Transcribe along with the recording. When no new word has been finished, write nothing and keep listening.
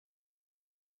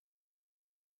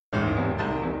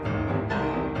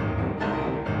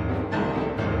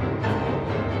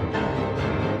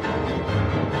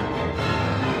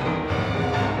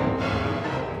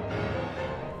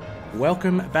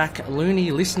Welcome back, Looney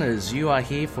listeners. You are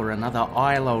here for another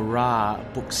Isla Ra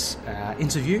Books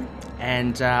interview,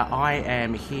 and I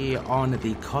am here on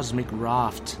the Cosmic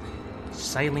Raft,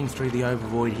 sailing through the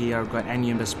overvoid here. I've got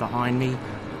Anubis behind me.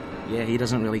 Yeah, he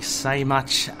doesn't really say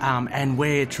much, and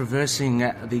we're traversing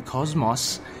the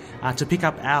cosmos to pick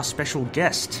up our special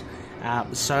guest.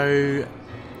 So,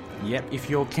 if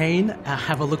you're keen,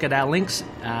 have a look at our links.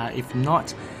 If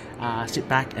not, sit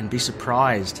back and be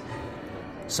surprised.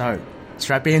 So,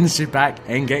 strap in, sit back,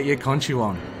 and get your Khonshu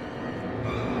on.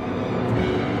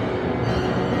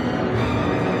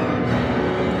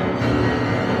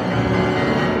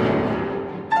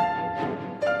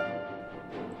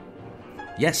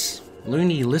 Yes,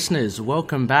 Looney listeners,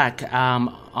 welcome back.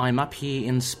 I'm up here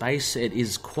in space. It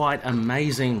is quite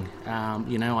amazing.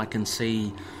 I can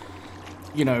see,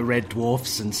 red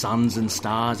dwarfs and suns and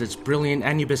stars. It's brilliant.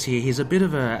 Anubis here. He's a bit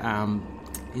of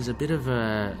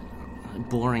a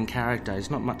boring character.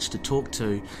 There's not much to talk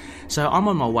to. So I'm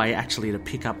on my way actually to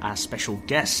pick up our special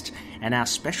guest, and our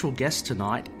special guest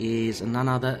tonight is none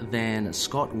other than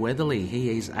Scott Weatherly.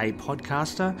 He is a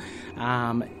podcaster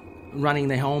running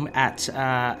the helm at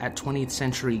 20th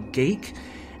Century Geek,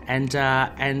 and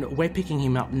we're picking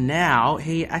him up now.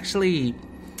 He actually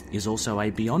is also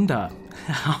a Beyonder.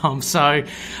 So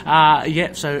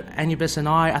Anubis and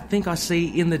I think I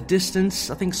see in the distance,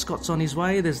 I think Scott's on his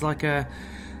way. There's like a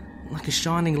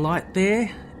shining light there,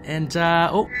 and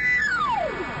yeah,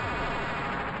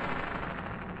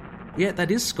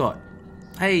 that is Scott.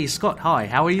 Hey Scott, hi,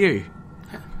 how are you?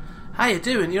 How you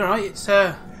doing? You alright? It's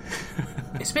a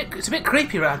bit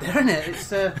creepy around here, isn't it?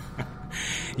 It's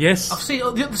yes. I've seen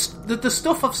the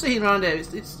stuff I've seen around here.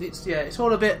 It's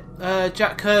all a bit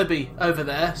Jack Kirby over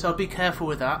there, so I'll be careful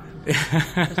with that.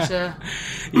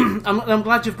 I'm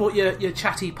glad you've brought your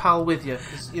chatty pal with you,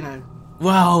 because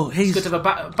well, he's good to have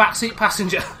a backseat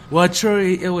passenger. Well,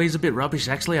 true. He's a bit rubbish,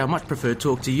 actually. I much prefer to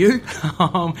talk to you.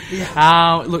 Look,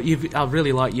 I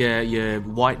really like your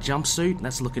white jumpsuit.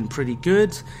 That's looking pretty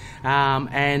good.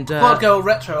 I thought I'd go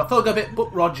retro. I thought I'd go a bit Buck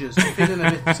Rogers. I'm feeling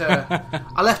a bit.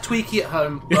 I left Tweaky at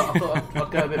home, but I thought I'd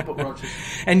go a bit Buck Rogers.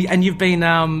 And you've been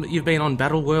on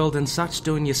Battle World and such,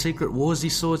 doing your Secret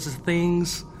Warsy sorts of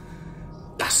things.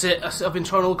 That's it. I've been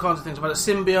trying all kinds of things. I've had a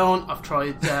Symbiont. I've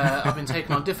tried. I've been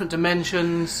taking on different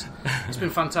dimensions. It's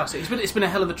been fantastic. It's been a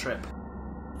hell of a trip.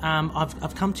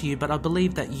 I've come to you, but I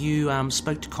believe that you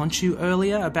spoke to Khonshu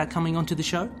earlier about coming onto the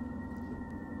show.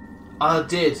 I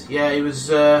did. Yeah, he was.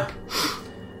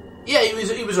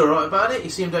 He was all right about it. He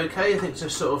seemed okay. I think to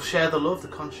sort of share the love, the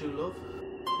Khonshu love.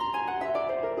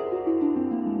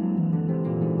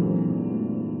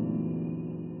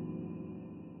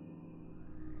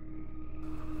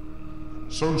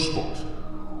 So, Scott,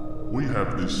 we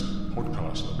have this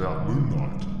podcast about Moon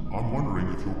Knight. I'm wondering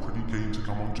if you're pretty keen to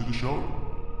come onto the show.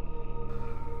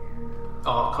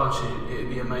 Oh, Khonshu, it'd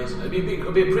be amazing.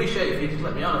 It'd be appreciated if you could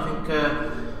let me on. I think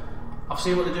I've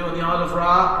seen what they do on the Isle of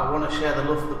Ra. I want to share the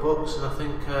love for the books, and I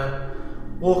think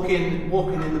walking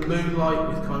in the moonlight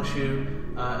with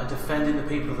Khonshu and defending the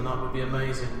people of the night would be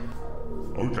amazing.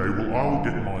 Okay, well, I'll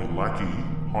get my lackey,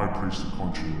 High Priest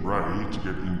Khonshu Ray, to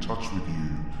get in touch with you.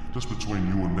 Just between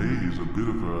you and me, he's a bit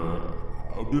of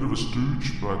a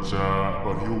stooge, but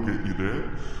he'll get you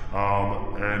there.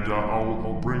 And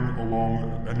I'll bring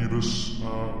along Anubis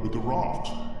with the raft.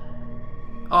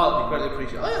 Oh, that'd be greatly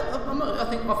appreciated. I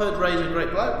think I've heard Ray's a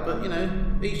great bloke, but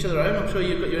each to their own. I'm sure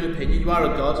you've got your own opinion. You are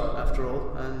a god, after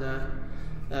all, and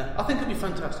I think it'd be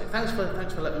fantastic. Thanks for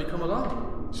letting me come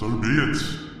along. So be it.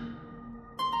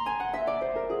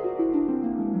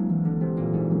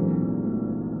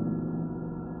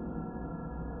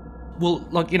 Well,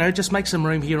 just make some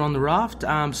room here on the raft,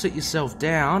 sit yourself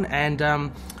down, and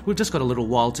we've just got a little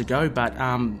while to go, but,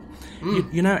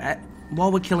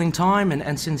 while we're killing time,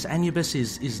 and since Anubis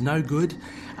is no good,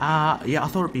 I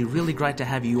thought it'd be really great to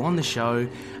have you on the show,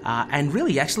 and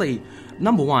really, actually,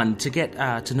 number one, to get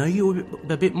to know you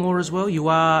a bit more as well. You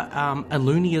are a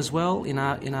Looney as well in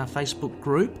our Facebook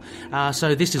group,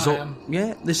 so this is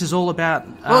this is all about,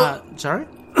 sorry?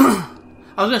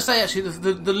 I was going to say, actually,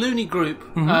 the Looney group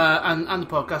and the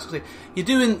podcast, because you're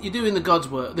doing the God's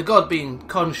work. The God being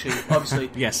Khonshu, obviously.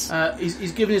 Yes.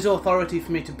 He's given his authority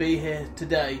for me to be here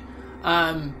today.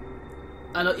 And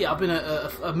I've been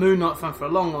a Moon Knight fan for a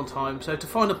long, long time. So to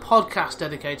find a podcast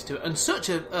dedicated to it, and such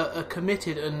a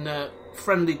committed and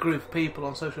friendly group of people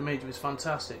on social media is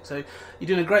fantastic. So you're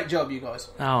doing a great job, you guys.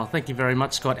 Oh, thank you very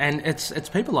much, Scott. And it's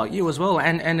people like you as well.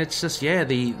 And it's just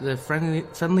the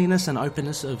friendliness and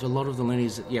openness of a lot of the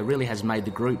Loonies really has made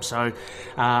the group. So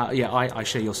I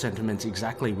share your sentiments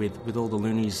exactly with all the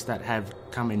Loonies that have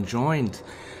come and joined.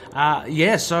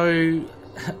 So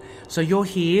you're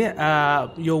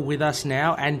here, you're with us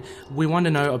now, and we want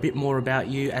to know a bit more about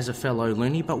you as a fellow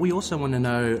loony, but we also want to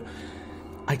know,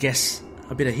 I guess,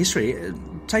 a bit of history.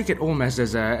 Take it almost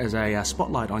as a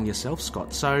spotlight on yourself,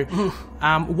 Scott. So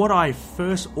what I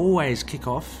first always kick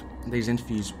off these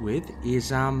interviews with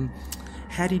is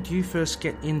how did you first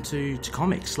get into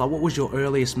comics? Like, what was your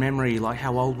earliest memory? Like,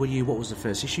 how old were you? What was the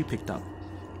first issue you picked up?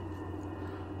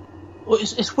 Well,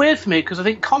 it's weird for me because I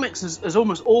think comics has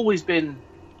almost always been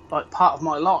like part of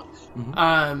my life,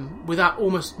 without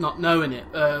almost not knowing it.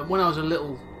 When I was a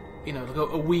little, like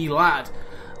a wee lad,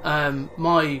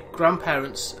 my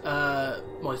grandparents,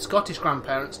 my Scottish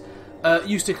grandparents,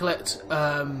 used to collect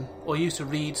or used to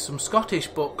read some Scottish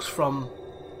books from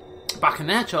back in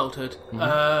their childhood. I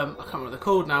can't remember what they're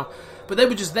called now, but they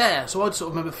were just there, so I'd sort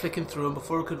of remember flicking through them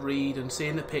before I could read and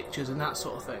seeing the pictures and that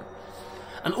sort of thing,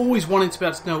 and always wanting to be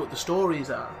able to know what the stories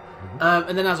are.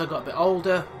 And then as I got a bit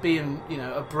older, being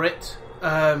a Brit,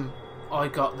 I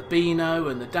got the Beano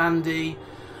and the Dandy,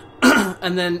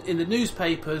 and then in the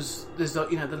newspapers there's the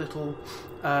little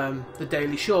the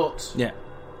Daily Shorts,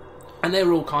 and they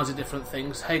were all kinds of different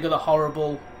things. Hagar the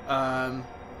Horrible,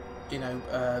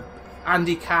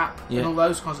 Andy Cap, and all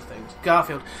those kinds of things.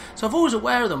 Garfield. So I've always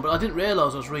aware of them, but I didn't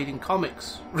realise I was reading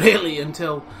comics really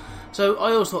until. So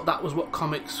I always thought that was what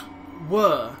comics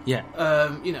were. Yeah.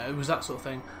 It was that sort of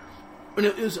thing. And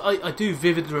it was. I do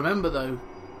vividly remember though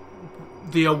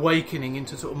the awakening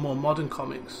into sort of more modern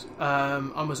comics.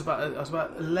 I was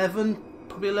about 11,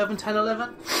 probably 11, 10,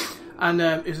 11. And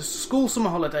it was a school summer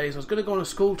holidays. I was going to go on a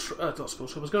school trip. I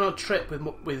was going on a trip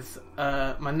with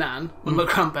my nan, with my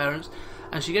grandparents,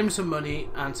 and she gave me some money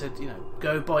and said,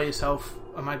 go buy yourself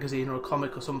a magazine or a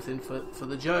comic or something for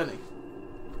the journey.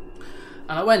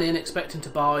 And I went in expecting to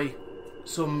buy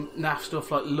some naff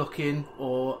stuff like Lookin'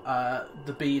 or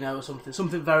the Beano or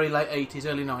something very late 80s,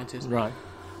 early 90s. Right.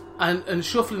 And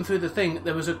shuffling through the thing,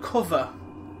 there was a cover.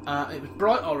 It was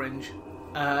bright orange.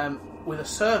 With a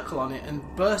circle on it, and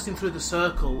bursting through the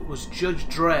circle was Judge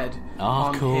Dredd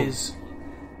on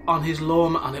his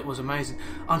law, and it was amazing,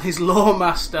 on his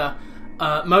Lawmaster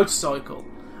motorcycle,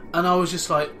 and I was just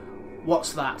like,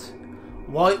 "What's that?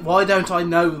 Why don't I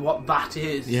know what that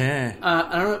is?" Yeah.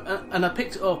 And I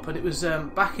picked it up, and it was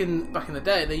back in the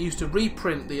day they used to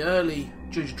reprint the early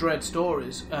Judge Dredd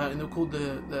stories, and they were called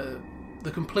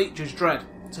the Complete Judge Dredd.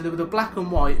 So they were the black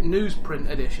and white newsprint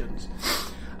editions.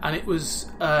 And it was,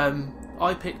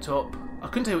 I picked up, I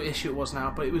couldn't tell you what issue it was now,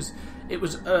 but it was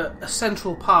a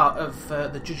central part of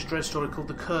the Judge Dredd story called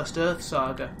the Cursed Earth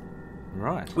Saga.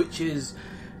 Right. Which is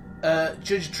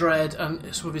Judge Dredd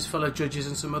and some of his fellow judges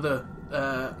and some other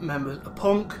members, a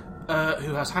punk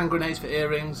who has hand grenades for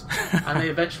earrings, and they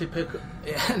eventually pick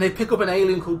up an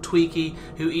alien called Tweaky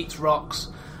who eats rocks,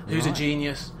 who's a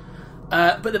genius.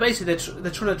 But they're basically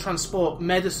they're trying to transport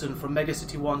medicine from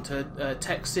Megacity 1 to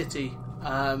Tech City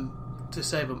to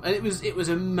save them, and it was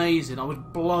amazing. I was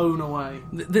blown away.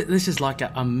 This is like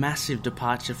a massive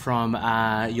departure from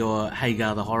your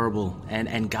Hagar the Horrible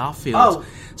and Garfield. Oh,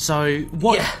 so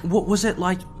what was it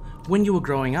like when you were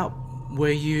growing up? Were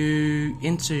you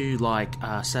into like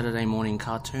Saturday morning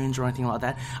cartoons or anything like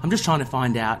that? I'm just trying to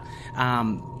find out.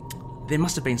 There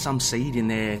must have been some seed in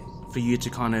there for you to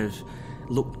kind of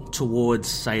look towards,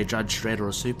 say, a Judge Dredd or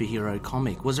a superhero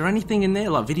comic. Was there anything in there,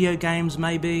 like video games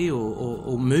maybe,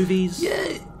 or movies?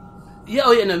 Yeah,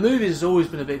 no, movies has always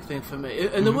been a big thing for me.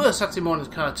 And there were Saturday morning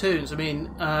cartoons. I mean,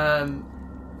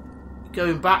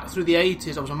 going back through the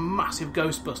 80s, I was a massive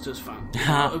Ghostbusters fan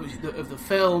of the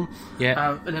film,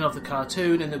 and then of the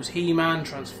cartoon, and there was He-Man,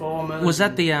 Transformers. Was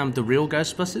that the real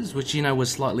Ghostbusters, which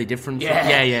was slightly different?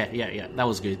 Yeah. That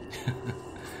was good.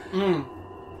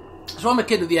 So I'm a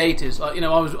kid of the 80s. Like,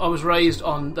 I was raised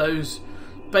on those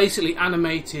basically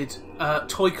animated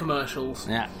toy commercials.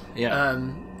 Yeah.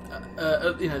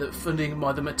 That funding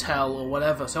by the Mattel or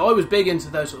whatever. So I was big into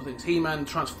those sort of things. He-Man,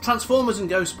 Transformers, and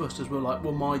Ghostbusters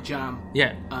were my jam.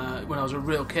 Yeah. When I was a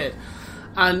real kid,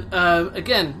 and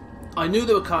again, I knew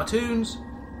there were cartoons.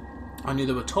 I knew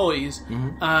there were toys,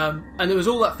 and there was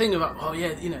all that thing about,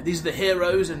 these are the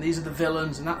heroes and these are the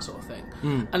villains and that sort of thing.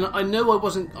 And I know I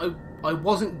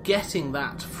wasn't getting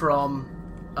that from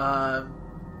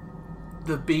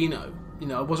the Beano.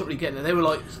 I wasn't really getting it. They were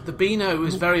like, the Beano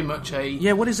is very much a...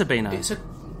 Yeah, what is a Beano?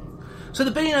 So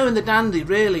the Beano and the Dandy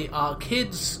really are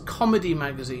kids' comedy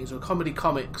magazines or comedy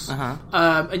comics.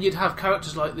 And you'd have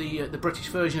characters like the British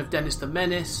version of Dennis the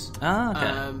Menace.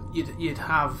 You'd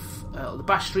have the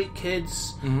Bash Street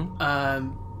Kids.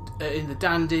 In the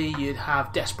Dandy, you'd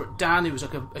have Desperate Dan, who was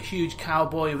like a huge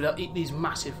cowboy who would eat these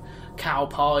massive cow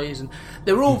pies, and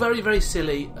they were all very, very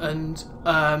silly. And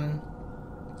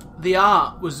the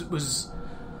art was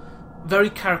very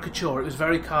caricature. It was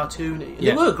very cartoony.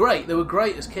 Yeah. They were great. They were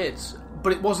great as kids,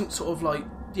 but it wasn't sort of like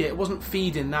it wasn't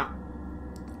feeding that.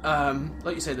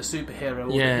 Like you say, the superhero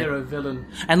or the hero villain,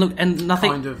 and look, and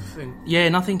nothing kind of thing. Yeah,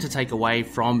 nothing to take away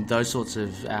from those sorts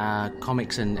of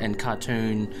comics and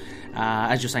cartoon,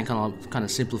 as you're saying, kind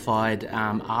of simplified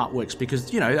artworks,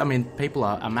 because people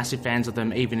are massive fans of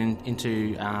them even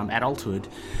into adulthood.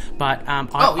 But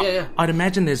I'd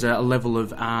imagine there's a level of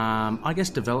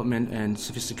development and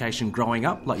sophistication growing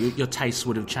up. Like your tastes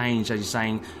would have changed, as you're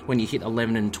saying, when you hit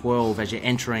 11 and 12, as you're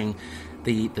entering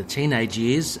the teenage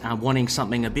years, wanting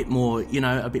something a bit more,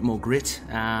 a bit more grit,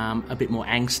 a bit more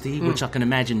angsty, which I can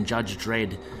imagine Judge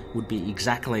Dredd would be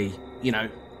exactly,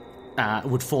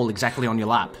 would fall exactly on your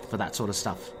lap for that sort of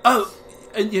stuff. Oh,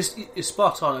 and you're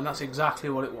spot on, and that's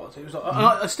exactly what it was. It was like, and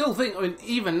I still think,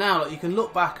 even now, like, you can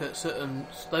look back at certain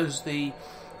the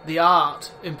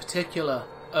art in particular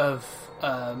of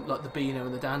like the Beano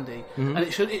and the Dandy, and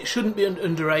it shouldn't be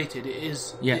underrated. It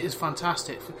is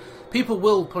fantastic. People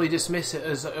will probably dismiss it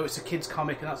as it's a kid's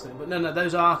comic and that thing, but no,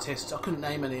 those artists, I couldn't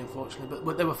name any unfortunately,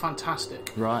 but they were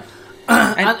fantastic. Right.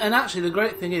 And actually, the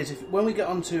great thing is, when we get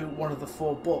onto one of the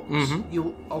 4 books,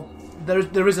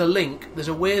 there is a link. There's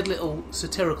a weird little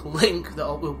satirical link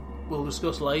that we'll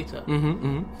discuss later.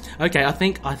 Okay, I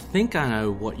think I know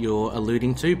what you're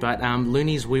alluding to, but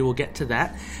Loonies, we will get to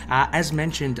that. As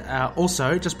mentioned,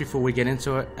 also, just before we get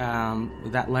into it,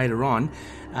 that later on,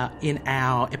 in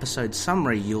our episode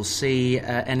summary, you'll see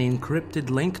an encrypted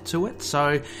link to it.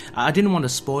 So I didn't want to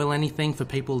spoil anything for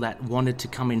people that wanted to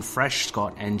come in fresh,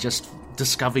 Scott, and just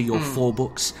discover your 4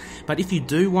 books. But if you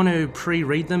do want to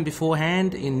pre-read them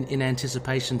beforehand in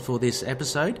anticipation for this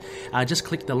episode, just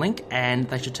click the link and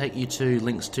they should take you to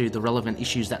links to the relevant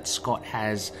issues that Scott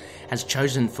has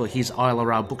chosen for his Isla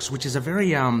Ra books, which is a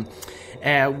very...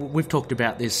 we've talked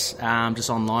about this just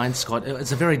online, Scott.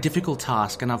 It's a very difficult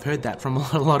task, and I've heard that from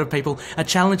a lot of people. A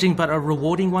challenging but a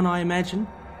rewarding one, I imagine.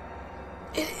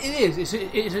 It is.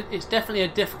 It's definitely a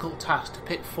difficult task to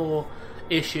pick 4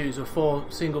 issues or 4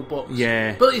 single books.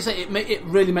 Yeah. But you say it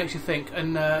really makes you think,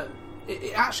 and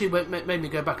it actually made me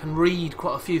go back and read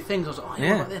quite a few things. I was like, what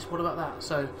about this? What about that?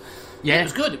 So... yeah, it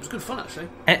was good. It was good fun, actually.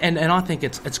 And I think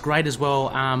it's great as well.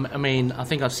 I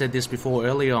think I've said this before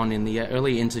early on in the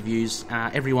early interviews.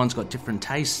 Everyone's got different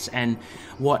tastes, and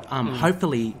what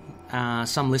hopefully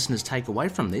some listeners take away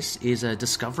from this is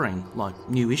discovering like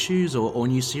new issues or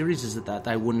new series that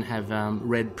they wouldn't have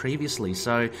read previously.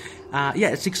 So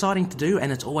it's exciting to do,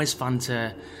 and it's always fun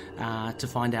to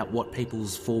find out what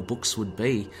people's 4 books would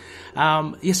be.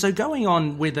 So going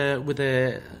on with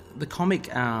the comic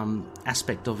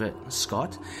aspect of it,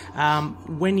 Scott,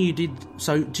 when you did...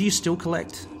 So, do you still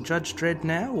collect Judge Dredd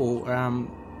now, or...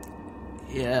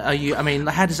 are you...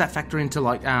 how does that factor into,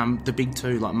 like, the big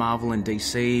 2, like Marvel and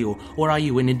DC, or are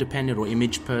you an independent or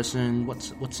Image person?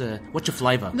 What's your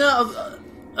flavour? No,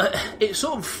 it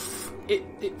sort of...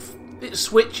 It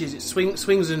switches, it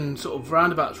swings in sort of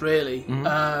roundabouts, really.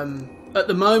 At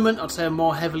the moment, I'd say I'm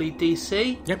more heavily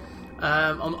DC. Yep.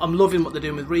 I'm loving what they're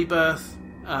doing with Rebirth.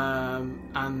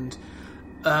 And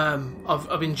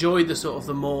I've enjoyed the sort of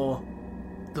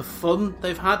the fun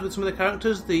they've had with some of the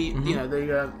characters.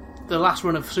 The last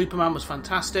run of Superman was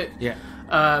fantastic. Yeah.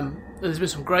 There's been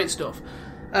some great stuff.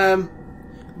 But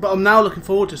I'm now looking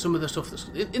forward to some of the stuff that's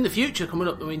in the future coming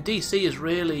up. DC is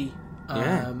really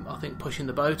I think pushing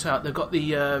the boat out. They've got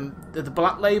the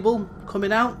Black Label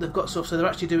coming out. They've got stuff, so they're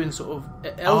actually doing sort of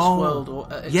Elseworld or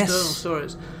external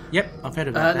stories. Yep, I've heard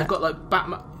about that. They've got like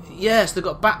Batman. Yes, they've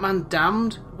got Batman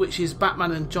Damned, which is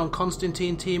Batman and John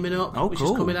Constantine teaming up, which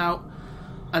is coming out,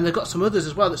 and they've got some others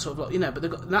as well. That sort of like,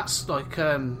 but that's like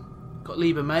got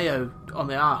Liber Mayo on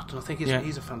the art, and I think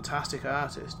he's a fantastic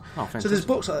artist. Oh, fantastic. So there's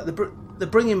books like that. They're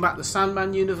bringing back the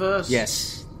Sandman universe.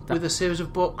 Yes. With a series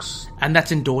of books, and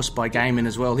that's endorsed by Gaiman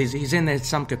as well. He's in there in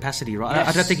some capacity, right? Yes.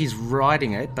 I don't think he's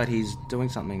writing it, but he's doing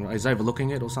something. He's overlooking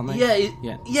it or something. Yeah.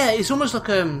 It's almost like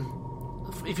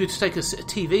if you were to take a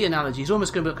TV analogy, he's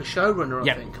almost going to be like a showrunner.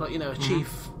 I think, like a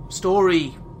chief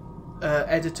story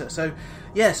editor. So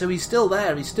so he's still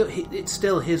there. It's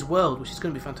still his world, which is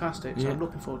going to be fantastic. So I'm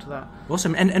looking forward to that.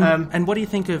 Awesome. And what do you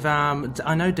think of?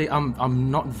 I know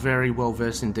I'm not very well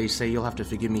versed in DC. You'll have to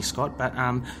forgive me, Scott, but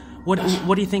What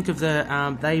do you think of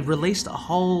they released a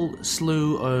whole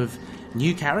slew of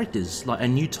new characters, like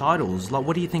and new titles? Like,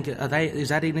 what do you think? Is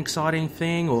that an exciting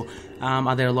thing, or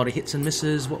are there a lot of hits and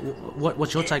misses?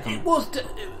 What's your take on it?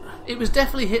 It was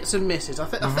definitely hits and misses. I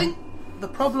think the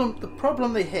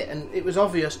problem they hit, and it was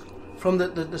obvious from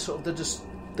the sort of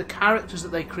the characters that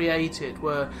they created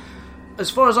were, as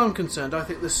far as I'm concerned, I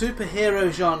think the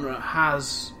superhero genre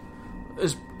has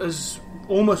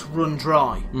almost run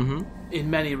dry in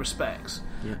many respects.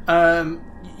 Yeah.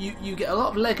 You get a lot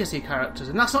of legacy characters,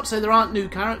 and that's not to say there aren't new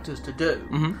characters to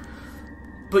do,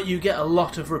 but you get a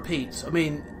lot of repeats. I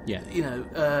mean, you know,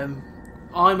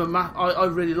 I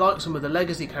really like some of the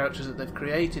legacy characters that they've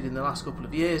created in the last couple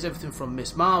of years. Everything from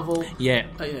Miss Marvel, you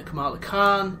know, Kamala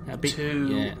Khan,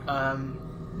 to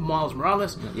Miles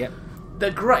Morales.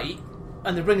 They're great,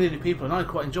 and they're bringing in new people, and I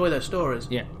quite enjoy those stories.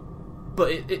 Yeah.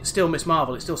 But it's still Miss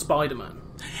Marvel. It's still Spider-Man.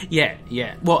 Yeah.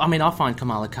 Well, I mean, I find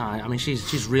Kamala Khan. I mean,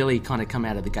 she's really kind of come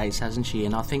out of the gates, hasn't she?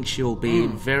 And I think she'll be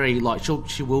very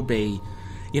she will be.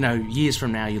 You know, years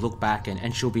from now, you look back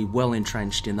and she'll be well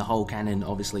entrenched in the whole canon,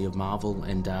 obviously, of Marvel.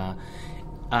 And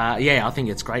I think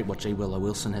it's great what G. Willow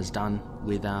Wilson has done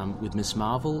with Miss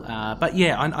Marvel. But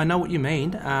yeah, I know what you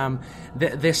mean.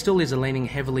 There still is a leaning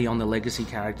heavily on the legacy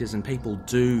characters, and people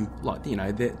do like, you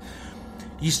know, that.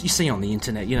 You see on the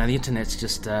internet, you know, the internet's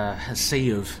just a sea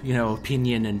of, you know,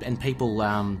 opinion, and people,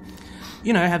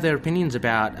 you know, have their opinions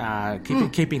about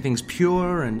keeping things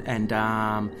pure, and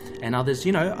others,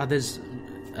 you know, others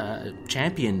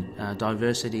champion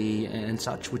diversity and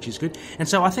such, which is good. And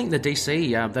so I think the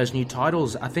DC, those new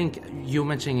titles, I think you're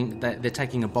mentioning that they're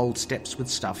taking a bold steps with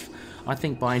stuff. I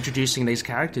think by introducing these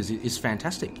characters is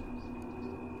fantastic.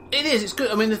 It is. It's good.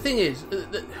 I mean, the thing is,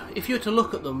 if you were to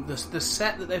look at them, the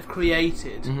set that they've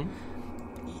created,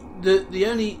 the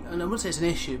only, and I wouldn't say it's an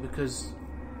issue because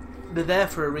they're there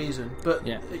for a reason, but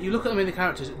you look at them in the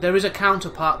characters, there is a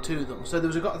counterpart to them. So I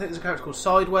think there's a character called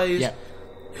Sideways,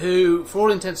 who, for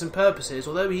all intents and purposes,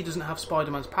 although he doesn't have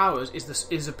Spider-Man's powers,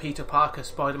 is a Peter Parker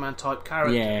Spider-Man type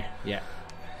character. Yeah.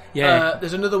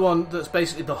 There's another one that's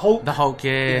basically the Hulk. The Hulk,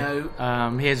 yeah. You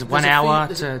know, he has 1 hour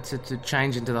to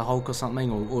change into the Hulk or something,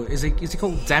 or is he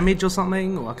called Damage or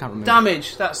something? Or I can't remember.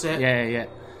 Damage, that's it. Yeah.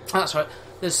 That's right.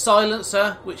 There's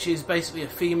Silencer, which is basically a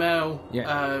female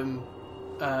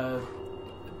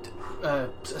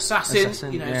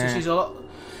assassin. You know, so she's a lot.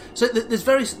 So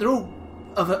they're all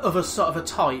of a sort of a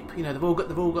type. You know, they've all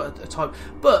got a type.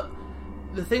 But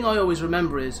the thing I always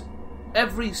remember is,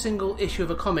 every single issue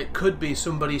of a comic could be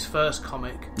somebody's first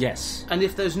comic. Yes. And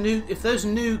if those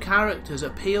new characters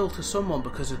appeal to someone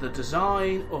because of the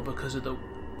design or because of the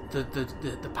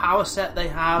power set they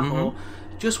have or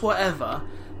just whatever,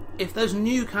 if those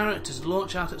new characters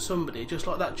launch out at somebody, just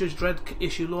like that Judge Dredd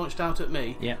issue launched out at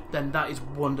me, then that is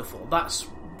wonderful. That's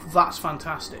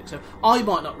fantastic. So I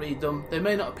might not read them, they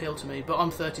may not appeal to me, but I'm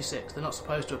 36, they're not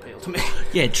supposed to appeal to me.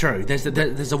 Yeah, true. There's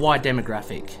a wide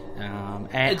demographic.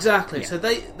 Exactly. So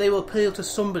they will appeal to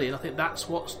somebody, and I think that's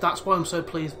why I'm so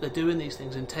pleased that they're doing these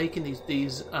things and taking these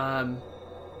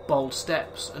bold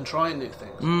steps and trying new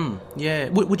things. Yeah.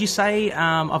 Would you say,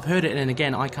 I've heard it, and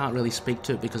again, I can't really speak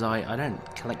to it because I don't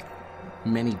collect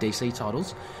many DC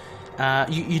titles.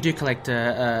 You do collect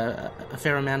a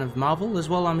fair amount of Marvel as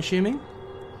well, I'm assuming?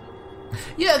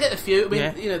 Yeah, I get a few. I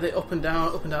mean, you know, they're up and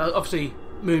down. Obviously,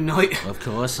 Moon Knight. Of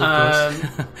course. But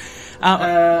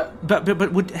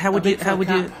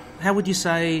how would you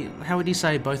say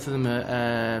both of them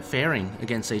are faring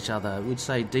against each other? Would you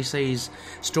say DC's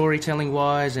storytelling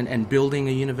wise and building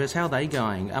a universe, how are they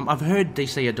going? I've heard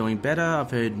DC are doing better.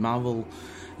 I've heard Marvel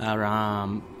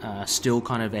are still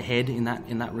kind of ahead in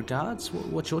that regards.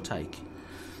 What's your take?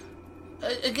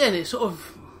 Again, it's sort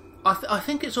of. I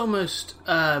think it's almost.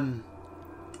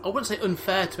 I wouldn't say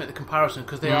unfair to make the comparison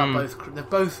because they're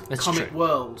both That's comic true.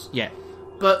 worlds. Yeah.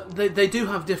 But they do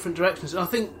have different directions. And I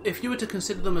think if you were to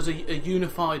consider them as a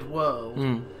unified world,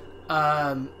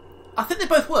 I think they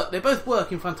both work. They both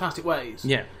work in fantastic ways.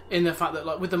 Yeah. In the fact that,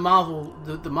 like, with the Marvel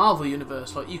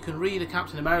universe, like, you can read a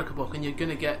Captain America book and you're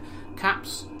going to get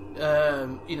Cap's,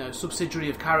 subsidiary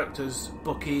of characters,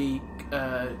 Bucky,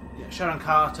 Sharon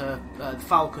Carter,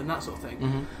 Falcon, that sort of thing.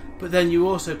 Mm-hmm. But then you're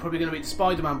also probably going to read the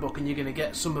Spider-Man book and you're going to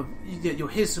get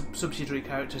his subsidiary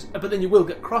characters, but then you will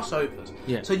get crossovers.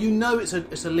 Yeah. So you know it's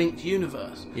a linked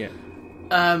universe. Yeah.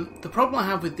 The problem I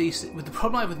have with DC,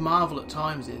 with Marvel at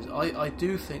times is I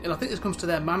do think, and I think this comes to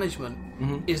their management,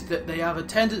 is that they have a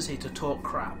tendency to talk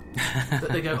crap. That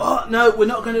they go, oh no, we're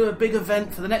not going to do a big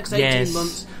event for the next 18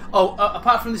 months. Oh,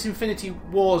 apart from this Infinity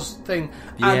Wars thing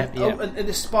and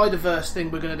this Spider-Verse thing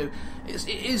we're going to do. It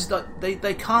is like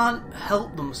they can't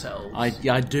help themselves.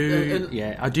 I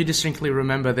do distinctly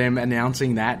remember them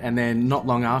announcing that, and then not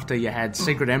long after you had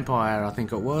Secret Empire, I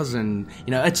think it was, and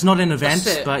you know it's not an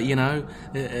event, but you know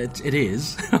it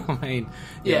is. I mean,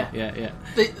 yeah.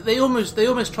 They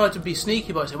almost tried to be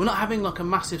sneaky by saying we're not having like a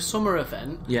massive summer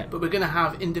event, but we're going to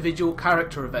have individual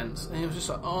character events, and it was just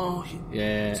like, oh,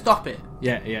 stop it.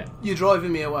 Yeah. You're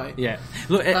driving me away. Yeah.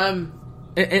 Look,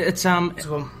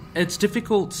 it's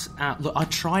difficult. Look, I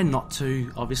try not to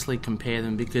obviously compare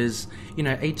them because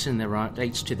each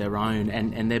to their own,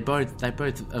 and they're both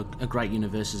are great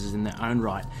universes in their own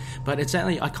right. But it's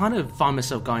only I kind of find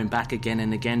myself going back again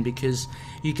and again because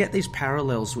you get these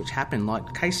parallels which happen.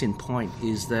 Like case in point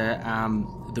is the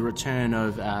return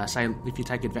of say if you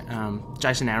take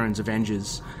Jason Aaron's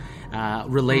Avengers.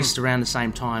 Released around the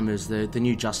same time as the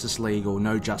new Justice League or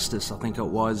No Justice, I think it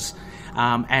was,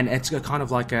 and it's a kind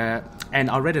of like and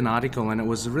I read an article and it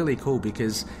was really cool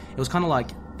because it was kind of like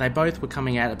they both were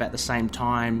coming out about the same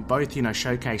time, both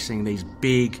showcasing these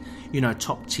big,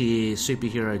 top tier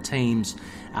superhero teams.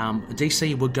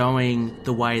 DC were going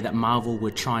the way that Marvel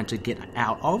were trying to get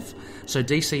out of. So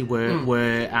DC were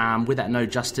with that No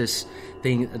Justice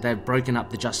thing, they've broken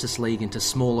up the Justice League into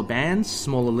smaller bands,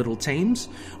 smaller little teams,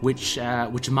 which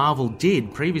Marvel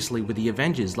did previously with the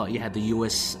Avengers. Like you had the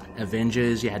US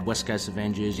Avengers, you had West Coast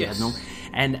Avengers, you had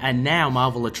and now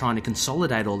Marvel are trying to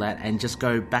consolidate all that and just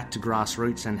go back to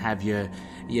grassroots and have your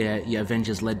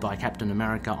Avengers led by Captain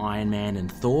America, Iron Man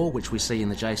and Thor, which we see in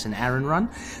the Jason Aaron run.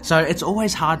 So it's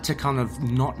always hard to kind of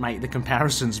not make the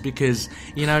comparisons because,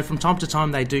 from time to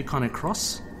time they do kind of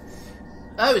cross.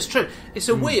 Oh, it's true. It's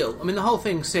a wheel. I mean, the whole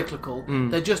thing's cyclical.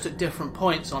 They're just at different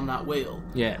points on that wheel.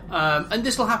 Yeah. And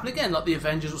this will happen again. Like the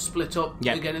Avengers will split up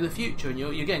again in the future, and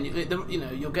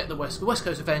you'll get the West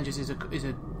Coast Avengers is a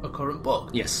current book.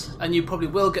 Yes. And you probably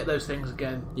will get those things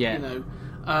again. Yeah.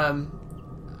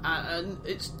 And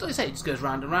it's like I say, it just goes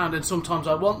round and round. And sometimes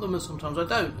I want them, and sometimes I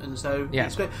don't. And so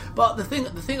it's great. But the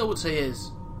thing I would say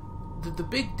is the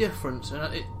big difference,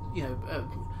 and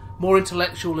more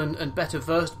intellectual and better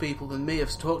versed people than me have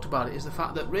talked about it, is the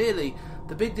fact that really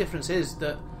the big difference is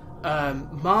that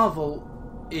Marvel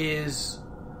it's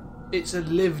a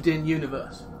lived-in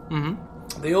universe.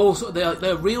 Mm-hmm.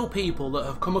 They're real people that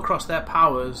have come across their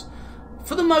powers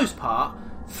for the most part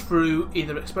through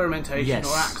either experimentation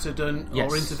or accident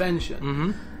or intervention.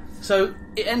 Mm-hmm. So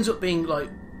it ends up being like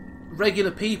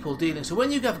regular people dealing. So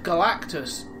when you have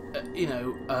Galactus,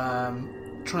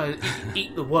 trying to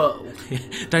eat the world.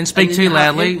 Don't speak too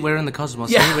loudly. We're in the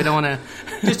cosmos. Yeah. We don't want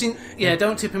to.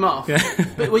 Don't tip him off. Yeah.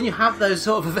 But when you have those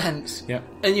sort of events,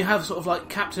 and you have sort of like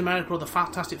Captain America or the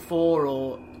Fantastic Four,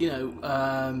 or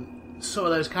some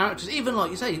of those characters, even like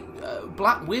you say,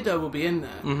 Black Widow will be in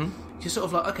there. Mm-hmm. You're sort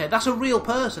of like, okay, that's a real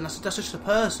person. That's just a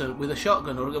person with a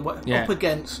shotgun or up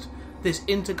against this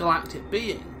intergalactic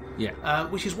being. Yeah.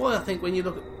 Which is why I think when you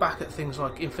look back at things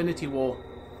like Infinity War,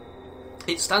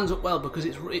 it stands up well because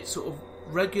it's sort of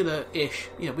regular-ish,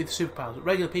 with superpowers,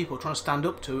 regular people trying to stand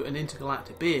up to an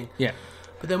intergalactic being. Yeah.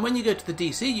 But then when you go to the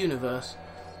DC universe,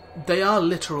 they are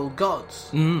literal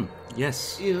gods.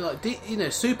 Yes.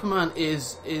 Superman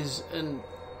is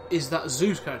that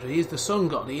Zeus character. He is the sun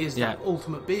god. He is that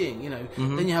ultimate being.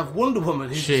 Mm-hmm. Then you have Wonder Woman,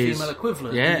 who's the female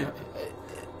equivalent. Yeah.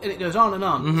 And it goes on and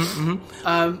on. Mm-hmm,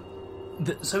 mm-hmm.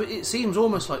 So it seems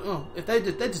almost like, if they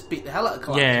just beat the hell out of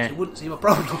Galactus, it wouldn't seem a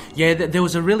problem. Yeah,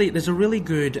 there's a really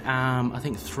good, I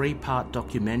think, 3-part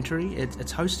documentary.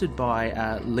 It's hosted by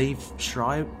Liev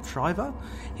Schreiber.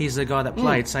 He's the guy that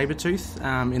played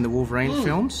Sabretooth in the Wolverine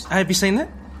films. Have you seen that?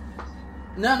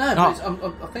 No. I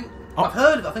think I've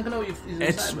heard of it. I think I know what you're saying.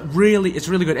 It's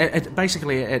really good. It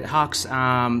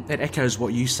echoes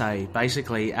what you say,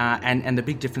 basically. And the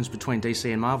big difference between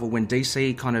DC and Marvel, when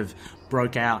DC kind of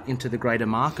broke out into the greater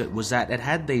market, was that it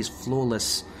had these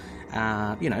flawless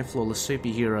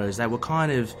superheroes. They were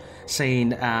kind of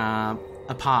seen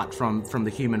apart from the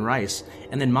human race.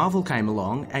 And then Marvel came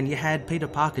along, and you had Peter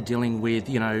Parker dealing with,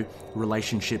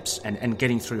 relationships and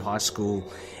getting through high school.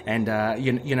 And,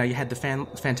 you had the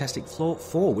Fantastic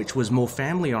Four, which was more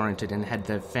family-oriented and had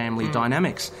the family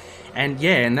dynamics. And,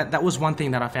 that was one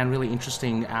thing that I found really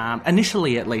interesting,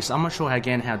 initially at least. I'm not sure, how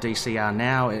DC are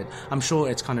now. I'm sure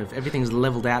it's kind of, everything's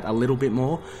leveled out a little bit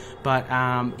more. But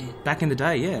back in the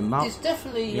day, it's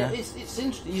definitely, it's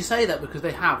interesting. You say that because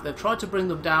they've tried to bring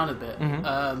them down a bit.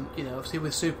 Mm-hmm. Obviously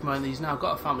with Superman, he's now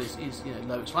got a family. He's,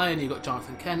 Lois Lane, you've got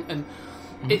Jonathan Kent, and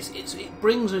it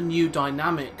brings a new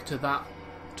dynamic to that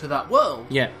world.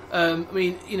 Yeah.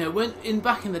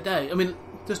 Back in the day,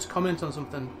 just to comment on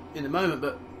something in a moment,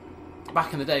 but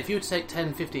back in the day, if you were to take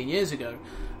 10, 15 years ago,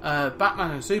 Batman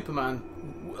and Superman,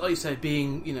 like you say,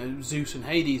 being Zeus and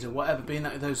Hades or whatever, being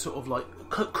those sort of like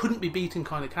couldn't be beaten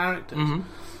kind of characters.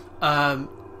 Mm-hmm.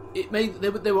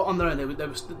 They were on their own.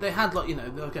 They had like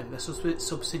they're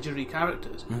subsidiary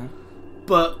characters,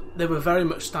 but they were very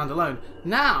much standalone.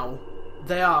 Now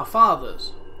they are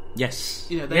fathers. Yes.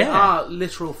 You know, they are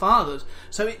literal fathers.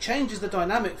 So it changes the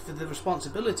dynamic for the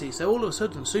responsibility. So all of a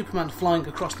sudden, Superman flying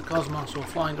across the cosmos or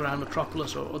flying around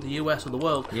Metropolis or the US or the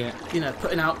world, you know,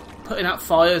 putting out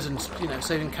fires and, you know,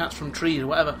 saving cats from trees or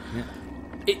whatever.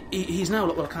 Yeah. He's now,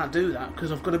 look, well, I can't do that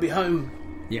because I've got to be home.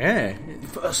 Yeah.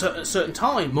 For a certain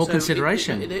time. More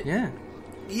consideration.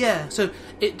 Yeah, so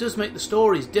it does make the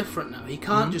stories different now. He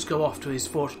can't just go off to his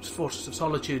fortress of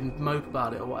solitude and mope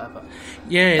about it or whatever.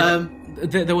 Yeah,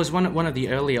 there was one of the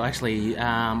earlier, actually,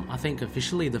 I think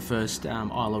officially the first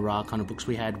Isle of Ra kind of books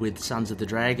we had with Sons of the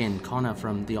Dragon, Connor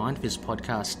from the Iron Fist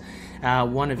podcast.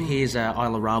 One of his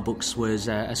Isle of Ra books was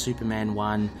a Superman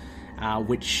one,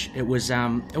 which it was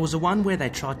a one where they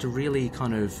tried to really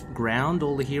kind of ground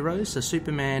all the heroes. So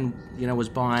Superman, you know, was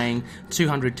buying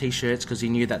 200 t-shirts because he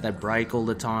knew that they'd break all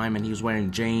the time, and he was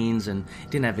wearing jeans and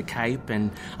didn't have a cape.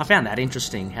 And I found that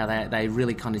interesting how they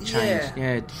really kind of changed.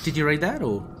 Yeah. Did you read that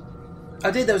or? I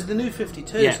did. That was the New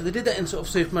 52. So they did that in sort of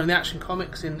Superman the Action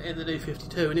Comics in the New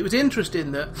 52, and it was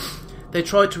interesting that they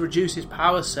tried to reduce his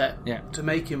power set to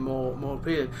make him more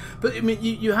appealing. But I mean,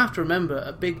 you have to remember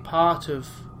a big part of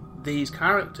these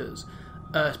characters,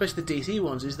 especially the DC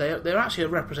ones, is they're actually a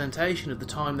representation of the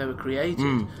time they were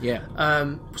created.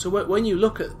 So when you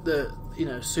look at the, you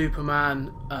know,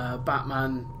 Superman,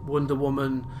 Batman, Wonder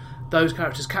Woman, those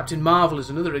characters, Captain Marvel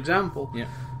is another example.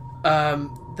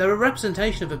 They're a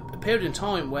representation of a period in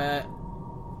time where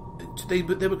they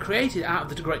were created out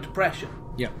of the Great Depression.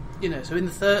 You know, so in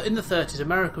the 30s,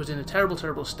 America was in a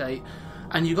terrible state.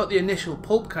 And you got the initial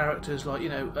pulp characters like, you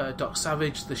know, Doc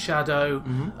Savage, the Shadow,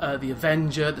 the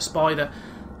Avenger, the Spider,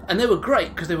 and they were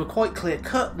great because they were quite clear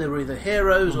cut. They were either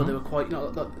heroes or they were quite, you know,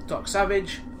 like Doc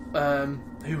Savage,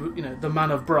 who, you know, the Man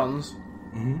of Bronze,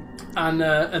 and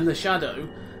the Shadow,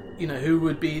 you know, who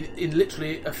would be in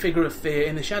literally a figure of fear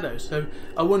in the shadows. So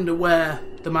I wonder where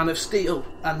the Man of Steel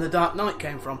and the Dark Knight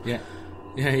came from. But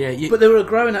they were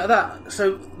growing out of that,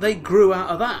 so they grew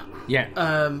out of that.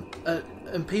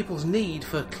 And people's need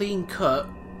for clean-cut,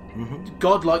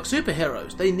 godlike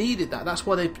superheroes. They needed that. That's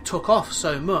why they took off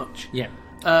so much.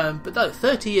 But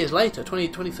 30 years later,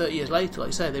 20, 30 years later, like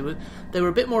I say, they were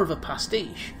a bit more of a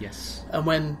pastiche. And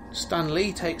when Stan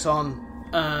Lee takes on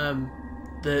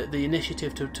the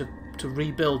initiative to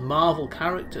rebuild Marvel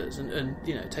characters and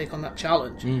you know, take on that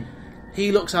challenge,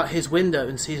 he looks out his window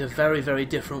and sees a very, very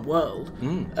different world,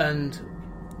 and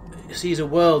sees a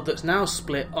world that's now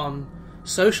split on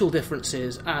social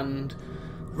differences and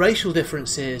racial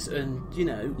differences, and you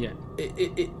know,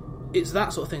 it's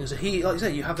that sort of thing. So he, like I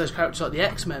say, you have those characters like the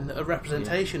X-Men that are a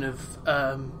representation of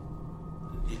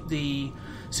the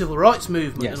civil rights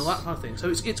movement and all that kind of thing. So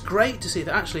it's great to see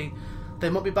that actually they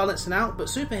might be balancing out, but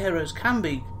superheroes can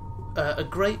be a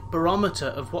great barometer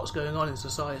of what's going on in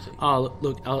society.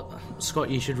 Look,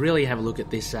 Scott, you should really have a look at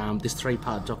this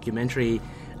 3-part documentary.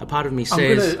 A part of me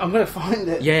says, I'm going to find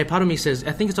it. Yeah, part of me says,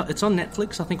 I think it's on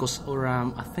Netflix. I think, or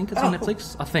I think it's on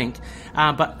Netflix. I think,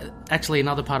 but actually,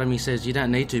 another part of me says you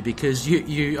don't need to, because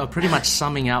you are pretty much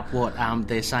summing up what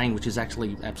they're saying, which is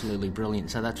actually absolutely brilliant.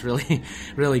 So that's really,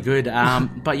 really good.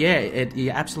 But yeah,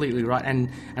 you're absolutely right. And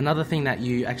another thing that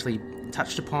you actually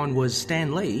touched upon was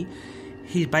Stan Lee.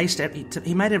 He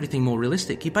made everything more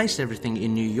realistic. He based everything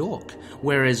in New York,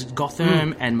 whereas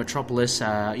Gotham and Metropolis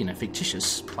are, you know,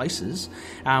 fictitious places.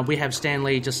 We have Stan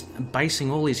Lee just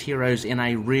basing all his heroes in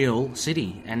a real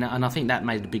city, and I think that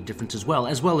made a big difference as well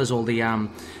as all the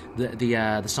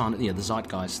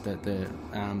zeitgeist,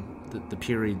 the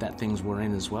period that things were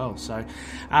in as well. So,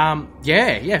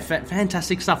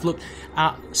 fantastic stuff. Look,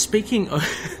 speaking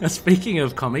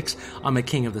of comics, I'm a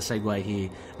king of the segue here,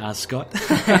 Scott.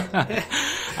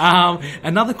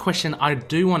 Another question I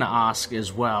do want to ask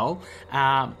as well,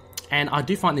 and I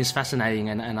do find this fascinating,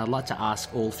 and I'd like to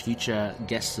ask all future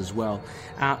guests as well.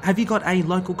 Have you got a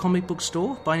local comic book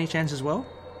store by any chance as well?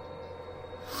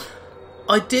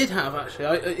 I did have, actually.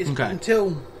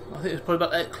 Until I think it was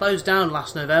probably it closed down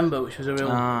last November, which was a real,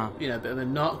 bit of a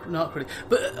not really.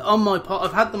 But on my part,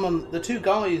 I've had them on. The two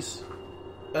guys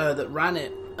that ran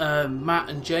it, Matt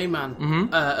and J-Man,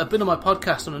 have been on my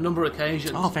podcast on a number of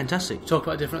occasions. Oh, fantastic! Talk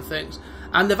about different things,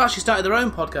 and they've actually started their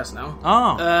own podcast now.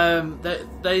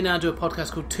 They now do a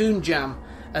podcast called Toon Jam,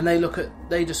 and they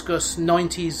discuss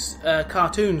 90s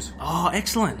cartoons. Oh,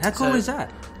 excellent! How cool is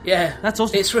that? Yeah, that's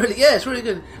awesome. It's really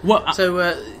good. What?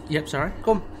 So, yep. Sorry.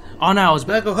 Come. Oh no, I was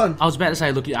go on. I was about to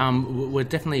say, look, we're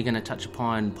definitely going to touch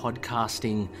upon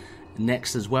podcasting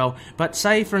next as well. But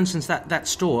say, for instance, that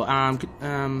store.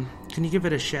 Can you give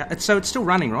it a shout? So it's still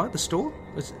running, right? The store?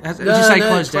 Did you say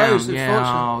closed down?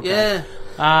 Yeah. Oh, okay. Yeah.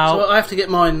 So I have to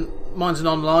get mine mine's an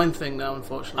online thing now,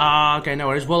 unfortunately. Okay, no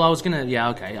worries. Well, I was gonna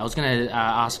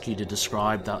ask you to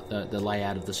describe the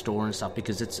layout of the store and stuff,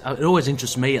 because it always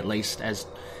interests me, at least, as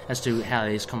to how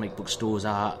these comic book stores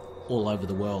are all over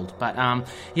the world. But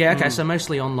so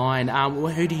mostly online.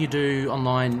 Who do you do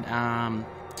online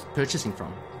purchasing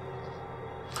from?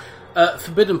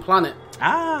 Forbidden Planet.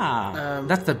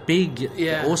 That's the big,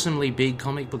 awesomely big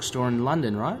comic book store in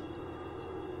London, right?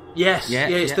 Yes.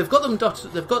 They've got them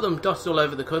dotted. They've got them dotted all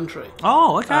over the country.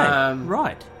 Oh, okay,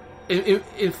 right.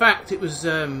 In fact, it was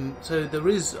so there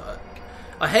is.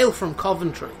 I hail from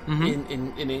Coventry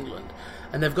in England,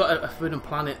 and they've got a Forbidden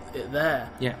Planet there.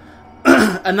 Yeah,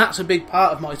 and that's a big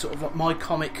part of my my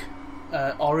comic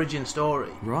origin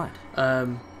story. Right.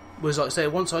 Was like I say,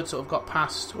 once I'd sort of got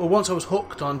past, or once I was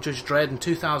hooked on Judge Dredd in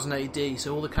 2000 AD,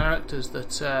 so all the characters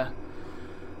that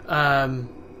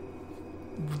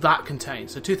that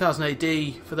contains. So 2000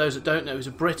 AD, for those that don't know, is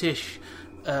a British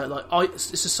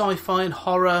it's a sci-fi and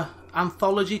horror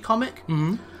anthology comic.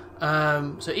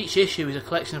 So each issue is a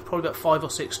collection of probably about 5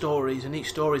 or 6 stories, and each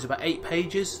story is about 8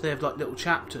 pages. They have like little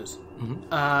chapters,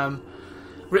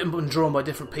 written and drawn by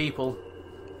different people.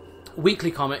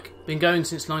 Weekly comic, been going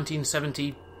since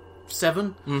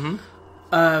 1977.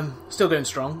 Still going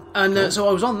strong. And so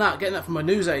I was on that, getting that from my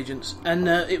newsagents, and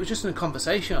it was just in a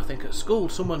conversation, I think, at school.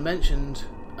 Someone mentioned,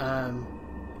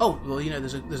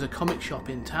 there's a comic shop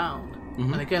in town.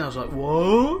 And again, I was like,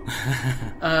 what?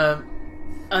 I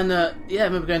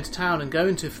remember going to town and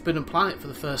going to Forbidden Planet for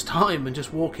the first time and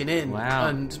just walking in. Wow.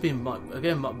 And just being,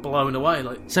 blown away.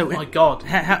 Like, so, my God.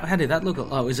 How did that look?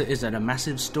 Oh, is it a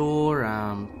massive store?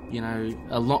 A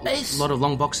lot of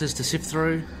long boxes to sift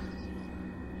through?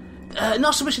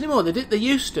 Not so much anymore. They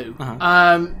used to.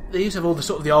 They used to have all the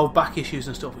sort of the old back issues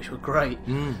and stuff, which were great.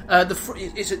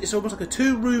 It's almost like a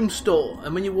 2-room store,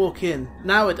 and when you walk in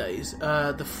nowadays,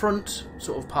 the front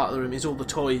sort of part of the room is all the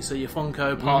toys. So your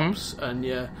Funko Pops and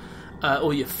your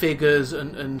all your figures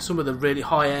and some of the really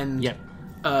high end,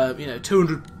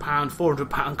 £200,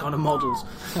 £400 kind of models.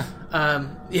 I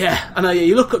know.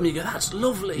 You look at them and you go, "That's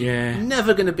lovely." Yeah.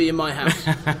 Never going to be in my house.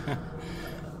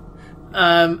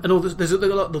 And all there's a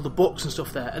lot of the books and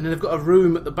stuff there, and then they've got a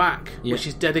room at the back which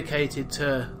is dedicated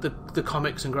to the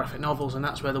comics and graphic novels, and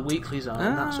that's where the weeklies are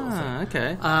and that sort of thing.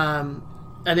 Okay.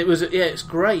 And it was it's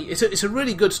great. It's a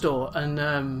really good store, and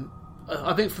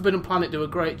I think Forbidden Planet do a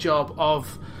great job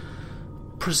of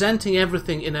presenting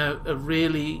everything in a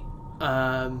really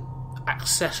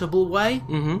accessible way.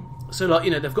 So,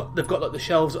 they've got like the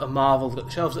shelves that are Marvel, they've got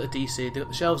the shelves that are DC, they've got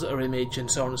the shelves that are Image,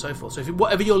 and so on and so forth. So,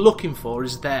 whatever you're looking for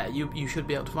is there. You should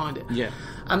be able to find it. Yeah.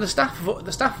 And the staff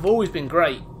have always been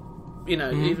great.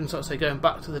 Even sort of say going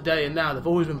back to the day and now, they've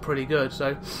always been pretty good.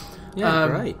 So,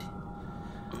 great.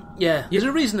 Yeah, there's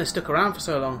a reason they stuck around for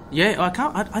so long. Yeah, I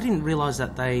didn't realise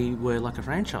that they were like a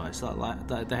franchise. Like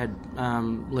they had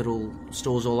little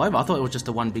stores all over. I thought it was just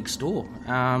the one big store.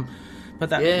 But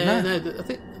that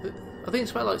I think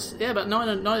it's about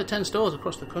 9 or 10 stores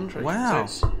across the country. Wow.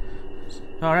 So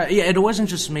all right. Yeah, it always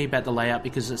interests me about the layout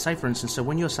because, say, for instance, so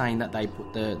when you're saying that they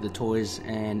put the toys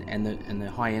and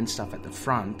the high end stuff at the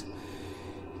front,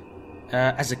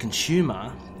 as a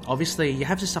consumer, obviously you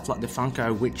have the stuff like the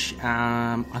Funko, which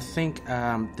I think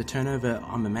the turnover,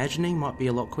 I'm imagining, might be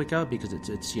a lot quicker because it's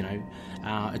it's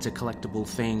a collectible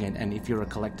thing, and if you're a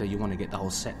collector, you want to get the whole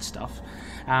set stuff.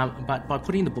 But by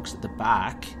putting the books at the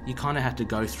back, you kind of have to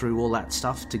go through all that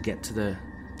stuff to get to the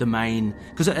main,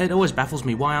 because it always baffles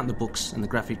me, why aren't the books and the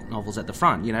graphic novels at the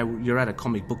front? You're at a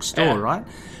comic book store, right?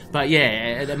 But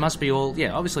it must be all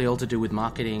obviously all to do with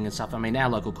marketing and stuff. I mean, our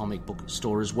local comic book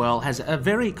store as well has a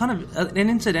very kind of an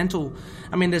incidental,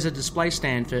 I mean, there's a display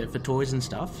stand for toys and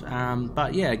stuff,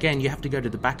 but again, you have to go to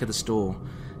the back of the store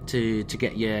to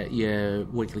get your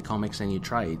weekly comics and your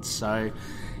trades. So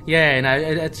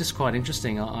it's just quite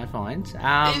interesting, I find.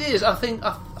 It is. I think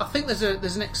there's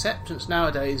an acceptance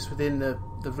nowadays within the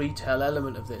retail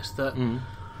element of this that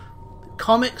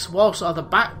comics, whilst are the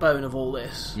backbone of all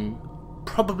this,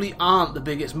 probably aren't the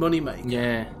biggest money maker.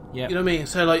 Yeah. You know what I mean?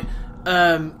 So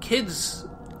kids,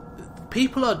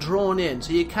 people are drawn in.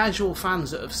 So your casual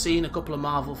fans that have seen a couple of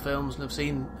Marvel films and have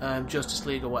seen Justice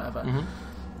League or whatever.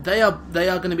 They are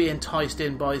going to be enticed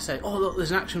in by, say, oh look, there's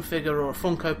an action figure or a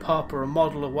Funko Pop or a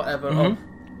model or whatever of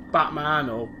Batman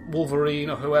or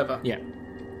Wolverine or whoever. Yeah.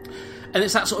 And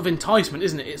it's that sort of enticement,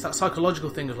 isn't it? It's that psychological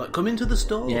thing of like, come into the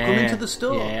store, come into the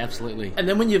store. Yeah, absolutely. And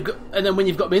then when you've got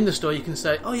them in the store, you can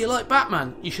say, oh, you like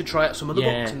Batman? You should try out some of the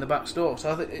books in the back store.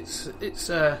 So I think it's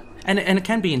and it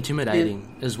can be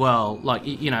intimidating as well. Like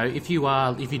if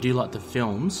you do like the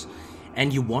films,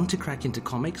 and you want to crack into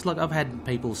comics, like I've had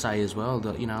people say as well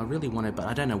that, I really want to, but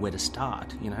I don't know where to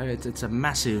start. It's a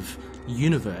massive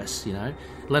universe,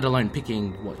 let alone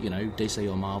picking what, DC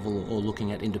or Marvel, or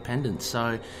looking at independents.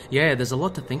 So yeah, there's a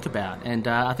lot to think about, and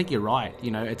I think you're right.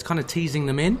 It's kind of teasing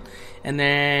them in, and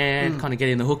then kind of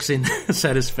getting the hooks in,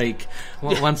 so to speak,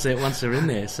 once they're in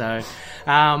there. So.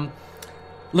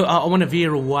 Look, I want to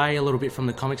veer away a little bit from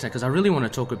the comics now, because I really want to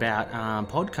talk about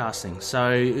podcasting.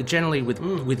 So generally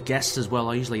with guests as well,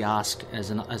 I usually ask as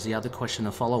the other question,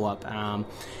 a follow-up.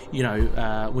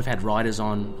 We've had writers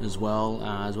on as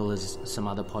well as some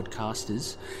other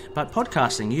podcasters. But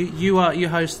podcasting, you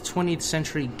host 20th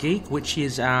Century Geek, which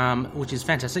is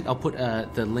fantastic. I'll put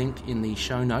the link in the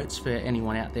show notes for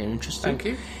anyone out there interested. Thank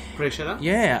you. Appreciate that.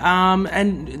 Yeah,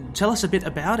 and tell us a bit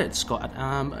about it, Scott.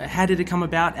 How did it come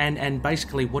about, and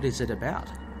basically what is it about?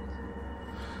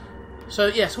 So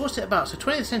what's it about? So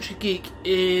 20th Century Geek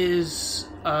is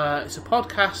it's a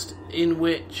podcast in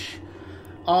which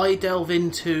I delve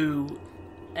into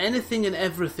anything and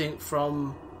everything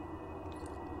from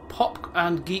pop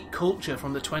and geek culture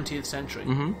from the 20th century.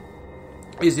 Mm-hmm.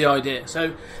 Is the idea.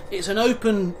 So it's an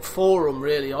open forum,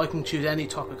 really. I can choose any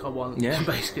topic I want. Yeah.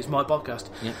 Basically, it's my podcast.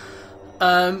 Yeah.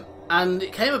 And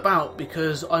it came about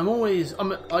because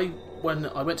when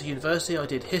I went to university, I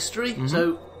did history. Mm-hmm.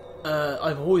 So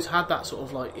I've always had that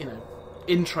sort of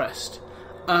interest.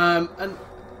 And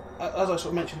as I sort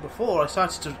of mentioned before, I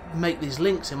started to make these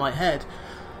links in my head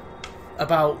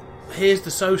about, here's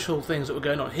the social things that were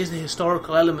going on, here's the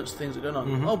historical elements of things that are going on.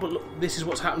 Mm-hmm. Oh, but look, this is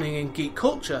what's happening in geek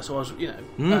culture. So I was,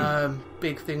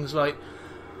 big things like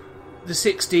the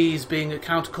 60s being a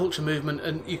counterculture movement,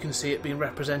 and you can see it being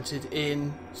represented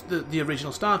in the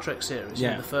original Star Trek series.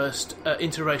 Yeah. The first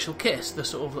interracial kiss, the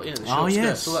sort of, the short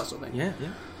skirts, all that sort of thing. Yeah,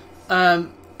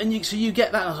 yeah. So you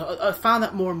get that. I found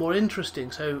that more and more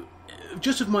interesting. So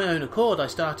just of my own accord, I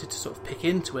started to sort of pick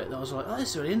into it. And I was like, oh,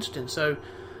 this is really interesting. So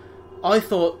I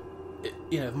thought,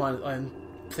 my own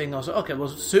thing, I was like, okay,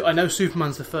 well, I know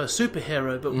Superman's the first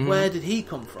superhero, but where did he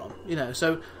come from?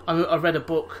 So I read a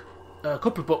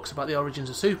couple of books about the origins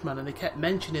of Superman, and they kept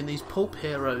mentioning these pulp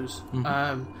heroes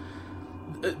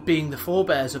being the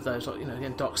forebears of those,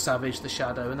 again, Doc Savage, The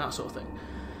Shadow, and that sort of thing.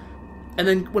 And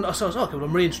then when I was like, okay, well,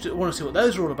 I'm really interested, I want to see what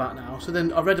those are all about now. So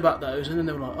then I read about those, and then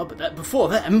they were like, oh, but before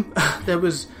them, there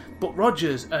was Buck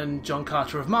Rogers and John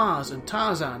Carter of Mars and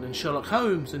Tarzan and Sherlock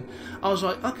Holmes, and I was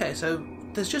like, okay, so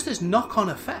there's just this knock-on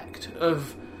effect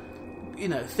of,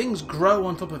 things grow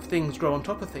on top of things, grow on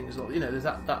top of things. There's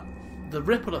that the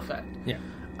ripple effect. Yeah.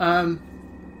 And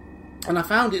I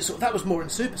found it. So that was more in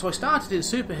super. So I started in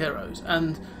superheroes,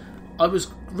 and I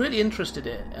was really interested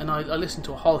in it. And I listened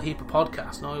to a whole heap of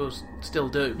podcasts, and I always still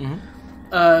do.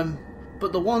 Mm-hmm.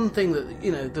 But the one thing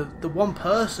that the one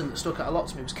person that stuck out a lot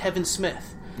to me was Kevin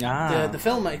Smith. The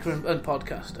filmmaker and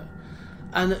podcaster,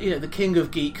 and the king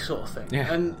of geek sort of thing.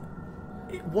 Yeah. And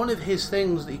one of his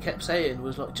things that he kept saying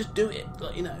was like, just do it.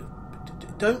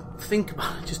 Don't think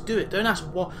about it. Just do it. Don't ask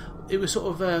what. It was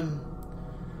sort of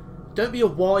don't be a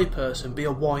why person. Be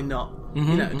a why not.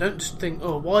 Mm-hmm. Don't just think,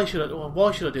 oh, why should I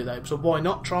do that? So why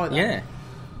not try that? Yeah.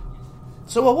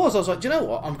 So I was like, do you know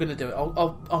what? I'm going to do it.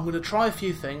 I'm going to try a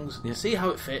few things, see how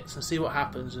it fits, and see what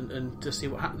happens, and to see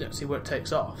what happens, see where it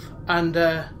takes off. And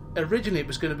originally, it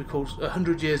was going to be called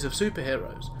 100 Years of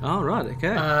Superheroes. Oh, right,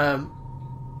 okay.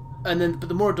 But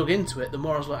the more I dug into it, the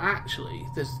more I was like, actually,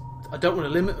 I don't want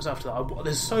to limit myself to that.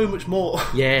 There's so much more.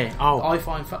 Yeah. Oh, I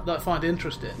find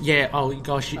interesting. Yeah. Oh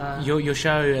gosh, your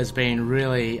show has been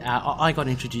really. I got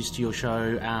introduced to your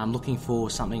show looking for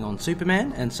something on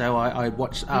Superman, and so I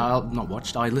watched.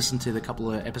 I listened to the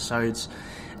couple of episodes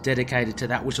dedicated to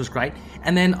that, which was great.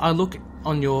 And then I look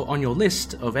on your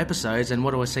list of episodes, and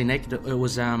what do I see next? It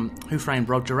was Who Framed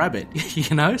Roger Rabbit.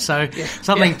 So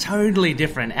something totally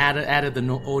different, out of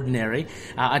the ordinary.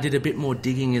 I did a bit more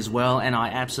digging as well, and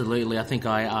I think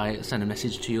I sent a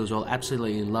message to you as well.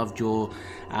 Absolutely loved your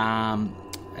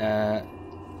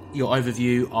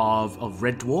overview of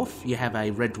Red Dwarf. You have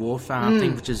a Red Dwarf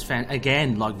thing, which is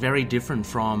again very different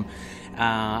from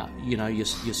your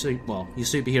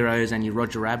superheroes and your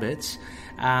Roger Rabbits.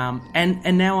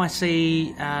 And now I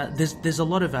see there's a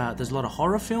lot of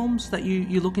horror films that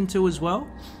you look into as well.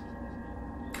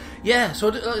 Yeah, so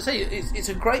like I say, it's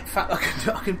a great fact.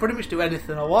 I can pretty much do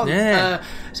anything I want. Yeah.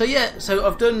 So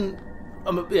I've done.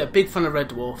 I'm a big fan of Red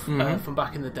Dwarf from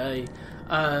back in the day,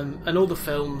 and all the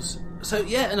films. So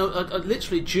yeah, and I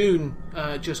literally June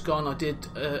just gone. I did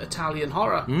Italian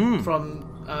horror from.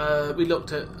 We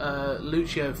looked at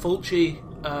Lucio Fulci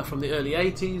from the early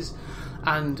 '80s,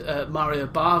 and Mario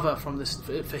Bava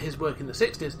for his work in the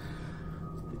 '60s.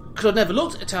 because I've never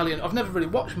looked at Italian. I've never really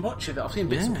watched much of it. I've seen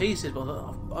bits and pieces, but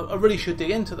I really should dig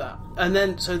into that. And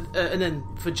then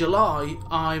for July,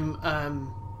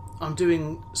 I'm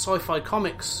doing sci-fi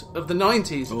comics of the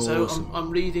 90s. Awesome. So I'm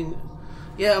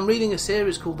reading a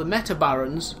series called The Meta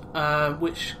Barons,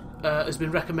 which has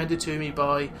been recommended to me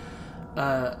by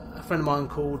a friend of mine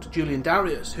called Julian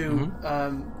Darius, who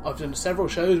I've done several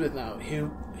shows with now.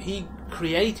 He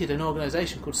created an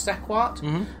organisation called Sequart,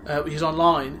 which is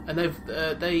online, and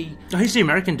he's the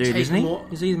American dude, isn't he?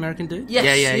 Is he the American dude?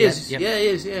 Yes, he is. Yep. Yeah, he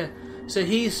is. Yeah. So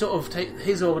he sort of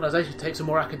his organisation takes a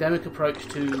more academic approach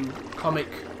to comic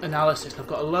analysis. And I've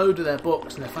got a load of their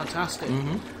books, and they're fantastic.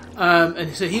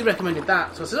 And so he recommended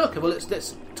that. So I said, okay, well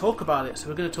let's talk about it. So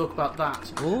we're going to talk about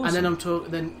that. Awesome. And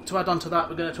then to add on to that,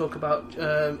 we're going to talk about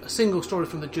a single story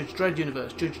from the Judge Dredd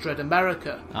universe, Judge Dredd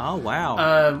America. Oh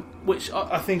wow! Which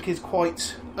I think is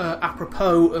quite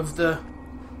apropos of the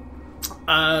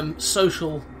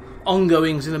social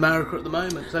ongoings in America at the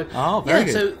moment. So very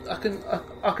good. So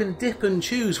I can dip and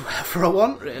choose wherever I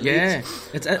want, really. Yeah,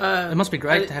 it must be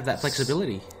great to have that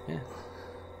flexibility.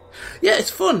 Yeah, it's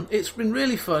fun. It's been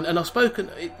really fun, and I've spoken.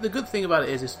 The good thing about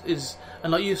it is,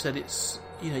 and like you said, it's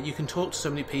you can talk to so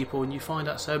many people, and you find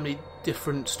out so many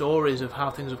different stories of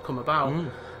how things have come about.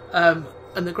 And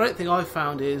the great thing I've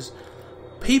found is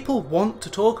people want to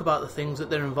talk about the things that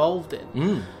they're involved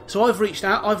in. So I've reached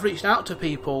out to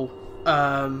people.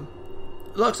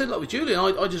 Like I said, like with Julian,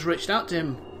 I just reached out to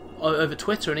him over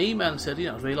Twitter and email and said,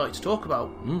 I'd really like to talk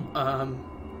about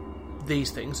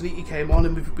these things. And he came on,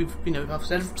 and we've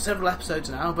had several episodes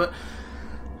now. But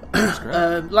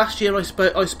last year I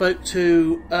spoke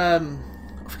to I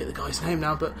forget the guy's name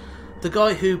now, but the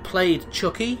guy who played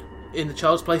Chucky in the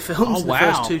Child's Play films. Oh wow! The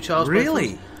first two Child's Play films.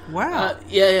 Really? Wow.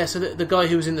 Yeah. So the guy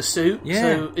who was in the suit. Yeah.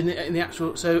 So in the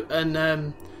actual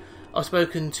I've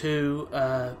spoken to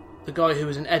the guy who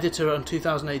was an editor on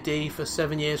 2000 AD for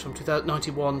 7 years, from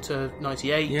 1991 to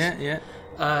 98. Yeah.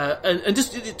 And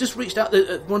just reached out.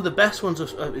 One of the best ones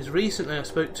is recently I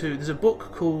spoke to. There's a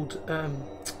book called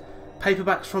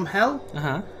Paperbacks from Hell,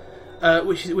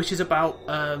 which is about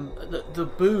the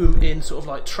boom in sort of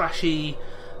like trashy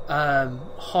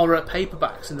horror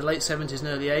paperbacks in the late 70s and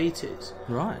early 80s.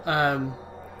 Right.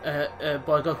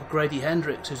 By a guy called Grady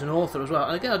Hendrix, who's an author as well.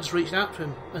 And again, I just reached out to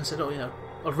him and said,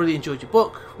 I've really enjoyed your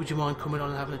book. Would you mind coming on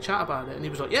and having a chat about it? And he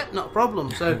was like, yeah, not a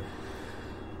problem. So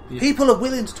people are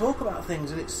willing to talk about things,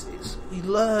 and it's you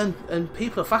learn, and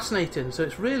people are fascinating. So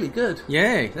it's really good.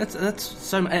 Yeah, that's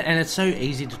so, and it's so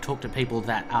easy to talk to people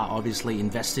that are obviously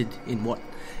invested in what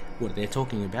they're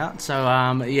talking about. So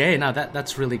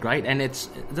that's really great, and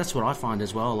that's what I find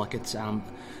as well. Like it's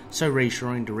so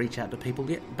reassuring to reach out to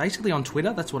people. Yeah, basically on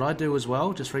Twitter, that's what I do as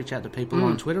well. Just reach out to people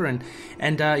on Twitter, and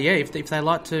if they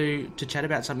like to chat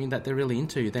about something that they're really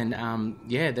into, then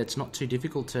that's not too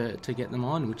difficult to get them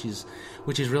on, which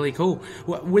is really cool.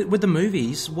 With the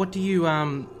movies, what do you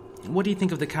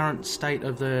think of the current state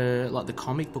of the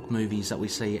comic book movies that we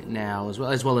see now,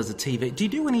 as well as the TV? Do you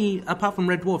do any, apart from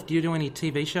Red Dwarf? Do you do any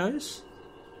TV shows?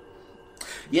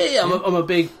 Yeah. I'm a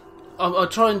big. I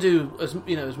try and do as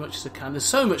much as I can. There's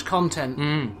so much content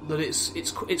that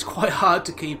it's quite hard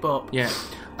to keep up. Yeah.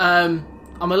 I'm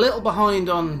a little behind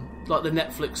on like the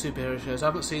Netflix superhero shows. I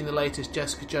haven't seen the latest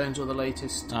Jessica Jones or the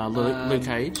latest Luke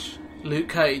Cage. Luke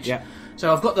Cage. Yeah.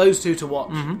 So I've got those two to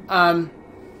watch.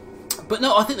 But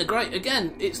no, I think they're great.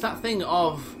 Again, it's that thing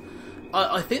of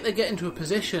I think they get into a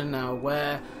position now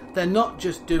where they're not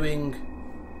just doing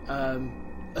a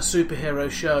superhero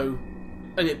show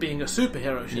and it being a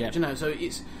superhero show. Yeah. So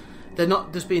they're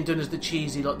not just being done as the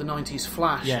cheesy like the 90s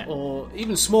Flash, yeah, or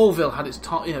even Smallville had its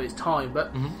time.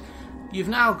 But you've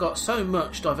now got so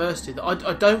much diversity that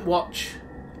I don't watch.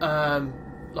 I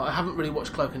haven't really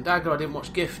watched Cloak and Dagger. I didn't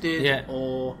watch Gifted, yeah,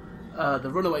 or The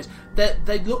Runaways.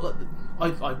 They look like.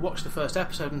 I watched the first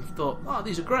episode and thought, oh,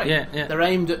 these are great. Yeah, yeah. They're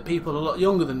aimed at people a lot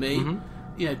younger than me,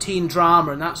 teen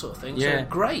drama and that sort of thing. Yeah. So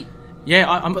great.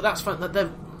 Yeah, but that's fun.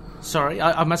 Sorry,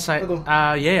 I must say,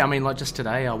 I mean, like just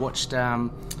today I watched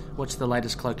the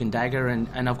latest Cloak and Dagger,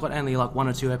 and I've got only like 1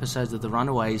 or 2 episodes of The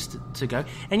Runaways to go.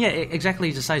 And yeah, exactly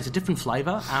as you say, it's a different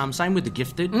flavour. Same with The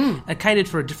Gifted. It catered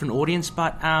for a different audience,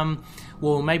 but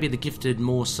maybe The Gifted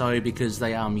more so because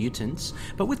they are mutants.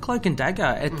 But with Cloak and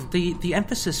Dagger, the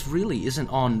emphasis really isn't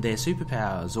on their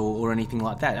superpowers or anything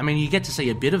like that. I mean, you get to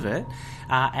see a bit of it,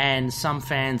 and some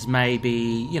fans may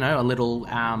be, a little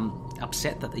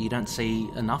upset that you don't see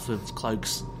enough of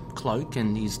Cloak's cloak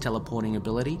and his teleporting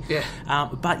ability. Yeah.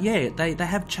 But yeah, they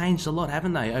have changed a lot,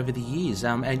 haven't they, over the years?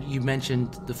 And you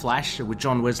mentioned The Flash with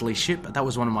John Wesley Shipp. That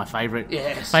was one of my favourite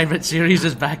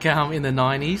series back in the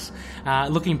 90s.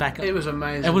 Looking back, it was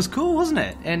amazing. It was cool, wasn't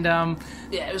it? And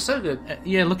yeah, it was so good.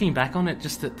 Yeah, looking back on it,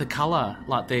 just the colour,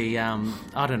 like the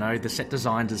I don't know, the set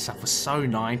designs and stuff was so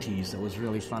 90s. It was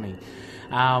really funny.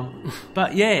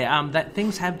 But yeah, that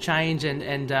things have changed,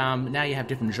 and now you have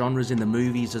different genres in the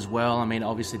movies as well. I mean,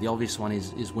 obviously the obvious one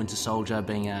is Winter Soldier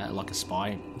being like a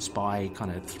spy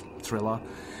kind of thriller,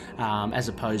 as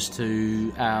opposed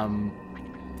to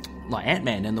like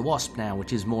Ant-Man and the Wasp now,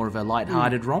 which is more of a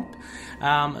light-hearted romp.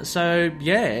 So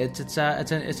yeah, it's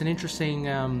an interesting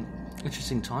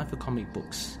time for comic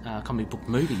books, comic book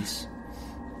movies.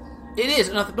 It is,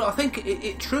 but I think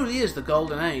it truly is the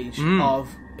golden age of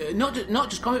not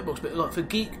just comic books, but like for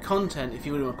geek content, if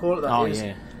you would want to call it that. Oh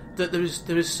yeah. That there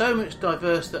is so much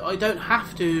diverse that I don't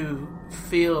have to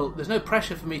feel. There's no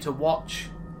pressure for me to watch,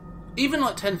 even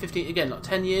like 10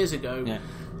 years ago. Yeah.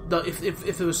 That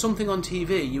if there was something on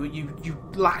TV, you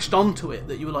latched onto it,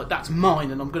 that you were like, that's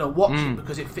mine, and I'm going to watch it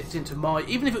because it fits into my.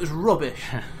 Even if it was rubbish.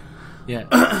 Yeah.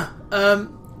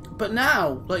 But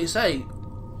now, like you say,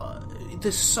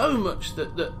 there's so much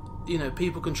that you know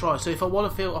people can try. So if I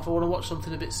want to watch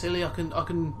something a bit silly, I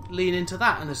can lean into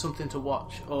that, and there's something to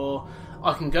watch, or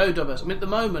I can go diverse. I mean, at the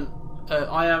moment,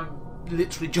 I am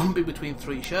literally jumping between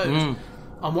 3 shows.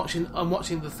 I'm watching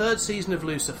the 3rd season of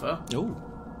Lucifer. Ooh.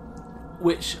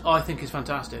 Which I think is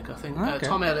fantastic. I think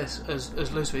Tom Ellis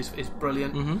as Lucifer is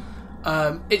brilliant.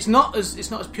 Mm-hmm. It's not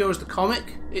as pure as the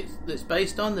comic it's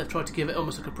based on. They've tried to give it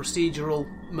almost like a procedural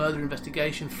murder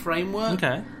investigation framework.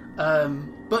 Okay.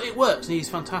 But it works, and he's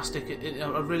fantastic.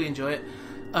 I really enjoy it.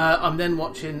 I'm then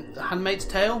watching The Handmaid's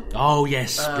Tale. Oh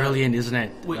yes, brilliant, isn't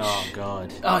it? Oh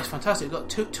god. Oh, it's fantastic. We've got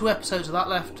two episodes of that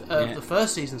left of the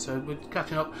first season, so we're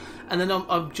catching up. And then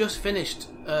I've just finished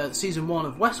season 1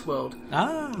 of Westworld.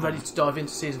 Ready to dive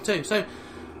into season 2. So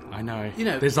I know.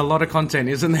 There's a lot of content,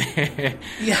 isn't there?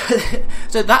 Yeah.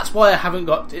 So that's why I haven't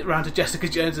got it around to Jessica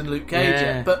Jones and Luke Cage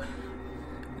yet. But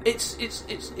it's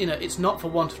it's not for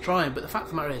want of trying. But the fact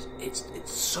of the matter is, it's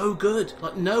so good.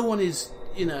 Like no one is.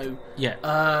 No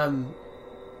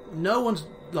one's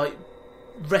like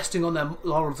resting on their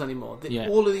laurels anymore.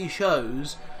 All of these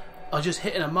shows are just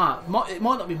hitting a mark. It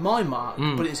might not be my mark,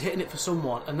 but it's hitting it for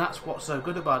someone, and that's what's so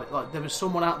good about it. Like there is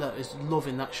someone out there who's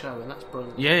loving that show, and that's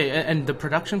brilliant. Yeah, and the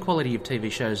production quality of TV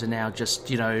shows are now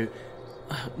just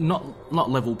not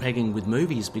level pegging with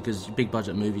movies, because big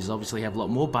budget movies obviously have a lot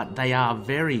more, but they are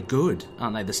very good,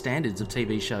 aren't they? The standards of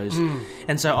TV shows,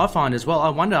 and so I find as well. I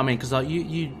wonder. I mean, because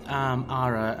you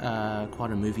are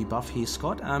quite a movie buff here,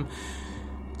 Scott.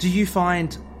 Do you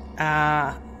find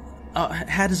how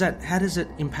does it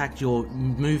impact your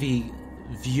movie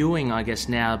viewing? I guess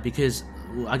now, because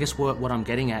I guess what I'm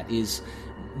getting at is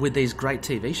with these great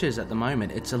TV shows at the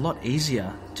moment, it's a lot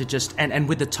easier to just and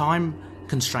with the time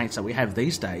constraints that we have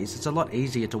these days, it's a lot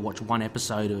easier to watch one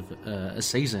episode of a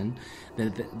season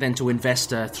than to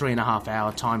invest a 3.5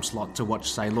 hour time slot to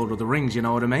watch, say, Lord of the Rings. You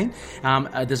know what I mean?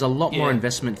 There's a lot more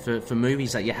investment for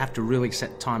movies that you have to really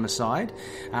set time aside.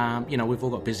 We've all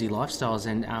got busy lifestyles,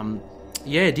 and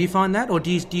do you find that, or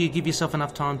do you give yourself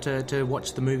enough time to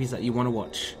watch the movies that you want to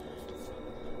watch?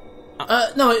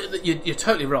 No, you're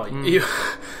totally right.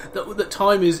 That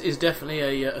time is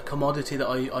definitely a commodity that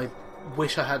I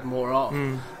wish I had more of.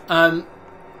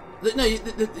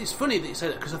 It's funny that you say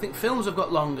that, because I think films have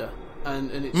got longer,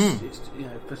 and it's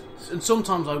and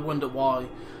sometimes I wonder why.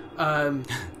 So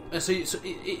it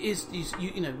is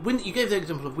when you gave the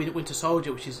example of Winter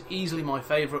Soldier, which is easily my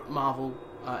favourite Marvel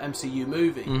MCU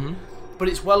movie. But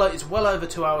it's well over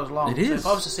 2 hours long. It is. So if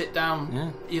I was to sit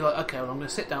down, you're like, okay, well, I'm going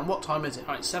to sit down. What time is it?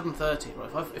 All right, 7:30.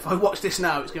 Right. If I watch this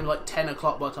now, it's going to be like 10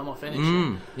 o'clock by the time I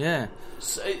finish. Yeah.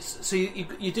 So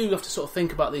you do have to sort of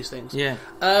think about these things. Yeah.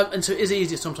 And so it is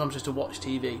easier sometimes just to watch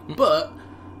TV. But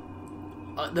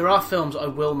there are films I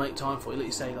will make time for. Like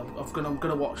you say, I'm going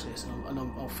to watch this, and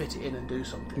I'll fit it in and do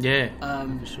something. Yeah.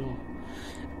 For sure.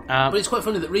 But it's quite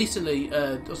funny that recently,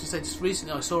 I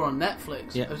saw on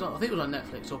Netflix, I think it was on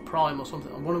Netflix or Prime or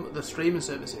something, on one of the streaming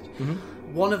services,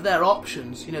 one of their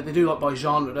options, they do like by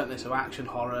genre, don't they? So action,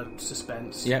 horror,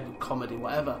 suspense, comedy,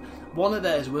 whatever. One of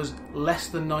theirs was less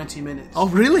than 90 minutes. Oh,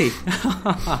 really?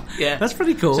 Yeah. That's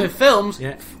pretty cool. So films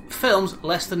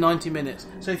less than 90 minutes.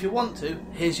 So if you want to,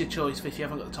 here's your choice if you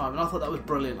haven't got the time. And I thought that was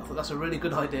brilliant. I thought that's a really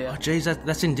good idea. Oh, geez,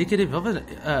 that's indicative of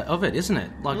it, isn't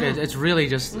it? Like, it's really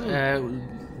just...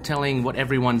 telling what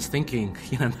everyone's thinking,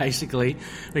 basically.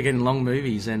 We're getting long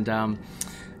movies, and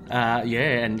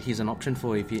and here's an option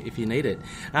for you if you need it.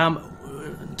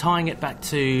 Tying it back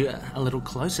to a little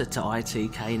closer to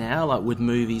ITK now, like with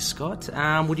movies, Scott,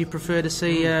 would you prefer to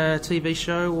see a TV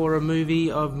show or a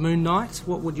movie of Moon Knight?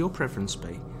 What would your preference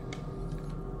be?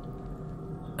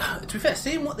 To be fair,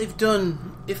 seeing what they've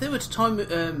done, if they were to tie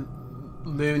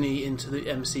Mooney into the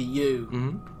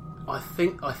MCU, I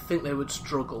think they would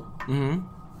struggle. Mm-hmm.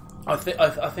 I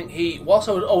think he. Whilst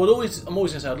I'm always going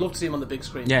to say I'd love to see him on the big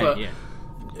screen. Yeah, but yeah.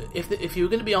 If you were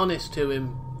going to be honest to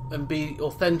him and be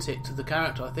authentic to the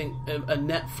character, I think a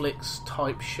Netflix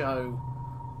type show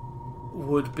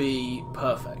would be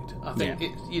perfect. I think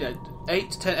it's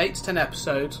 8 to 10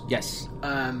 episodes. Yes.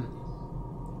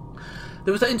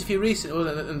 There was that interview recently,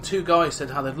 wasn't it? And two guys said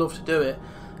how they'd love to do it.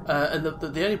 And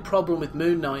the only problem with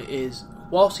Moon Knight is,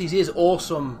 whilst he is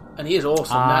awesome, and he is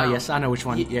awesome now... yes, I know which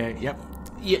one. Yep.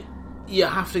 You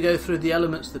have to go through the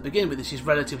elements that begin with this. He's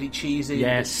relatively cheesy, a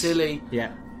bit silly,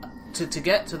 to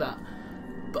get to that.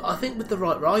 But I think with the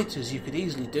right writers, you could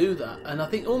easily do that. And I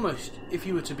think almost, if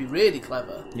you were to be really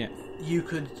clever, you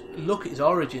could look at his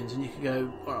origins and you could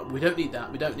go, all right, we don't need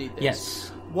that, we don't need this.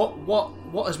 Yes.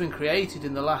 What has been created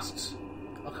in the last...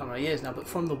 I can't remember years now, but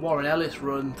from the Warren Ellis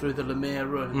run through the Lemire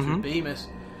run through Bemis,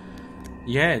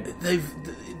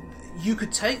 you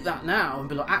could take that now and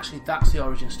be like, actually, that's the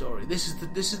origin story. This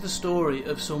is the story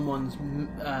of someone's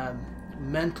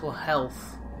mental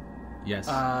health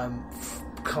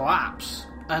collapse,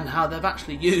 and how they've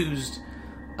actually used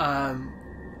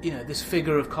this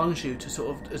figure of Khonshu to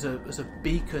sort of as a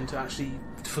beacon to actually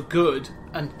for good,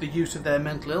 and the use of their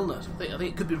mental illness. I think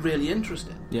it could be really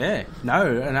interesting. Yeah,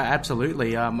 no, and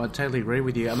absolutely. I totally agree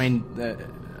with you. I mean,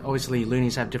 obviously,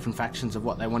 loonies have different factions of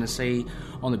what they want to see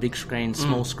on the big screen,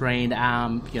 small screen.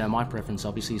 My preference,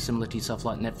 obviously, is similar to yourself,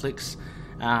 like Netflix.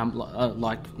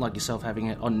 Like yourself having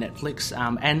it on Netflix.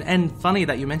 And funny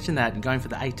that you mentioned that, going for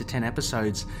the 8 to 10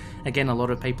 episodes. Again, a lot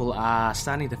of people are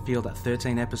starting to feel that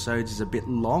 13 episodes is a bit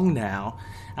long now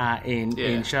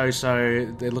in shows,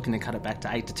 so they're looking to cut it back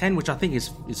to 8 to 10, which I think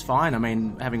is fine. I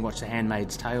mean, having watched The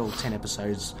Handmaid's Tale, 10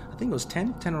 episodes, I think it was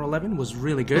 10 or 11, was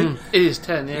really good. It is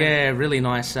 10, yeah. Yeah, really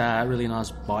nice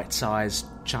bite-sized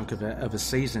chunk of a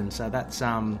season, so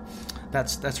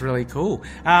that's really cool.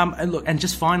 And look, and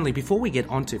just finally, before we get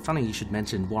onto, funny you should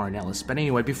mention Warren Ellis, but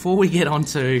anyway, before we get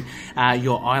onto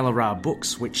your Isla Ra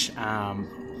books, which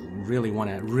really want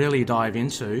to dive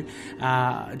into,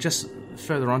 just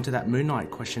further on to that Moon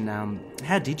Knight question,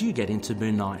 how did you get into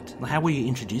Moon Knight? How were you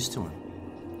introduced to him?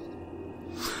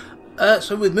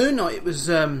 So with Moon Knight, it was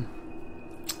again,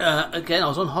 I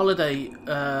was on holiday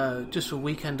just for a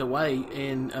weekend away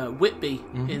in Whitby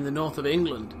in the north of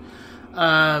England.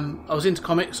 I was into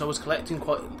comics. I was collecting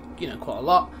quite a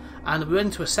lot, and we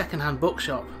went to a second-hand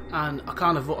bookshop. And I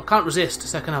can't resist a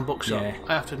second-hand bookshop. Yeah.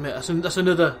 I have to admit, that's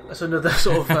another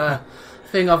sort of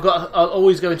thing I've got. I'll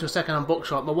always go into a second-hand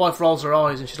bookshop. My wife rolls her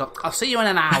eyes and she's like, "I'll see you in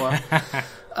an hour."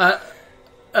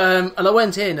 And I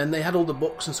went in, and they had all the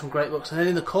books and some great books. And then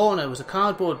in the corner was a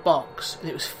cardboard box, and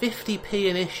it was 50p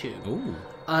an issue. Ooh.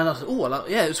 And I was like,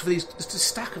 it was for just a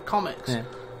stack of comics. Yeah.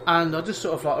 And I just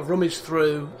sort of rummaged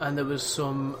through, and there was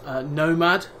some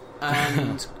Nomad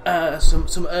and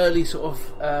some early sort of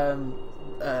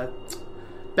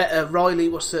better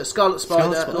Riley, Scarlet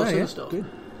Spider, and all sorts of stuff. Good.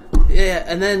 Yeah,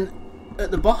 and then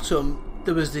at the bottom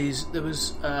there was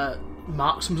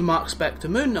Mark Spector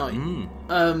Moon Knight.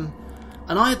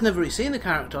 And I had never really seen the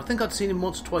character. I think I'd seen him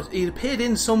once or twice. He'd appeared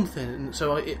in something, and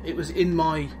so it was in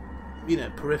my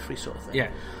periphery sort of thing.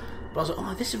 Yeah. But I was like,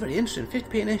 oh, this is very interesting,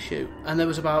 50p an issue. And there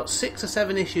was about 6 or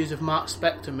 7 issues of Mark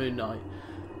Spector Moon Knight.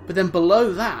 But then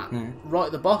below that, right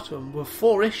at the bottom, were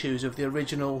 4 issues of the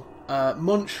original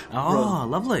Munch run. Oh,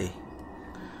 lovely.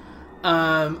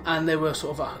 And they were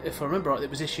sort of, if I remember right, it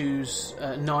was issues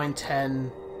 9,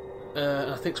 10,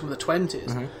 and I think some of the 20s.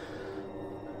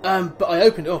 Mm-hmm. But I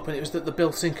opened it up, and it was the Bill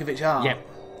Sienkiewicz art. Yep.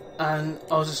 And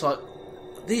I was just like,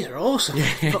 these are awesome.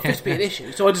 I've got 50p an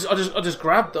issue. So I just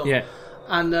grabbed them. Yeah.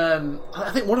 And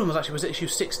I think one of them was issue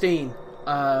 16,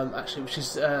 which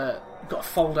is got a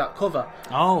fold-out cover.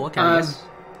 Oh, okay. Yes.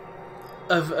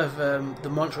 Of the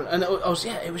Mantra, and I was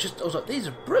like, these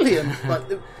are brilliant. Like,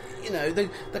 the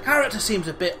character seems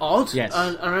a bit odd. Yes.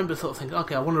 And I remember thinking,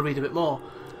 okay, I want to read a bit more.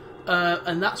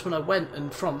 And that's when I went,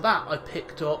 and from that I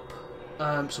picked up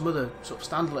some other sort of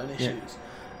standalone issues.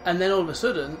 Yeah. And then all of a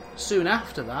sudden, soon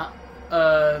after that,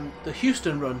 the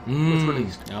Houston run was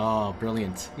released. Oh,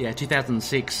 brilliant! Yeah,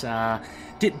 2006. That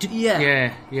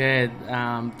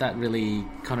really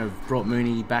kind of brought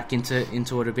Mooney back into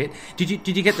it a bit. Did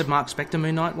you get the Mark Spector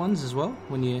Moon Knight ones as well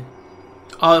when you?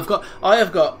 I have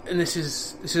got, and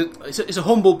it's a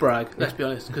humble brag. Let's be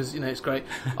honest, because it's great.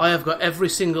 I have got every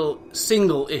single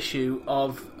issue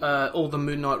of all the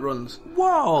Moon Knight runs. Whoa,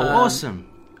 awesome!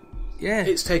 Yeah,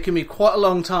 it's taken me quite a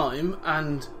long time,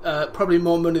 and probably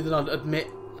more money than I'd admit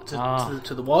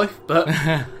to the wife. But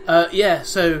yeah,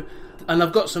 so. And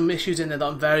I've got some issues in there that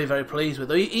I'm very, very pleased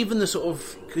with. Even the sort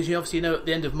of, because you obviously know at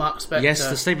the end of Mark Spector. Yes,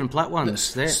 the Stephen Platt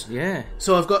ones. Yeah.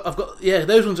 So I've got,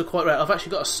 those ones are quite rare. I've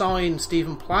actually got a signed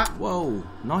Stephen Platt. Whoa,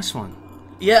 nice one.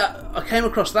 Yeah, I came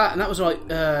across that, and that was like,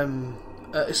 I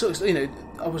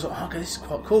was like, okay, this is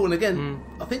quite cool. And again,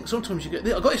 I think sometimes I got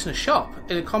this in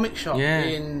a comic shop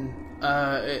in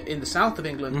the south of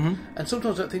England, and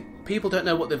sometimes I think people don't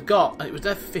know what they've got, and it was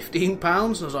there for £15, and I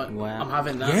was like, wow. I'm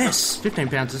having that. Yes,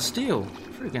 £15 is steal.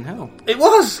 Freaking hell. It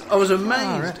was. I was amazed.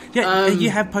 Oh, right. Yeah, you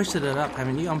have posted it up,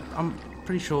 haven't you? I'm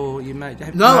pretty sure you made.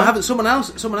 No, I haven't. Someone else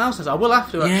has. I will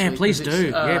have to. Actually, yeah, please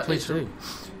do. Please do.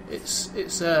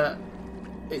 It's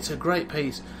a great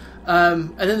piece,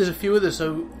 and then there's a few others.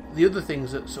 So the other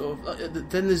things that sort of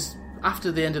then there's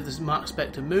after the end of this Mark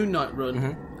Spector Moon Knight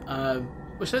run.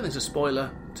 Which I don't think is a spoiler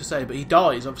to say, but he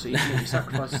dies, obviously. He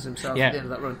sacrifices himself at the end of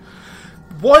that run.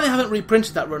 Why they haven't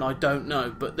reprinted that run, I don't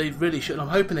know, but they really should. I'm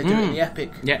hoping they do it in the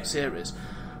Epic series.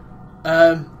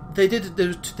 They did.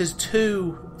 There's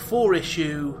 2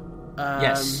 4-issue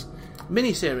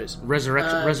mini-series.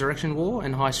 Resurrection War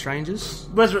and High Strangers.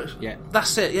 Yeah.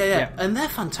 That's it, yeah. And they're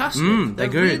fantastic. They're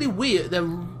good. Really weird. They're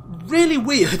really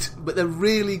weird, but they're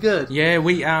really good. Yeah,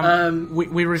 we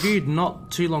reviewed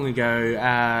not too long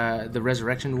ago the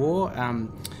Resurrection War,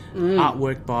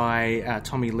 artwork by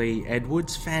Tommy Lee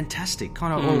Edwards. Fantastic,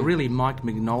 kind of all really Mike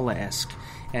Mignola-esque,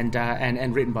 and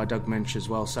written by Doug Moench as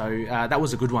well. So that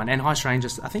was a good one. And High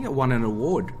Strangers, I think it won an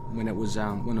award when it was.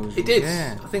 It did.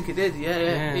 Yeah. I think it did.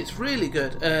 Yeah. It's really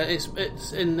good.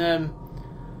 It's in.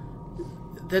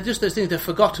 They're just those things. They're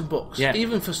forgotten books. Yeah.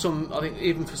 Even for some, like,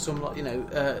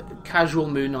 casual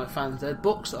Moon Knight fans, they're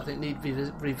books that I think need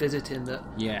revisiting. That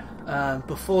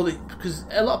because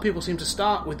a lot of people seem to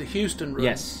start with the Houston run.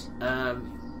 Yes.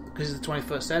 Because it's the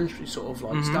 21st century sort of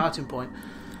like starting point.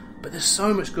 But there's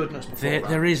so much goodness before that.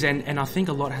 There is, and I think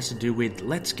a lot has to do with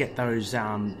let's get those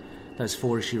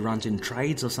 4-issue runs in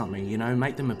trades or something,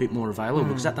 make them a bit more available,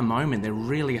 because at the moment they're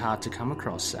really hard to come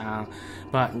across.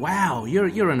 But wow,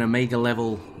 you're an Amiga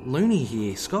level loony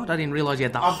here, Scott. I didn't realise you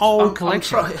had the whole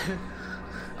collection.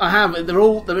 I have.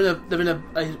 They're in a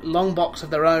long box of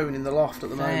their own in the loft at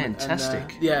the moment.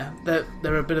 Fantastic. And,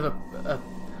 they're a bit of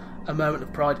a moment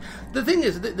of pride. The thing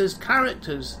is, there's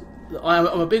characters. I'm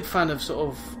a big fan of sort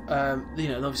of,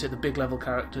 obviously the big level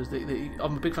characters.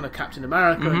 I'm a big fan of Captain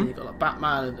America, and you've got like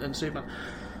Batman and Superman.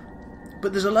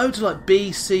 But there's a load of like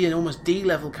B, C, and almost D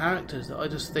level characters that I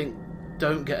just think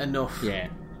don't get enough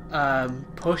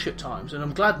push at times. And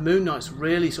I'm glad Moon Knight's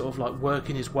really sort of like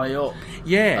working his way up.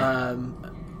 The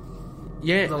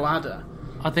ladder.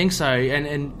 I think so,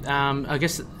 and I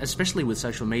guess especially with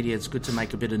social media, it's good to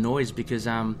make a bit of noise because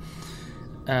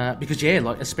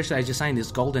especially as you're saying,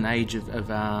 this golden age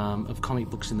of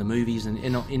comic books in the movies and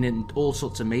in all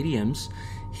sorts of mediums,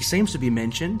 he seems to be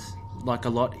mentioned like a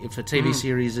lot for TV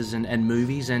series and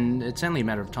movies, and it's only a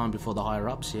matter of time before the higher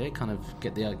ups kind of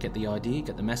get the idea,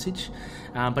 get the message.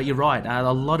 But you're right,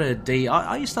 a lot of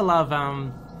I used to love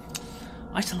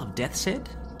Death's Head.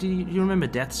 Do you remember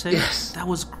Death's Head? Yes. That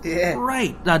was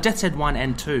great. Death's Head 1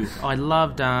 and 2. I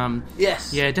loved...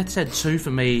 yes. Yeah, Death's Head 2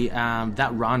 for me, that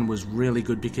run was really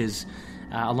good because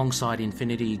alongside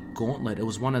Infinity Gauntlet, it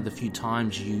was one of the few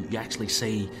times you actually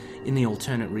see in the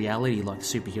alternate reality like the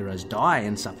superheroes die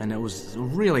and stuff, and it was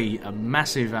really a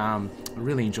massive... I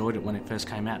really enjoyed it when it first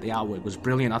came out. The artwork was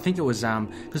brilliant. I think it was...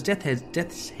 because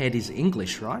Death's Head is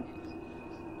English, right?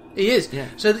 He is. Yeah.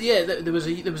 So there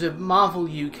was a Marvel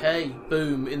UK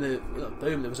boom There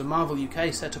was a Marvel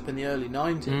UK set up in the early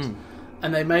 90s,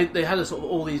 and they had a sort of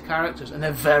all these characters, and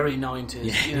they're very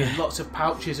 90s. Lots of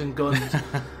pouches and guns.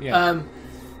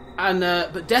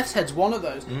 But Death's Head's one of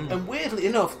those. And weirdly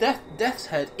enough, Death's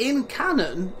Head in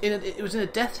canon, it was in a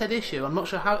Death's Head issue. I'm not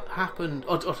sure how it happened,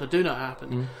 or I do know how it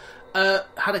happened.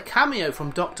 Had a cameo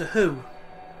from Doctor Who.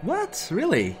 What?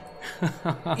 Really?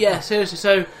 Yeah,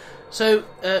 seriously. So,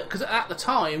 because at the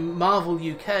time, Marvel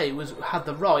UK had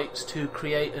the rights to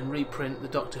create and reprint the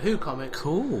Doctor Who comics.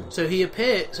 Cool. So he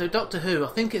appeared. So Doctor Who, I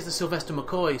think it's the Sylvester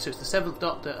McCoy. So it's the Seventh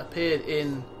Doctor appeared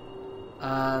in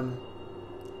a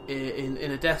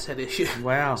Death's Head issue.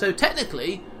 Wow. So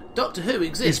technically, Doctor Who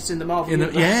exists in the Marvel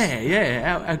universe.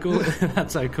 Yeah. How cool.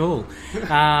 That's so cool.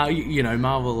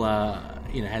 Marvel.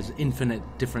 has infinite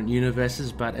different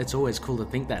universes, but it's always cool to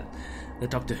think that the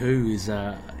Doctor Who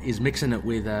is mixing it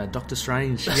with Doctor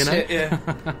Strange. That's it, yeah.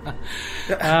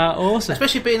 Awesome.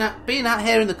 Especially being out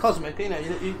here in the cosmic,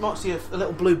 you might see a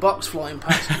little blue box flying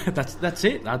past. That's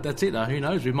it. That's it. Though. Who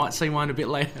knows? We might see one a bit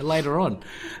later on.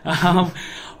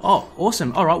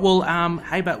 Awesome. All right. Well,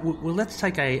 hey, but let's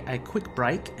take a quick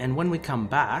break, and when we come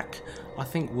back, I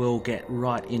think we'll get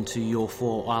right into your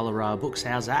 4 Isla Ra books.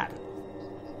 How's that?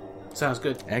 Sounds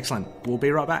good. Excellent. We'll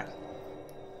be right back.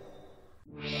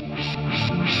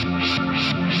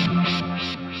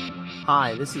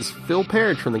 Hi, this is Phil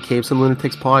Parrish from the Caves and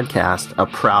Lunatics podcast, a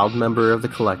proud member of the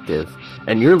collective,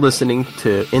 and you're listening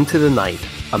to Into the Night,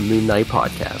 a Moon Knight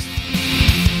podcast.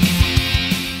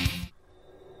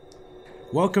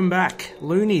 Welcome back,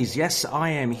 Loonies. Yes, I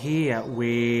am here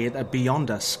with a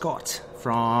Beyonder, Scott,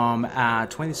 from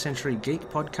 20th Century Geek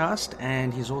podcast,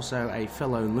 and he's also a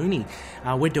fellow Looney.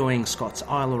 We're doing Scott's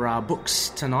Isla Ra books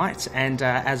tonight, and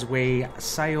as we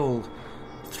sail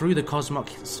through the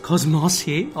cosmos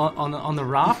here on the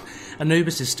raft,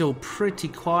 Anubis is still pretty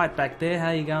quiet back there.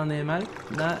 How you going there, mate?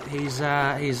 No, his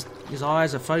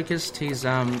eyes are focused. He's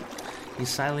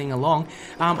sailing along.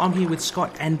 I'm here with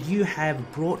Scott, and you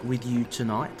have brought with you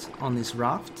tonight on this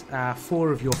raft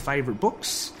 4 of your favourite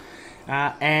books.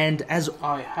 And as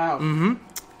I have,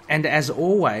 and as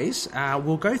always,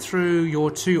 we'll go through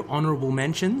your 2 honourable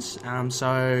mentions.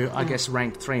 So I guess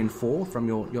ranked 3 and 4 from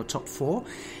your top 4,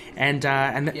 and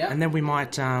then we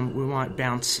might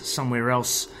bounce somewhere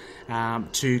else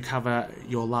to cover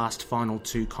your last final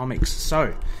 2 comics.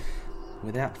 So,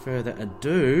 without further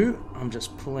ado, I'm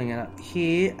just pulling it up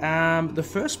here. The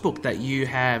first book that you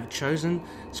have chosen,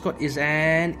 Scott, is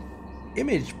an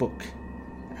Image book.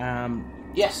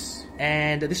 Yes.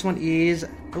 And this one is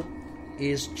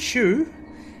Chew.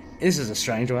 This is a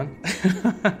strange one.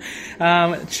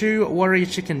 Chew Warrior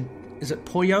Chicken. Is it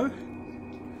Pollo?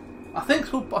 I think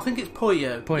it's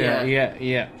Pollo. Pollo.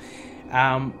 Yeah.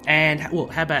 And well,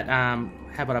 how about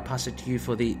I pass it to you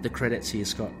for the credits here,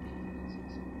 Scott?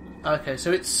 Okay,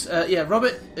 so it's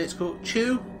Robert. It's called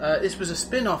Chew. This was a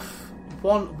spin-off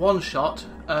one shot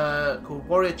called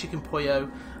Warrior Chicken Pollo,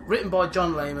 written by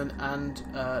John Layman and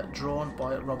drawn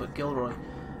by Robert Gilroy,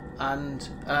 and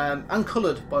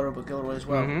coloured by Robert Gilroy as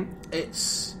well. Mm-hmm.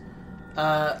 It's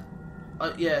so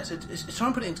it's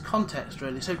trying to put it into context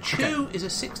really. So Chew is a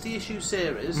 60-issue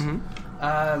series,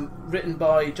 written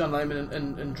by John Layman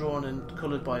and drawn and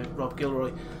coloured by Rob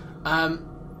Gilroy.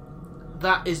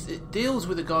 It deals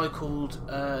with a guy called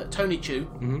Tony Chew,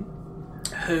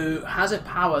 who has a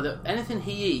power that anything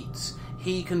he eats,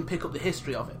 he can pick up the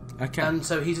history of it. Okay. And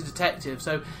so he's a detective,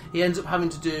 so he ends up having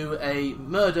to do a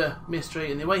murder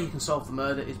mystery, and the way he can solve the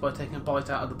murder is by taking a bite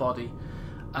out of the body,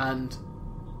 and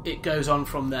it goes on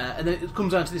from there. And then it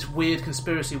comes down to this weird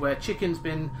conspiracy where chicken's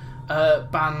been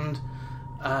banned,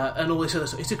 and all this other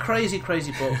stuff. It's a crazy,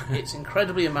 crazy book. It's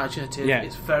incredibly imaginative. Yeah.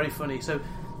 It's very funny. So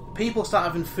people start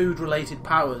having food-related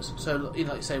powers. So, like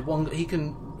you say, he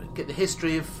can get the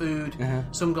history of food.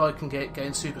 Some guy can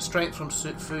gain super strength from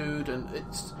food, and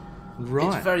it's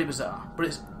very bizarre, but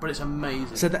it's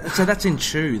amazing. So that's in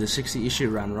Chew, the 60-issue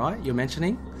run, right? You're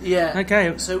mentioning? Yeah.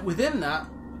 Okay. So within that,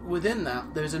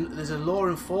 there's a law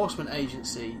enforcement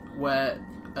agency where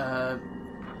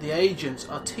the agents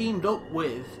are teamed up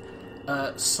with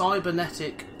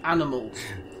cybernetic animals,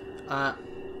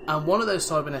 and one of those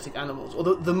cybernetic animals, or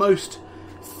the most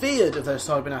feared of those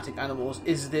cybernetic animals,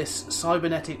 is this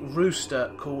cybernetic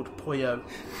rooster called Pollo.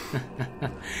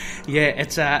 Yeah,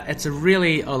 it's a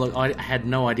really... Oh, look, I had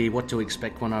no idea what to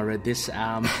expect when I read this.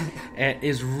 It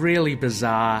is really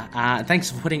bizarre.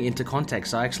 Thanks for putting it into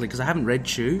context, actually, because I haven't read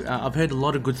Chew. I've heard a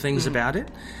lot of good things about it.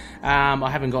 I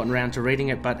haven't gotten around to reading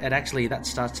it, but that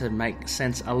starts to make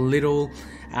sense a little.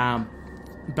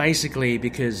 Basically,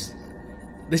 because...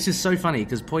 This is so funny,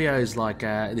 because Pollo is like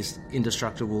this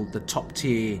indestructible, the top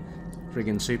tier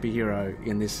friggin' superhero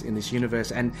in this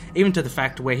universe, and even to the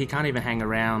fact where he can't even hang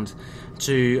around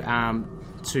to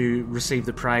receive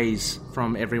the praise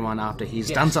from everyone after he's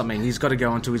done something. He's got to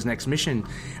go on to his next mission.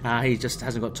 He just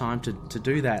hasn't got time to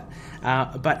do that.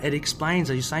 But it explains,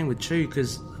 as you're saying with Chew,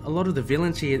 because a lot of the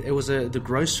villains here, it was the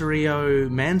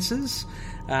Grosserio-Mancers,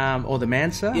 or the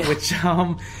Mancer, which...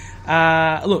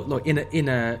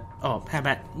 Look. How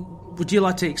about? Would you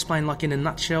like to explain, like in a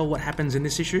nutshell, what happens in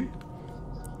this issue?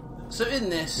 So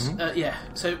in this,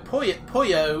 So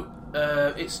Pollo,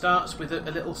 it starts with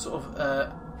a little sort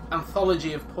of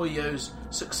anthology of Pollo's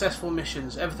successful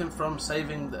missions. Everything from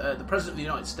saving the President of the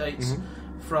United States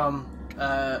from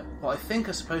what I think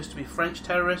are supposed to be French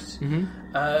terrorists,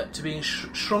 to being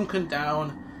shrunken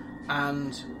down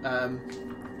and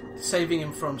saving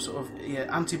him from sort of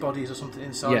antibodies or something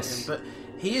inside Yes. him. But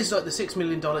he is like the $6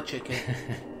 million chicken.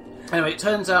 Anyway, it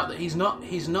turns out that he's not.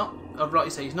 Right,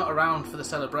 you say he's not around for the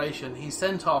celebration. He's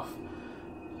sent off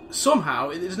somehow.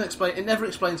 It doesn't explain. It never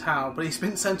explains how, but he's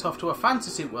been sent off to a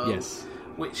fantasy world. Yes.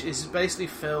 Which is basically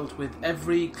filled with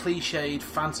every cliched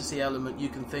fantasy element you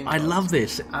can think of. I love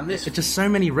this. And this... It's just so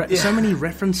many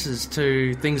references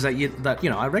to things that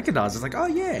I recognise. It's like, oh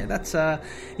yeah, that's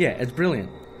it's brilliant.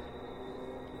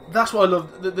 That's what I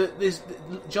love. This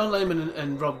John Layman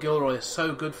and Rob Gilroy are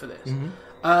so good for this.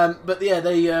 But yeah,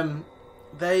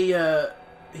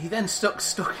 he then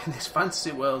stuck in this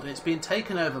fantasy world, and it's been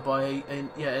taken over by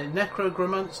a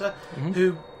necromancer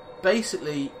who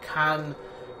basically can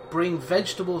bring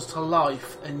vegetables to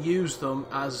life and use them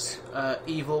as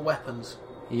evil weapons.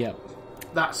 Yep.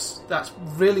 That's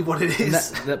really what it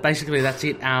is. Basically, that's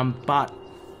it. And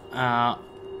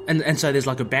so there's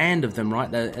like a band of them, right?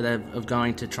 They're of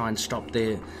going to try and stop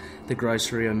the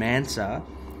grocery-omancer.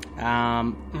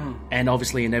 And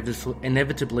obviously,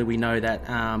 inevitably, we know that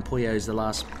Puyo is the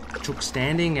last chook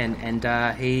standing, and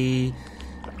he.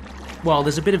 Well,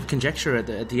 there's a bit of conjecture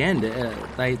at the end.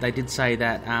 They did say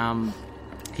that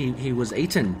he was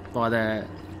eaten by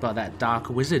that dark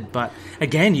wizard, but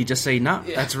again, you just see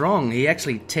that's wrong. He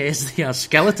actually tears the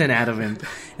skeleton out of him,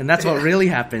 and that's what really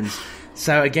happens.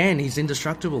 So again, he's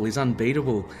indestructible. He's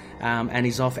unbeatable, and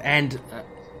he's off. And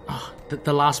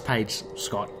the last page,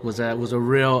 Scott, was a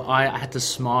real. I had to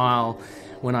smile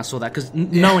when I saw that, because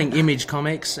knowing Image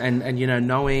Comics and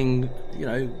knowing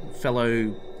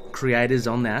fellow creators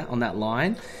on that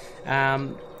line.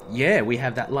 We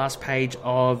have that last page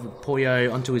of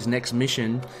Puyo onto his next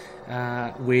mission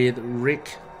with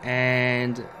Rick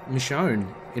and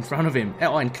Michonne in front of him.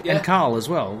 Oh, and Carl as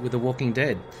well with The Walking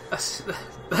Dead. That's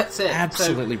it.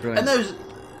 Absolutely brilliant.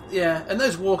 And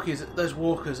those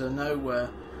walkers are no.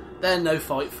 They're no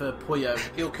fight for Puyo.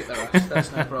 He'll kick their ass.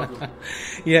 That's no problem.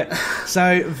 Yeah.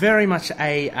 So very much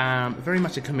a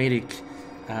comedic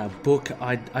book.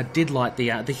 I did like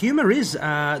the humour is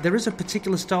there is a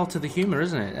particular style to the humour,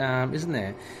 isn't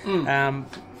there?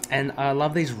 And I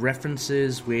love these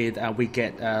references with we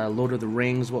get Lord of the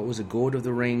Rings. What was it? Lord of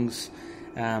the Rings.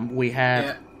 We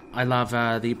have. I love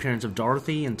the appearance of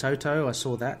Dorothy and Toto. I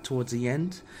saw that towards the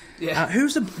end. Yeah. Do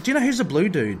you know who's the blue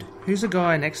dude? Who's the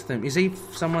guy next to them? Is he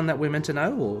someone that we're meant to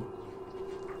know, or?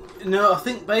 No, I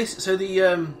think so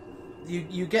the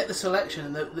you get the selection,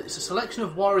 and it's a selection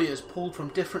of warriors pulled from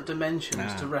different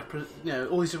dimensions to represent,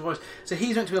 all these different warriors. So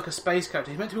he's meant to be like a space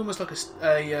character. He's meant to be almost like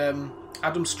a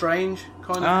Adam Strange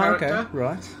kind of character. Okay,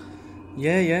 right.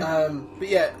 Yeah. But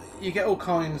yeah, you get all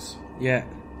kinds. Yeah.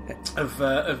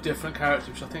 Of different characters,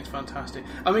 which I think is fantastic.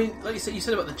 I mean, like you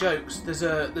said about the jokes. There's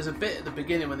a bit at the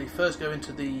beginning when they first go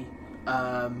into the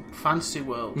fantasy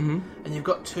world, and you've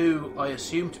got two, I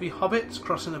assume to be hobbits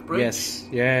crossing a bridge. Yes,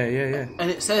 yeah.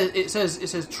 And it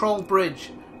says Troll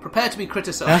Bridge. Prepare to be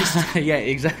criticised. Yeah,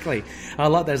 exactly. I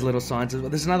like those little signs.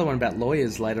 There's another one about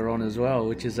lawyers later on as well,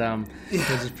 which is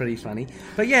pretty funny.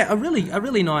 But yeah, a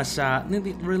really nice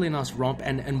romp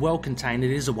and well contained. It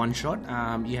is a one shot.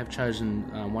 You have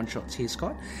chosen one shots here,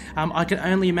 Scott. I can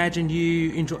only imagine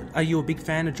you enjoy. Are you a big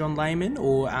fan of John Layman,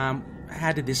 or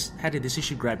how did this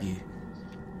issue grab you?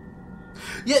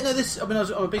 Yeah, no.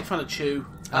 I'm a big fan of Chew.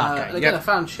 And again, I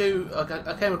found Chew.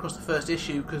 I came across the first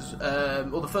issue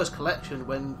or the first collection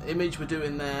when Image were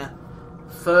doing their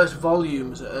first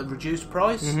volumes at a reduced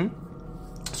price.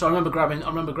 So I remember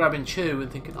grabbing Chew and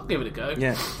thinking, I'll give it a go.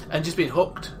 Yeah. And just being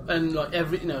hooked, and like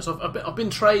so I've been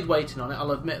trade waiting on it.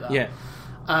 I'll admit that. Yeah.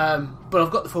 But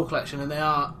I've got the full collection, and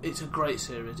it's a great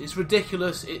series. It's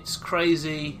ridiculous. It's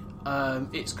crazy.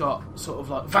 It's got sort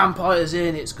of like vampires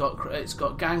in. It's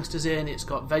got gangsters in. It's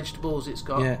got vegetables. It's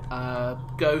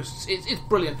got ghosts. It's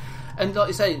brilliant. And like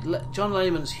you say, John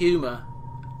Layman's humour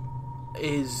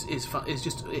is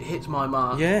just, it hits my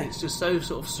mark. Yeah, it's just so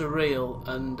sort of surreal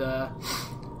and.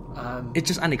 It's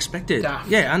just unexpected. Daft.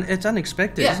 Yeah, it's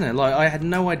unexpected, isn't it? Like, I had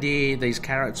no idea these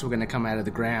carrots were going to come out of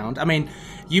the ground. I mean,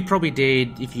 you probably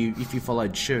did if you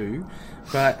followed Chew,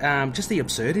 but just the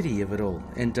absurdity of it all,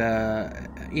 and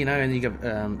and you got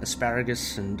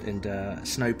asparagus and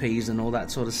snow peas and all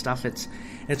that sort of stuff. It's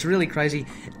really crazy.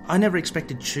 I never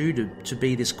expected Chew to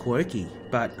be this quirky,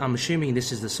 but I'm assuming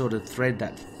this is the sort of thread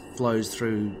that flows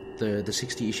through the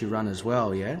 60-issue run as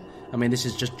well. Yeah. I mean, this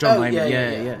is just John Layman.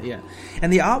 Yeah.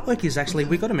 And the artwork is actually,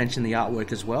 we've got to mention the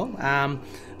artwork as well.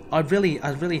 I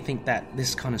really think that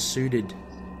this kind of suited,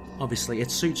 obviously, it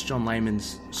suits John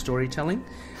Layman's storytelling.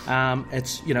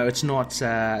 It's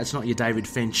not your David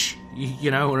Finch,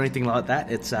 or anything like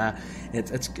that.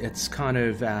 It's kind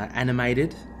of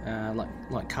animated,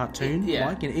 like cartoon, Yeah.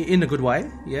 like in a good way.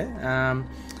 Yeah.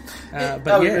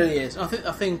 But It yeah, really is. I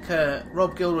think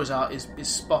Rob Gilroy's art is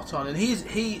spot on, and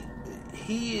he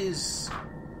is.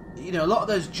 You know, a lot of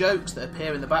those jokes that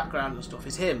appear in the background and stuff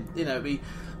is him. You know,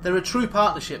 they're a true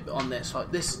partnership on this.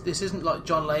 Like this isn't like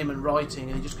John Layman writing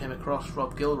and he just came across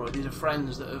Rob Gilroy. These are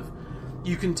friends that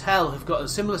you can tell have got a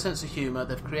similar sense of humour.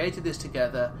 They've created this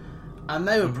together, and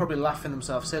they were probably laughing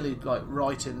themselves silly like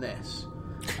writing this.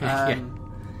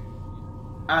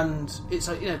 And it's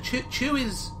like, you know, Chew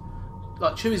is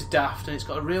daft, and it's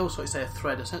got a real sort of say a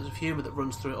thread, a sense of humour that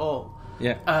runs through it all.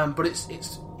 yeah, But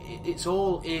it's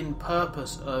all in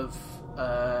purpose of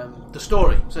the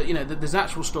story. So, you know, there's an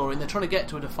actual story, and they're trying to get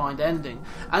to a defined ending.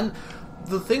 And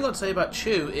the thing I'd say about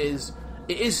Chew is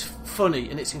it is funny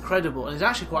and it's incredible and it's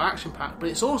actually quite action packed, but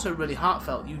it's also really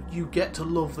heartfelt. You get to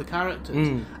love the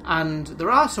characters, and there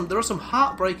are some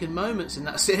heartbreaking moments in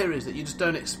that series that you just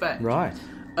don't expect. right.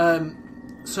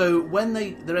 So when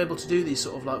they're able to do these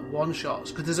sort of like one shots,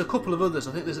 because there's a couple of others.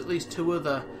 I think there's at least 2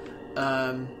 other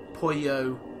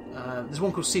Poyo. There's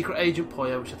one called Secret Agent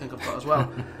Poyo, which I think I've got as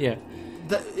well. Yeah.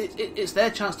 It's their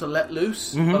chance to let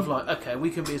loose of like, okay, we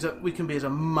can be as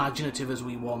imaginative as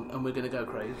we want, and we're going to go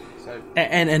crazy. So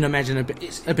And imagine a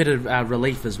bit of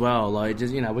relief as well. Like,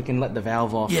 just, you know, we can let the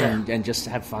valve off and just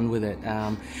have fun with it.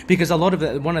 Because a lot of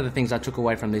one of the things I took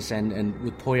away from this, and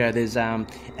with Poyo, there's and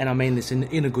I mean this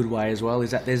in a good way as well,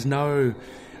 is that there's no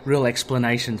real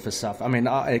explanation for stuff. I mean,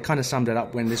 it kind of summed it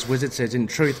up when this wizard says, in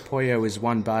truth, Poyo is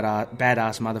one badass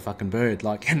motherfucking bird.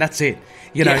 Like, and that's it.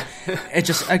 You know, it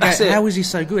just, okay, how is he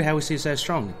so good? How is he so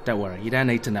strong? Don't worry, you don't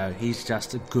need to know. He's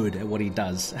just good at what he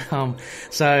does.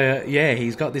 So yeah,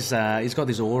 he's got this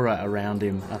aura around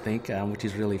him, I think, which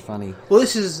is really funny. well,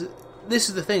 this is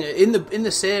the thing in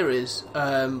the series.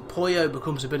 Poyo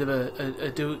becomes a bit of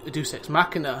a Deus Ex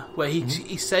Machina, where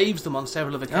he saves them on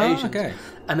several of occasions. Oh, okay.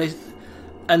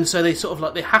 And so they sort of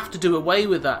like, they have to do away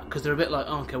with that because they're a bit like,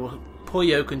 oh, okay, well,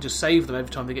 Poyo can just save them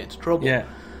every time they get into trouble. Yeah.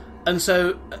 And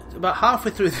so about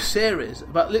halfway through the series,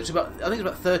 I think it's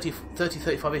about 30,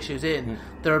 35 issues in,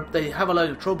 they have a load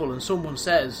of trouble, and someone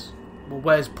says, well,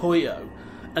 where's Poyo?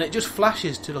 And it just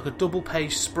flashes to like a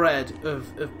double-page spread of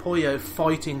Poyo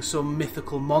fighting some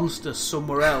mythical monster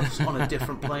somewhere else on a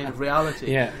different plane of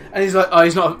reality. Yeah. And he's like, oh,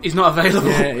 he's not available.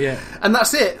 Yeah, yeah. And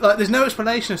that's it. Like, there's no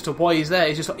explanation as to why he's there.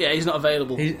 He's just like, yeah, he's not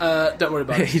available. Don't worry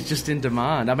about it. He's just in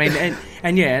demand. I mean, they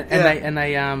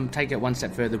take it one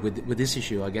step further with this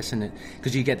issue, I guess, in it,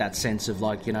 because you get that sense of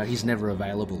like, you know, he's never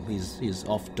available. He's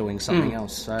off doing something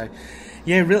else. So,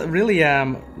 yeah,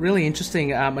 really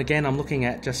interesting. Again, I'm looking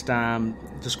at just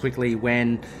quickly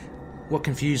what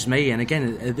confused me, and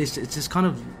again, it's this kind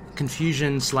of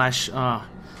confusion slash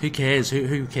who cares?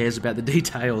 Who cares about the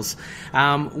details?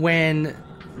 When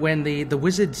the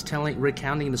wizard's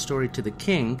recounting the story to the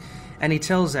king, and he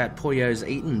tells that Poyo's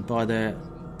eaten by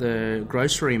the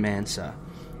grocery mancer.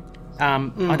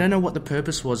 I don't know what the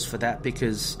purpose was for that,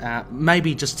 because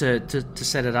maybe just to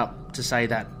set it up to say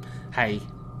that, hey,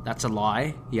 that's a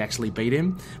lie, you actually beat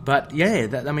him. But yeah,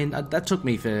 that took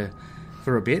me for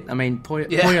a bit. I mean,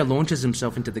 Poyo launches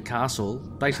himself into the castle,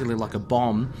 basically like a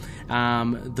bomb.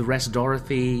 The rest,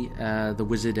 Dorothy, the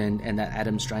wizard, and that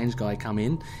Adam Strange guy come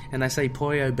in, and they say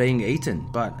Poyo being eaten,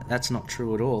 but that's not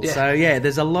true at all. Yeah. So yeah,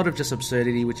 there's a lot of just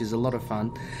absurdity, which is a lot of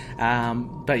fun.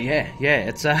 But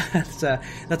it's that's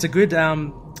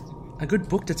a good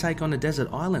book to take on a desert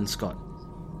island, Scott.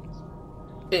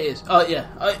 It is. Oh yeah,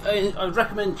 I would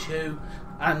recommend Chew,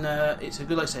 and it's a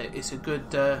good, like I say, it's a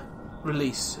good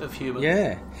release of humour.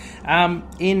 Yeah.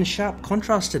 In sharp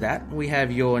contrast to that, we have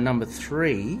your number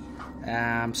 3.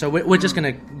 So we're just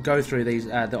going to go through these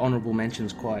the honourable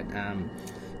mentions quite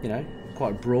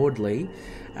broadly.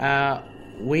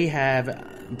 We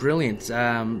have brilliant.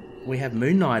 We have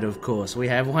Moon Knight, of course. We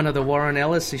have one of the Warren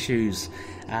Ellis issues,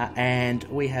 and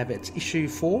we have its issue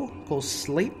 4 called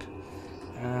Sleep.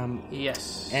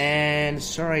 Yes. And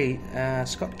sorry,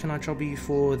 Scott, can I trouble you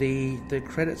for the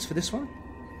credits for this one?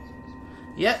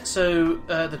 Yeah, so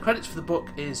the credits for the book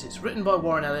is it's written by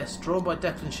Warren Ellis, drawn by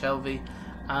Declan Shelvey,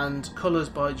 and colours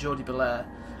by Jordie Bellaire.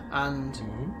 And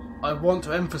I want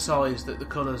to emphasise that the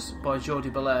colours by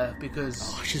Jordie Bellaire,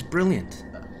 because she's brilliant.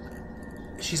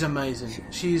 She's amazing.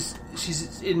 She's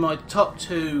in my top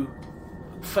 2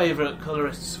 favourite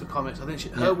colorists for comics. I think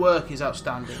her work is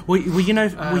outstanding. Well,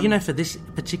 for this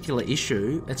particular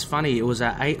issue, it's funny. It was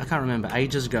I can't remember,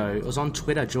 ages ago. It was on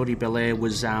Twitter. Jordie Bellaire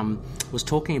was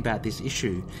talking about this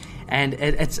issue, And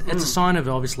it's a sign of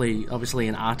obviously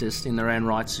an artist in their own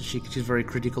rights. She's very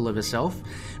critical of herself,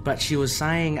 but she was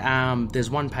saying there's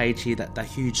one page here, that the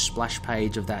huge splash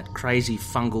page of that crazy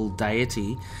fungal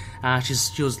deity.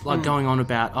 She was like going on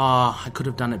about, I could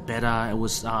have done it better.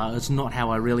 It's not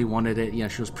how I really wanted it. You know,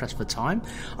 she was pressed for time.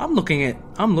 I'm looking at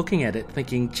it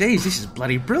thinking, geez, this is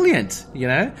bloody brilliant. You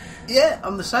know? Yeah,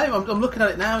 I'm the same. I'm looking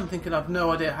at it now and thinking I've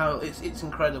no idea how it's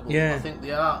incredible. Yeah. I think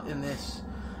the art in this.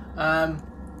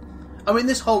 I mean,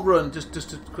 this whole run, just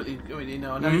to quickly,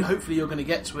 I know hopefully you're going to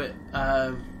get to it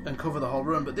and cover the whole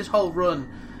run, but this whole run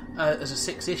as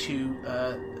a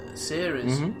 6-issue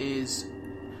series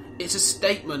it's a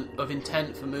statement of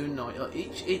intent for Moon Knight. Like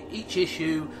each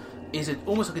issue is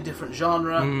almost like a different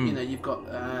genre. You know, you've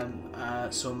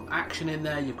got some action in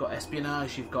there, you've got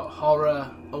espionage, you've got horror,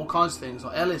 all kinds of things.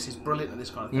 Like Ellis is brilliant at this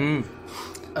kind of thing.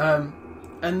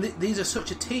 And these are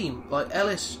such a team, like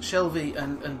Ellis, Shelby,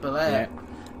 and Belair.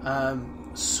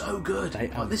 So good. They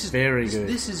are this is very good. good.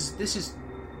 This is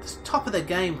top of their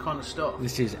game kind of stuff.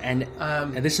 This is, and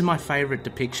this is my favourite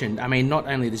depiction. I mean, not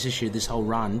only this issue, this whole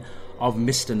run of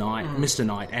Mr.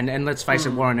 Knight, and let's face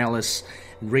it, Warren Ellis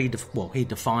he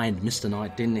defined Mr.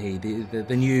 Knight, didn't he?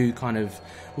 The new kind of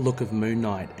look of Moon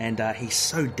Knight, and he's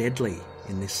so deadly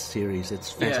in this series.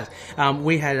 It's fantastic. Yeah.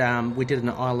 We did an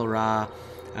Isla Ra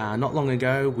not long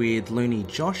ago with Looney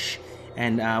Josh.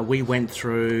 And we went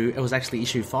through, it was actually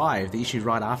issue 5, the issue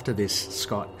right after this,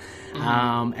 Scott.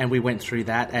 And we went through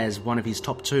that as one of his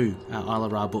top 2 Isla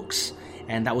Ra books.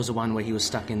 And that was the one where he was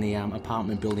stuck in the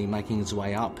apartment building making his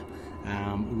way up.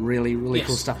 Really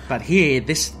cool stuff. But here,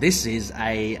 this is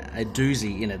a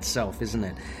doozy in itself, isn't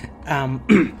it?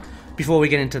 Before we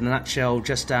get into the nutshell,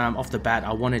 just off the bat,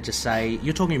 I wanted to say,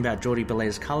 you're talking about Jordie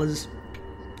Bellaire's colours.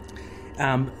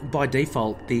 By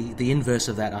default, the inverse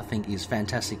of that, I think, is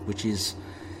fantastic, which is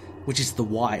the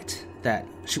white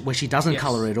where she doesn't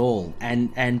colour at all,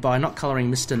 and by not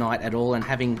colouring Mr. Knight at all and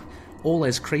having all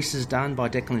those creases done by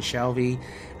Declan Shalvey,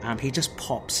 he just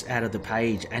pops out of the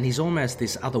page, and he's almost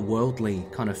this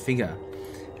otherworldly kind of figure.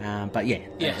 But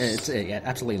it's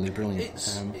absolutely brilliant.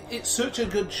 It's such a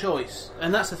good choice,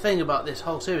 and that's the thing about this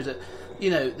whole series, that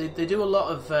they do a lot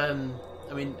of.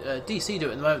 DC do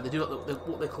it at the moment. They do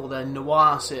what they call their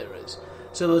noir series.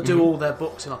 So they'll do all their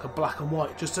books in like a black and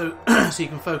white, just so you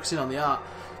can focus in on the art.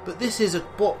 But this is a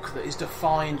book that is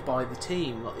defined by the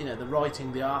team, like, the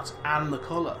writing, the art, and the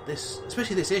colour.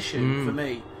 Especially this issue for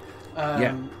me.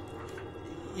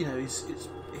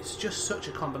 It's just such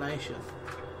a combination.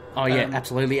 Oh yeah,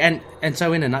 absolutely. And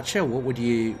so in a nutshell, how would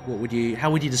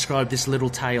you describe this little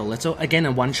tale? It's again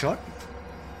a one shot.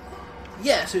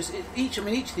 Yeah, so each of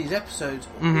these episodes,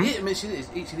 each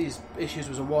of these issues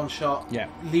was a one-shot,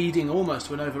 leading almost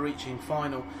to an overreaching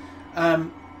final.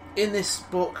 In this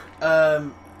book,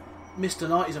 Mr.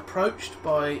 Knight is approached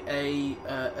by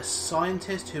a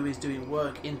scientist who is doing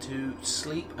work into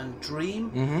sleep and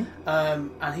dream,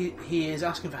 and he is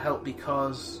asking for help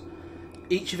because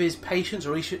each of his patients,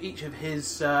 or each of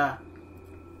his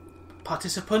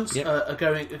participants are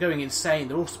going insane.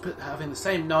 They're all having the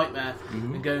same nightmare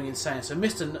and going insane. So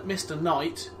Mr.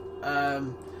 Knight,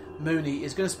 Mooney,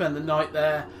 is going to spend the night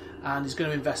there and is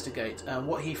going to investigate. And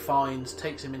what he finds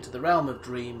takes him into the realm of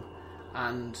dream,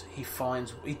 and he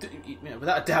finds,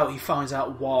 without a doubt, he finds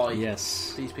out why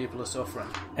these people are suffering.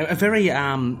 A very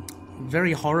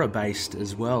very horror based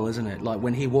as well, isn't it? Like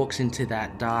when he walks into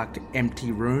that dark,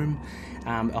 empty room,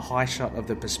 a high shot of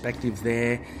the perspective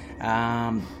there.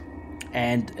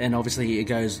 And obviously it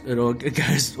goes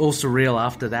all surreal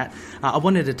after that. I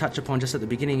wanted to touch upon just at the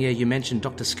beginning. You mentioned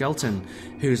Dr. Skelton,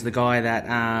 who's the guy that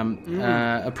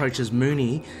approaches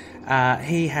Mooney.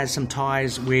 He has some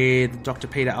ties with Dr.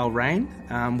 Peter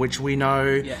Alraine, which we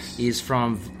know is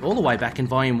from all the way back in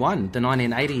Volume 1, the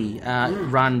 1980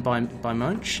 run by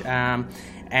Munch.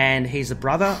 And he's the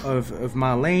brother of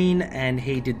Marlene, and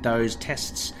he did those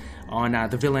tests on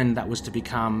the villain that was to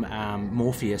become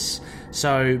Morpheus.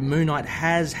 So Moon Knight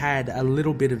has had a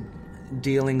little bit of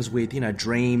dealings with,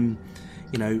 dream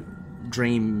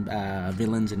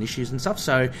villains and issues and stuff.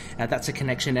 So that's a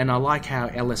connection, and I like how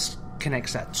Ellis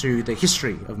connects that to the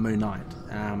history of Moon Knight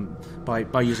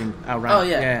by using Alraine. Oh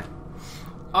yeah.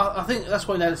 I think that's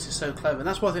why Ellis is so clever, and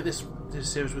that's why I think this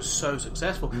series was so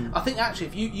successful. I think actually,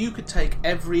 if you could take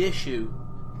every issue.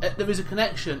 There is a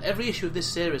connection. Every issue of this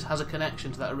series has a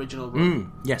connection to that original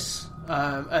run. Yes.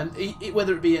 And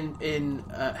whether it be in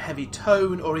heavy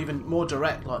tone or even more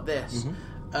direct like this.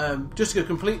 Just to go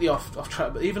completely off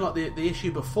track, but even like the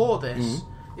issue before this,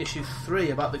 issue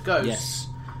 3 about the ghosts,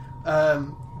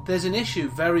 there's an issue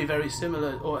very, very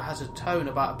similar, or it has a tone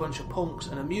about a bunch of punks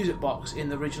and a music box in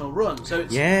the original run. So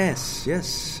it's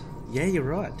yes. Yeah, you're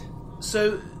right.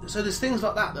 So there's things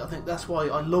like that I think that's why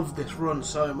I love this run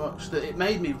so much, that it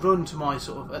made me run to my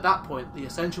sort of, at that point, the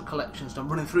Essential Collections, and I'm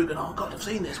running through going, oh God, I've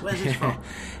seen this, where's this from?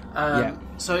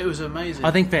 So it was amazing. I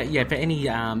think that, for any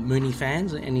Mooney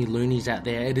fans, any loonies out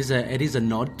there, it is a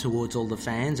nod towards all the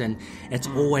fans, and it's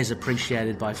always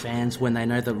appreciated by fans when they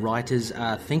know the writers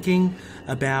are thinking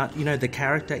about, the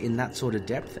character in that sort of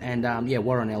depth. And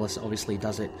Warren Ellis obviously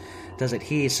does it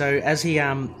here. So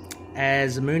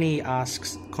as Mooney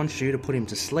asks Khonshu to put him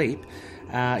to sleep,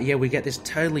 we get this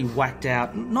totally whacked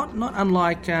out, not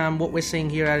unlike what we're seeing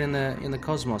here out in the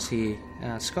cosmos here,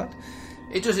 Scott.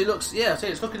 It does. It looks. Yeah,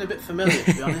 it's looking a bit familiar,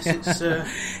 to be honest. It's.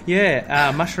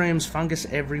 Mushrooms, fungus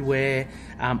everywhere.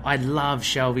 I love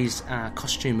Shelby's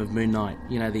costume of Moon Knight.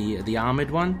 The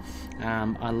armored one.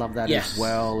 I love that as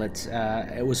well.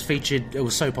 It was featured. It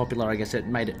was so popular, I guess it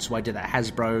made its way to that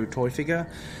Hasbro toy figure,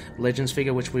 Legends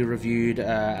figure, which we reviewed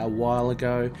a while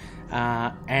ago.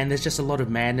 And there's just a lot of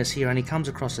madness here. And he comes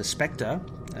across a Spectre,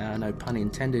 no pun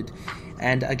intended.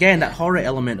 And again, that horror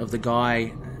element of the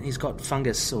guy. He's got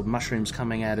fungus or mushrooms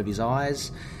coming out of his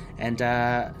eyes, and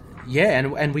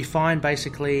and we find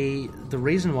basically the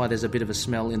reason why there's a bit of a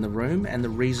smell in the room, and the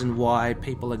reason why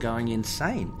people are going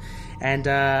insane, and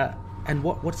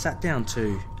what's that down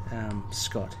to,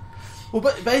 Scott? Well,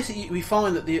 but basically, we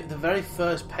find that the very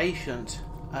first patient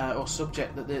or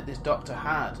subject that this doctor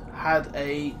had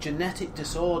a genetic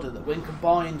disorder that, when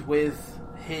combined with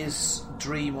his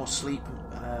dream or sleep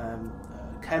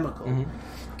chemical. Mm-hmm.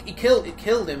 It killed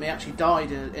him. He actually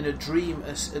died in a dream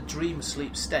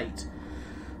sleep state.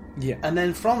 Yeah. And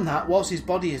then from that, whilst his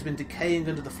body has been decaying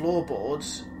under the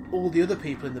floorboards, all the other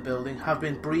people in the building have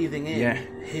been breathing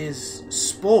in his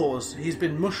spores. He's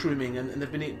been mushrooming, and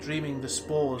they've been dreaming the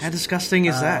spores. How disgusting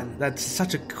is that? That's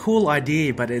such a cool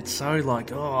idea, but it's so like,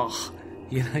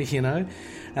 we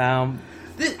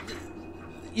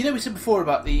said before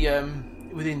about the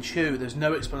within Chew, there's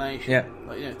no explanation.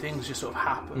 Yeah. Things just sort of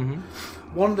happen. Mm-hmm.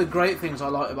 One of the great things I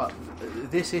like about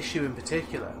this issue in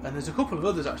particular, and there's a couple of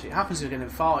others actually, it happens again in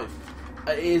 5,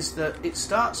 is that it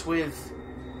starts with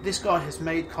this guy has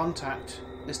made contact,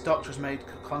 this doctor has made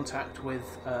contact with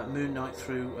Moon Knight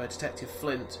through Detective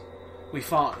Flint, we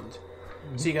find.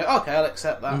 Mm-hmm. So you go, okay, I'll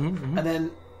accept that. Mm-hmm, mm-hmm. And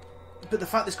then, but the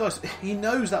fact he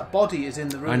knows that body is in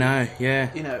the room. I know,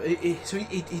 yeah. So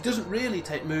he doesn't really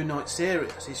take Moon Knight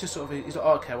serious. He's just he's like,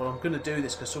 oh, okay, well, I'm going to do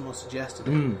this because someone suggested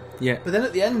it. Yeah. But then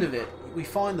at the end of it, we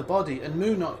find the body, and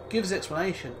Moon Knight gives the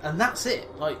explanation, and that's it.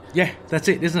 That's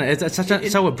it, isn't it?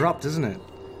 It's so abrupt, isn't it?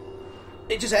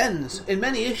 It just ends. In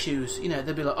many issues,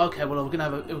 they'll be like, okay, well, we're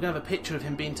gonna have a picture of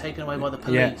him being taken away by the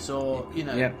police, or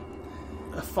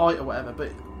a fight or whatever.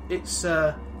 But it's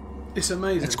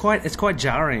amazing. It's quite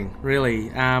jarring,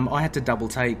 really. I had to double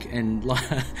take and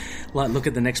look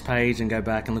at the next page and go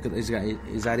back and look at this.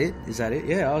 Is that it? Is that it?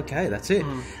 Yeah, okay, that's it.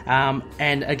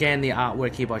 And again, the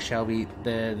artwork here by Shelby,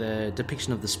 the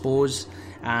depiction of the spores,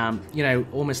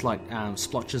 almost like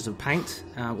splotches of paint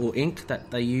or ink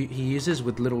that he uses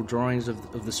with little drawings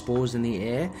of the spores in the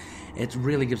air. It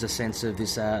really gives a sense of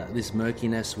this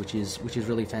murkiness, which is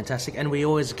really fantastic. And we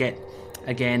always get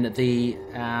again the.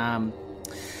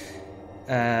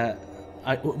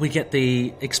 We get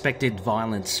the expected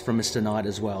violence from Mr. Knight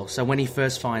as well. So when he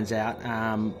first finds out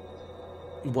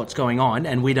what's going on,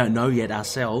 and we don't know yet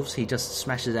ourselves, he just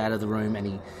smashes out of the room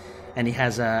and he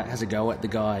has a go at the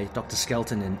guy, Dr.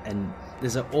 Skelton, and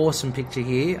there's an awesome picture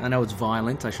here. I know it's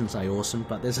violent, I shouldn't say awesome,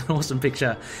 but there's an awesome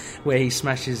picture where he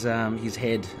smashes his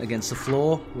head against the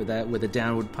floor with a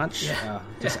downward punch.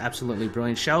 Just absolutely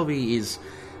brilliant. Shelby is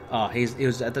he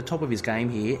was at the top of his game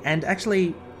here, and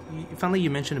actually. Funnily, you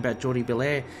mentioned about Jordi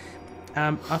Belair.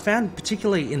 I found,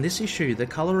 particularly in this issue, the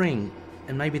colouring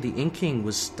and maybe the inking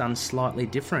was done slightly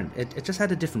different. It just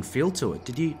had a different feel to it.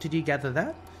 Did you gather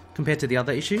that compared to the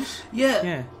other issues?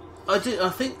 Yeah. I did. I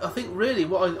think really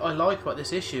what I like about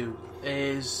this issue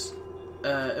is,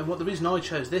 and what the reason I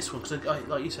chose this one, because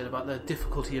like you said about the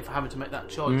difficulty of having to make that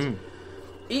choice.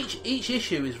 Each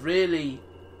issue is really.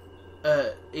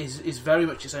 Is very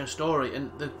much his own story,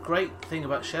 and the great thing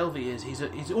about Shelby is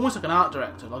he's almost like an art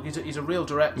director. Like he's a real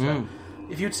director.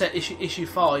 If you'd say issue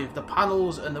 5, the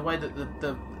panels and the way that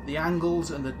the angles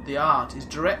and the art is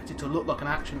directed to look like an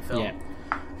action film.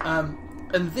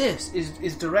 And this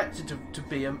is directed to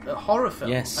be a horror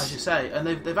film, as you say. And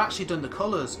they've actually done the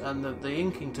colours and the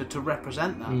inking to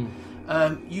represent that.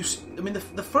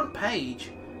 The front page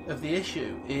of the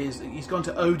issue is he's gone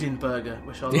to Odinburger,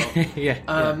 which I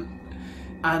love.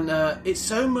 And it's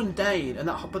so mundane,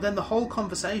 but then the whole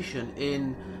conversation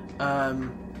in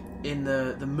in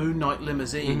the Moon Knight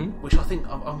limousine, which I think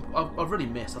I've really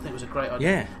missed. I think it was a great idea.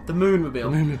 Yeah. The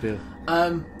Moonmobile. The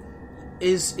Moonmobile.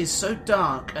 Is so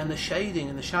dark, and the shading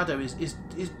and the shadow is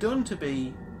done to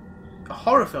be a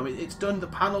horror film. It's done, the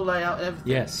panel layout and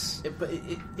everything. Yes. But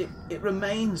it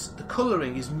remains, the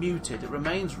colouring is muted. It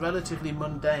remains relatively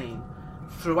mundane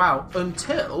throughout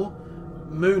until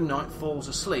Moon Knight falls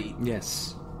asleep.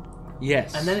 Yes.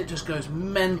 And then it just goes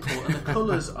mental, and the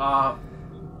colours are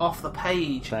off the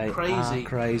page. They crazy. are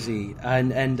crazy.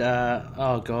 And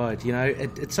oh god,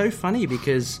 it's so funny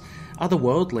because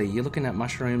otherworldly, you're looking at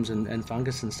mushrooms and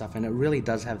fungus and stuff, and it really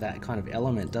does have that kind of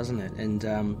element, doesn't it?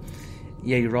 And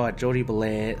yeah, you're right, Geordie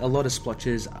Belair, a lot of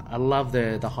splotches. I love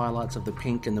the highlights of the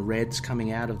pink and the reds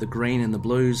coming out of the green and the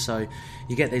blues, so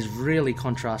you get these really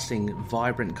contrasting,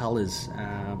 vibrant colours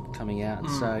coming out.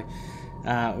 So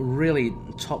really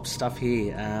top stuff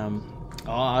here.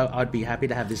 I'd be happy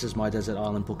to have this as my Desert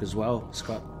Island book as well,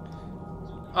 Scott.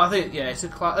 I think, yeah, it's a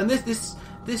class, and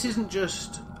this isn't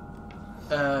just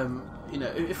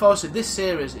if I was to this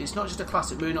series, it's not just a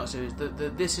classic Moon Knight series.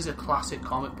 This is a classic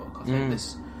comic book.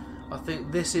 I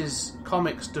think this is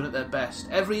comics done at their best.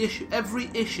 Every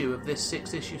issue of this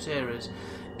 6-issue series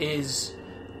is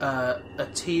a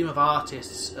team of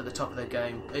artists at the top of their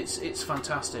game. It's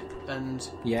fantastic, and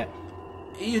yeah,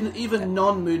 even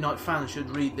non-Moon Knight fans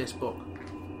should read this book.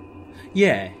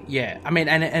 Yeah. I mean,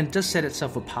 and it does set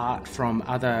itself apart from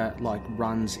other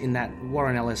runs in that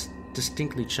Warren Ellis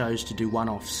distinctly chose to do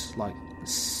one-offs,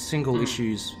 single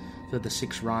issues for the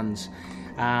 6 runs.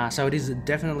 So it is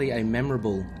definitely a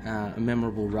memorable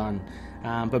run.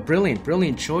 But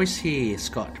brilliant choice here,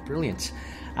 Scott. Brilliant.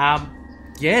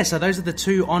 Yeah, so those are the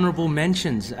 2 honourable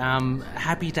mentions.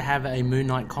 Happy to have a Moon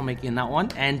Knight comic in that one,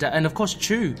 and of course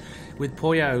Chew with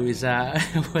Poyo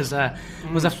was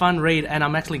a fun read, and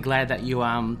I'm actually glad that you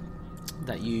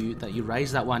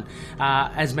raised that one.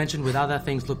 As mentioned with other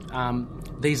things, look,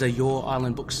 these are your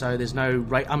island books, so there's no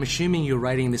rate. I'm assuming you're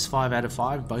rating this 5 out of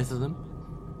 5, both of them.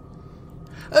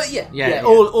 Yeah.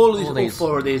 All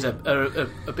 4 of these are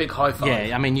a big high five.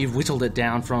 Yeah, I mean, you've whittled it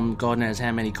down from God knows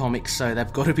how many comics, so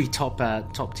they've got to be top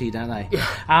tier, don't they?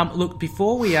 Yeah. Look,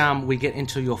 before we get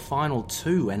into your final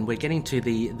 2, and we're getting to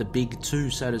the big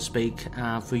 2, so to speak,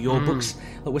 for your books.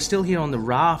 Look, we're still here on the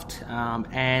raft,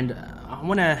 and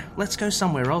let's go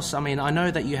somewhere else. I mean, I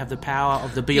know that you have the power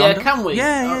of the Beyond. Yeah, can we?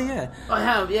 Yeah. I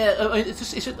have. Yeah,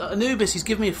 it's Anubis. He's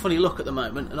giving me a funny look at the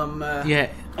moment, and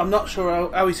I'm not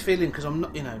sure how he's feeling, because I'm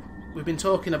not. We've been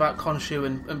talking about Khonshu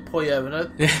and Poyo, and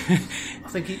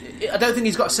I don't think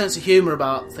he's got a sense of humour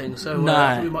about things. So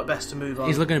I think we might best to move on.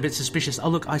 He's looking a bit suspicious. Oh,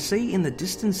 look, I see in the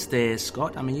distance there,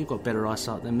 Scott. I mean, you've got better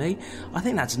eyesight than me. I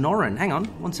think that's Norrin. Hang on,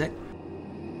 one sec.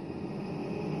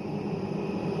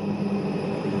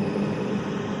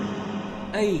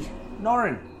 Hey,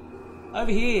 Norrin,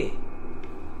 over here.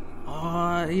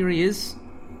 Here he is.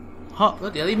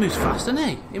 Bloody hell, he moves fast, doesn't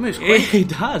he? He moves quick. He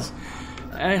does.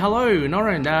 Hello,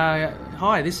 Norrin.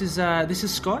 Hi, this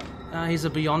is Scott. He's a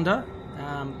Beyonder.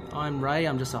 I'm Ray.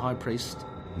 I'm just a high priest.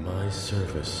 My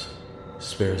service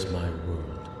spares my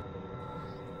world.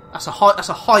 That's a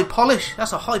high polish.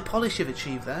 That's a high polish you've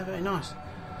achieved there. Very nice.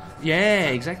 Yeah,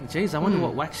 exactly. Jeez, I wonder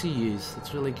what wax you use.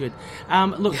 It's really good.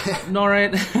 Look,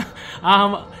 Norrin,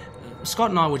 Scott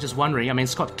and I were just wondering. I mean,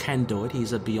 Scott can do it.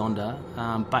 He's a Beyonder,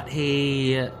 but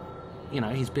he,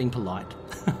 he's being polite.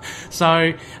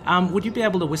 So, would you be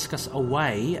able to whisk us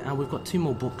away? We've got 2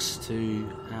 more books to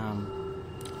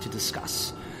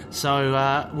discuss.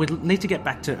 So, we need to get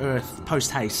back to Earth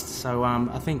post-haste. So,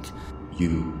 I think...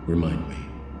 You remind me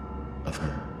of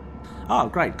her. Oh,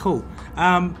 great, cool.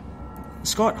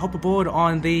 Scott, hop aboard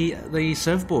on the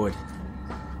surfboard.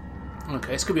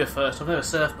 Okay, this could be a first. I've never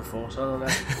surfed before, so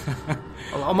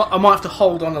I might have to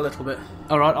hold on a little bit.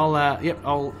 All right,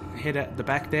 I'll head at the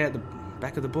back there, at the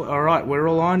back of the boat. All right, we're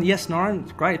all on. Yes,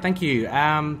 Norrin, great, thank you.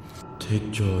 Take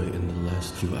joy in the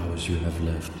last few hours you have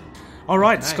left. All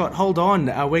right, okay. Scott, hold on.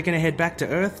 We're going to head back to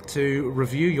Earth to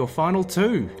review your final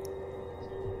 2.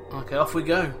 Okay, off we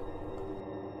go.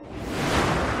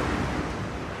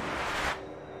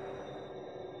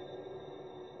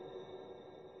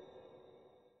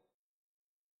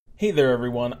 Hey there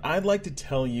everyone, I'd like to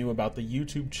tell you about the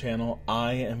YouTube channel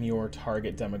I Am Your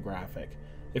Target Demographic.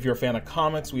 If you're a fan of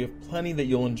comics, we have plenty that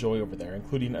you'll enjoy over there,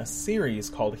 including a series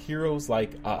called Heroes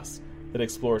Like Us that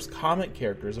explores comic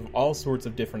characters of all sorts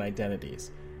of different identities.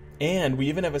 And we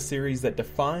even have a series that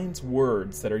defines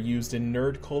words that are used in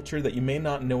nerd culture that you may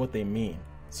not know what they mean.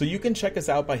 So you can check us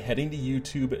out by heading to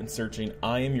YouTube and searching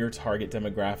I Am Your Target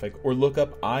Demographic, or look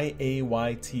up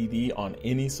IAYTD on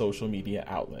any social media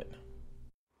outlet.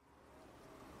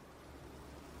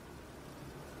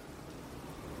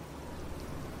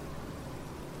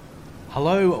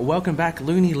 Hello, welcome back,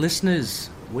 Looney listeners.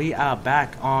 We are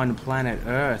back on planet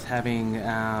Earth, having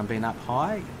been up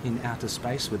high in outer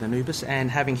space with Anubis and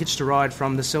having hitched a ride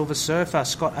from the Silver Surfer.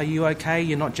 Scott, are you okay?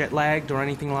 You're not jet lagged or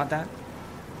anything like that?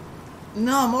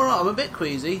 No, I'm alright. I'm a bit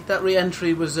queasy. That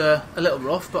re-entry was a little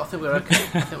rough, but I think we're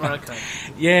okay.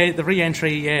 Yeah, the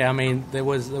re-entry, yeah, I mean, there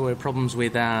were problems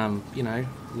with,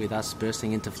 with us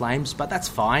bursting into flames, but that's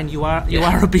fine. You are a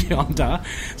Beyonder,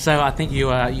 so I think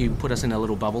you put us in a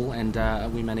little bubble, and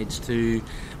we managed to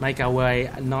make our way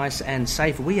nice and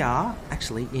safe. We are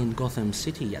actually in Gotham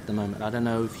City at the moment. I don't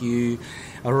know if you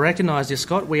recognise this,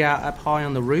 Scott. We are up high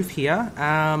on the roof here.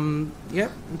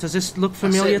 Yep. Does this look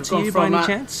familiar to you by any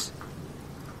chance?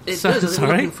 It does.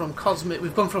 Sorry. From cosmic,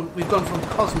 we've gone from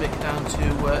cosmic down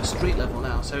to street level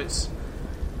now, so it's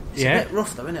a bit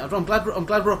rough though, isn't it? I'm glad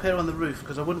we're up here on the roof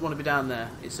because I wouldn't want to be down there.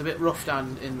 It's a bit rough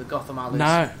down in the Gotham alleys,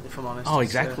 if I'm honest. Oh,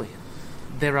 exactly.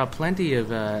 There are plenty of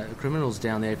criminals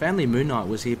down there. If only Moon Knight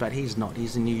was here, but he's not.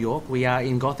 He's in New York. We are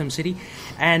in Gotham City,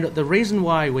 and the reason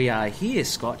why we are here,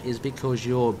 Scott, is because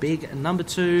your big number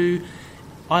 2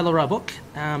 Isla Ra book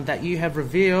that you have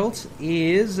revealed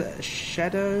is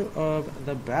Shadow of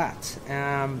the Bat.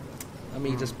 Let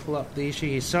me just pull up the issue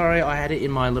here. Sorry, I had it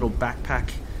in my little backpack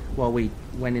while we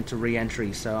went into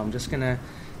re-entry, so I'm just going to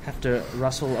have to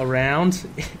rustle around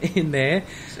in there.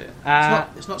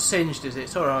 It's not singed, is it?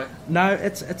 It's all right. No,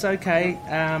 it's okay.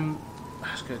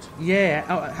 That's good. Yeah.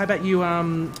 How about you?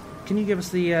 Can you give us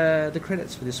the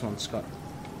credits for this one, Scott?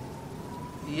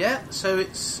 Yeah. So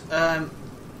it's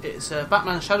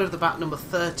Batman Shadow of the Bat number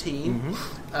 13.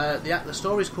 Mm-hmm. The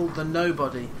story is called The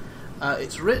Nobody.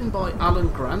 It's written by Alan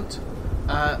Grant.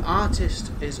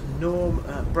 Artist is Norm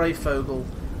Breyfogle,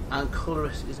 and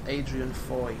colorist is Adrian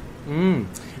Foy.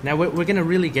 Now we're going to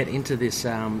really get into this,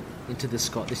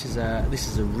 Scott. This is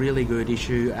a really good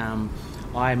issue.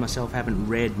 I myself haven't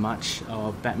read much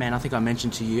of Batman. I think I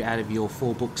mentioned to you, out of your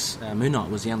 4 books, Moon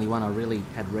Knight was the only one I really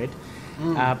had read.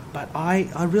 But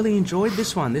I really enjoyed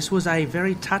this one. This was a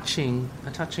very touching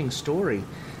story.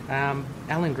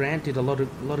 Alan Grant did a lot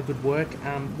of good work.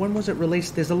 When was it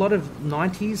released? There's a lot of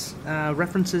 90s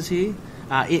references here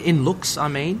in looks. I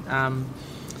mean,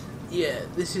 yeah,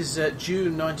 this is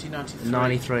June 1993.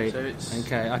 93. So it's...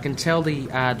 Okay, I can tell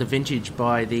the vintage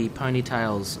by the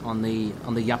ponytails on the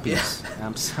yuppies.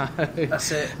 Yeah. So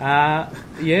that's it.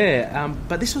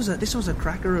 But this was a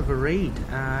cracker of a read,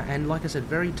 and like I said,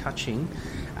 very touching.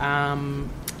 How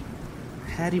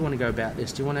do you want to go about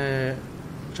this?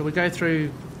 Shall we go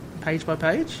through page by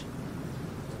page?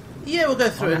 Yeah, we'll go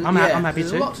through. I'm happy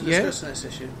there's to. There's a lot to discuss in this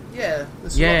issue. Yeah,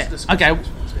 there's a lot to discuss. Okay.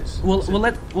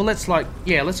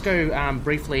 Let's go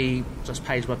briefly, just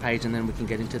page by page, and then we can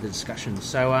get into the discussion.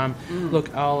 So,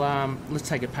 look, let's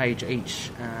take a page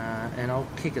each, and I'll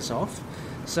kick us off.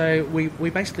 So we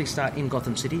basically start in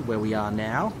Gotham City, where we are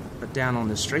now, but down on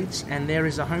the streets, and there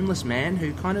is a homeless man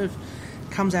who kind of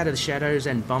comes out of the shadows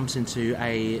and bumps into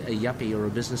a yuppie or a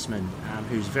businessman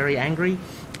who's very angry,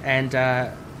 and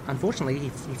unfortunately he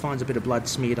finds a bit of blood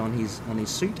smeared on his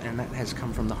suit, and that has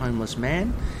come from the homeless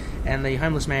man. And the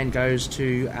homeless man goes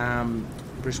to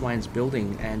Bruce Wayne's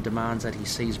building and demands that he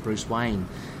sees Bruce Wayne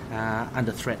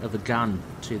under threat of a gun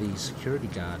to the security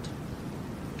guard.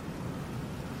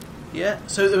 Yeah,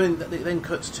 so I mean, it then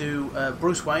cuts to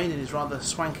Bruce Wayne in his rather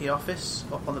swanky office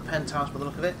up on the penthouse by the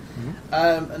look of it.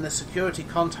 Mm-hmm. And the security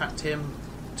contact him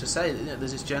to say that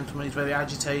there's this gentleman, he's very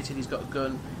agitated, he's got a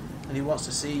gun, and he wants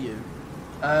to see you.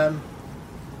 And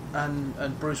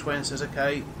Bruce Wayne says,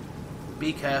 okay,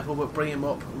 be careful, but bring him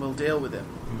up and we'll deal with him.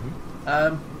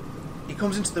 Mm-hmm. He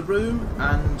comes into the room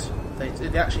and they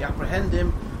actually apprehend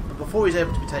him, but before he's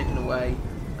able to be taken away,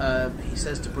 he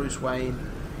says to Bruce Wayne,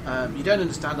 you don't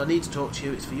understand, I need to talk to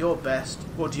you, it's for your best.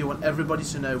 What do you want everybody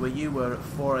to know where you were at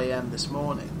 4 a.m. this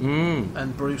morning?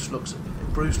 And Bruce looks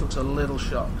a little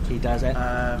shocked. He does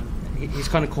that. He's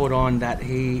kind of caught on that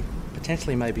he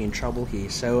potentially may be in trouble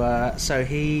here. So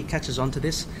he catches on to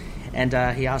this, and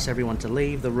he asks everyone to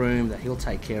leave the room, that he'll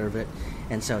take care of it.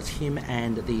 And so it's him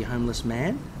and the homeless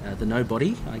man, the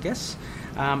nobody, I guess.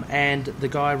 And the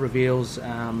guy reveals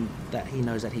that he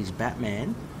knows that he's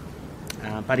Batman,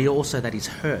 but he also that he's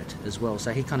hurt as well.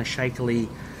 So he kind of shakily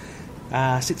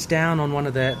sits down on one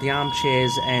of the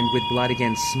armchairs, and with blood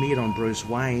again smeared on Bruce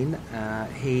Wayne,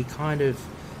 he kind of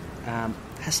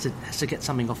has to get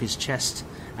something off his chest.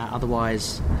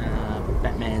 Otherwise,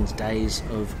 Batman's days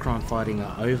of crime fighting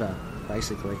are over,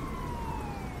 basically.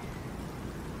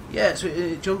 Yeah, so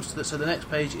it jumps to the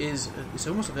next page is it's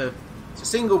almost like it's a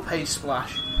single page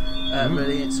splash.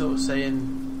 Really, it's sort of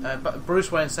saying,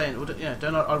 Bruce Wayne saying,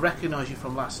 I recognise you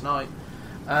from last night.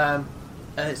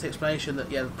 and it's the explanation that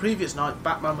the previous night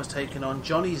Batman was taking on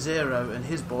Johnny Zero and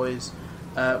his boys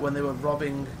when they were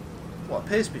robbing what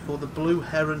appears to be called the Blue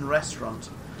Heron restaurant.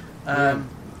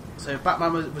 So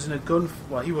Batman was in a gun.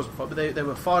 Well, he wasn't, but they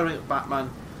were firing at Batman,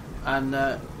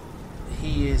 and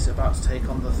he is about to take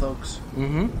on the thugs.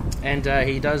 And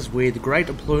he does with great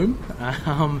aplomb.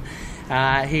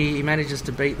 He manages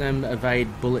to beat them,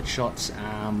 evade bullet shots,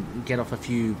 get off a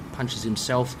few punches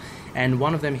himself, and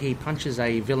one of them he punches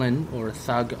a villain or a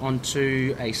thug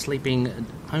onto a sleeping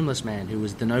homeless man who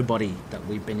was the nobody that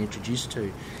we've been introduced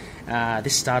to.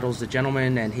 This startles the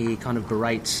gentleman, and he kind of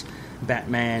berates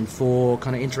Batman for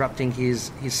kind of interrupting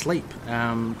his sleep,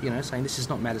 saying, "This is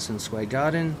not Madison Square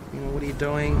Garden, what are you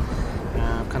doing?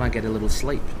 Can I get a little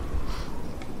sleep?"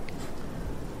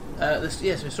 So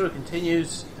the story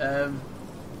continues. I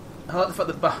like the fact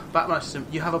that Batman says,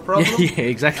 "You have a problem?" Yeah,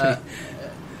 exactly.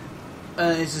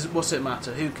 He says, "What's it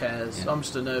matter? Who cares? Yeah. I'm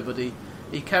just a nobody."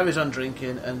 He carries on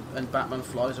drinking, and Batman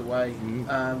flies away.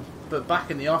 But back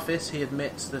in the office, he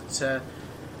admits that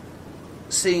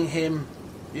seeing him,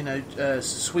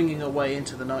 swinging away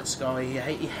into the night sky,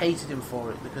 he hated him for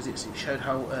it because it showed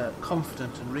how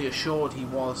confident and reassured he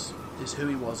was, is who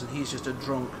he was, and he's just a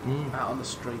drunk out on the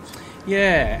street.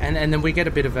 Yeah, and then we get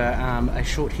a bit of a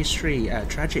short history,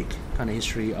 tragic kind of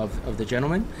history of the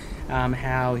gentleman,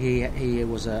 how he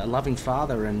was a loving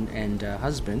father and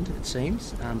husband, it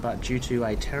seems, but due to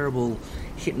a terrible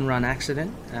hit-and-run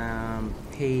accident,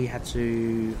 he had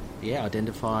to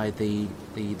identify the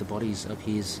bodies of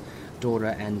his daughter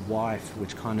and wife,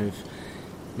 which kind of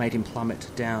made him plummet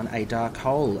down a dark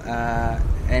hole,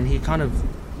 and he kind of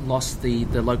lost the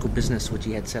local business which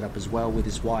he had set up as well with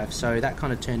his wife, so that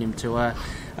kind of turned him to a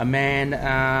man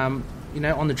on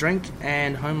the drink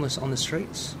and homeless on the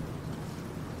streets.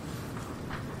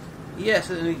 Yes,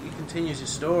 and he continues his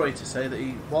story to say that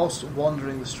he, whilst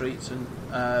wandering the streets and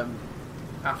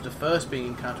after first being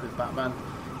encountered with Batman,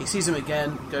 he sees him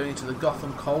again going into the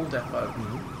Gotham Coal Depot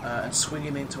and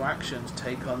swinging into action to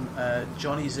take on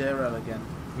Johnny Zero again.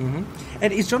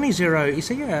 And is Johnny Zero, has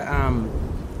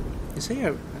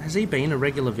he been a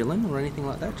regular villain or anything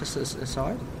like that, just as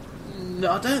aside?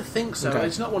 No, I don't think so. Okay.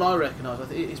 It's not one I recognise. I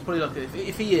think it's probably like,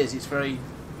 if he is, it's very,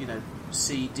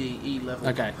 C, D, E level.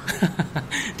 Okay.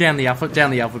 down the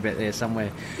alphabet there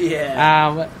somewhere.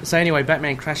 Yeah. So anyway,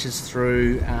 Batman crashes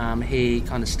through. He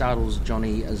kind of startles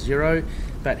Johnny Zero,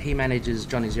 but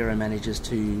Johnny Zero manages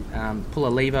to pull a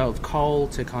lever of coal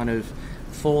to kind of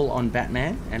fall on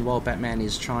Batman, and while Batman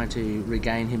is trying to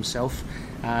regain himself,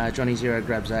 Johnny Zero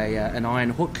grabs an iron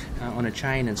hook on a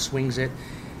chain and swings it,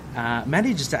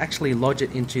 manages to actually lodge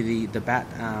it into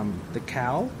the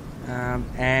cowl,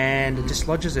 and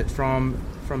dislodges it from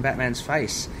Batman's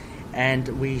face.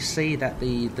 And we see that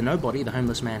the nobody, the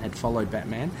homeless man, had followed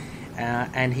Batman,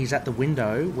 and he's at the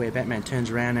window where Batman turns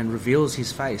around and reveals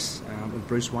his face of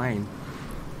Bruce Wayne.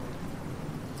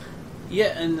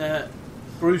 Yeah, and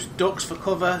Bruce ducks for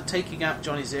cover, taking out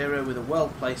Johnny Zero with a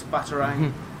well-placed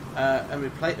batarang, and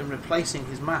replacing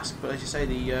his mask. But as you say,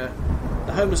 the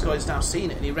homeless guy has now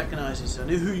seen it, and he recognises, "I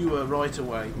knew who you were right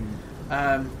away."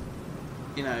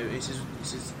 He says,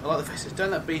 "I like the face.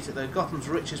 Don't that beat it though? Gotham's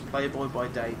richest playboy by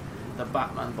day, the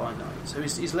Batman by night." So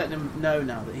he's letting him know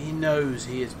now that he knows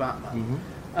he is Batman.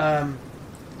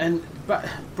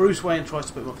 Bruce Wayne tries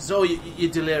to put him up. He says, "Oh,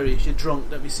 you're delirious. You're drunk.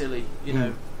 Don't be silly."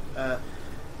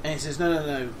 And he says,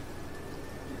 "No.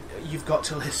 You've got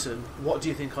to listen. What do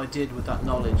you think I did with that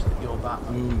knowledge that you're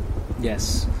Batman?"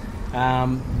 Yes.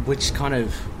 Which kind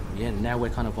of, now we're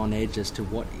kind of on edge as to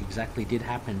what exactly did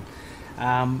happen.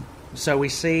 So we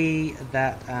see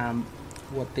that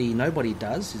what the nobody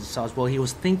does is decides, well, he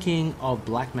was thinking of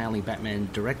blackmailing Batman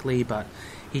directly, but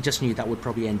he just knew that would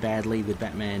probably end badly with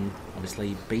Batman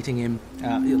obviously beating him,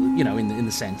 in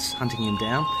the sense, hunting him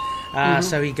down.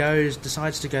 So he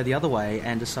decides to go the other way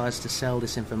and decides to sell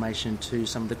this information to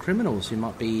some of the criminals who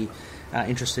might be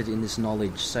interested in this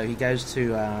knowledge. So he goes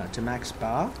to Mac's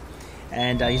bar,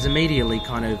 and he's immediately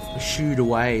kind of shooed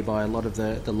away by a lot of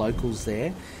the locals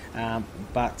there.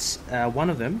 But one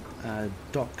of them,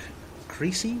 Doc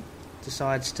Creasy,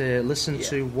 decides to listen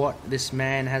to what this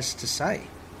man has to say.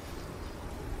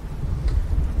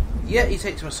 Yeah, he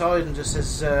takes him aside and just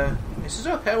says,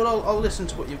 "Okay, well, I'll listen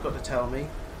to what you've got to tell me."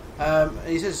 And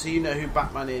he says, "So you know who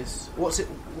Batman is? What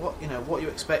are you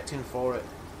expecting for it?"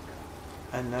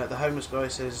 And the homeless guy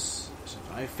says,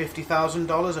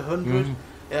 $50,000, $100.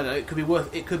 It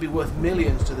could be worth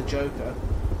millions to the Joker.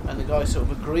 And the guy sort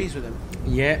of agrees with him.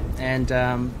 Yeah, and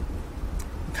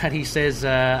but he says,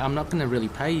 "I'm not going to really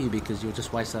pay you because you'll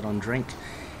just waste that on drink."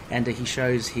 And he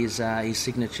shows his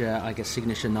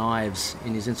signature knives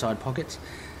in his inside pockets.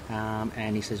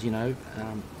 and he says,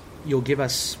 you'll give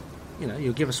us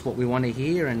what we want to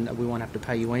hear, and we won't have to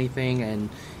pay you anything, and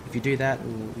if you do that,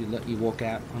 we'll let you walk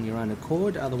out on your own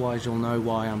accord, otherwise you'll know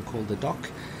why I'm called the Doc.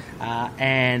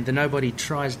 And the nobody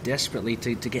tries desperately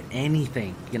to get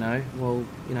anything, how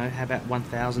about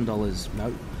 $1,000?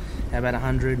 Nope. How about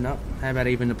 $100? Nope. How about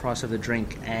even the price of the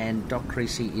drink? And Doc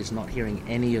Creasy is not hearing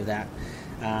any of that.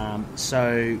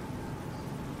 So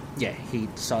he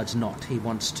decides not. He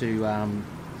wants to,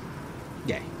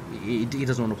 he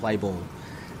doesn't want to play ball.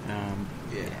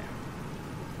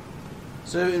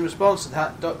 So in response to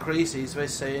that, Doc Creasy is basically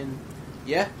saying,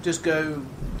 just go,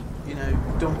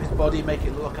 dump his body, make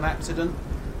it look like an accident.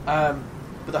 But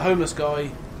the homeless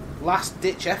guy, last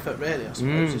ditch effort really, I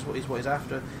suppose, is what he's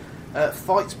after.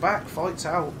 Fights back, fights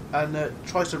out, and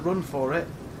tries to run for it,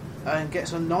 and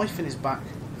gets a knife in his back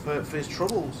for his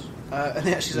troubles. And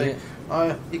they actually say,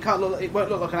 it won't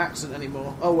look like an accident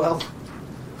anymore. Oh well.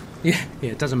 Yeah,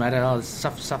 it doesn't matter. Oh,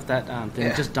 stuff that thing.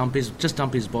 Yeah. Just dump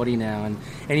his body now. And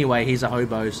anyway, he's a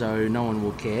hobo, so no one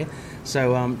will care.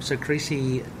 So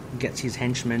Creasy gets his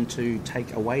henchmen to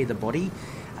take away the body,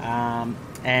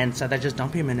 and so they just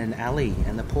dump him in an alley.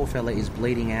 And the poor fella is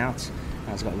bleeding out.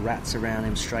 He's got rats around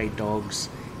him, stray dogs,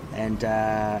 and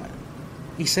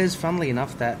he says, funnily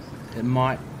enough, that it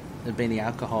might have been the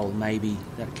alcohol maybe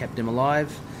that kept him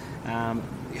alive.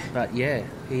 But yeah,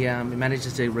 he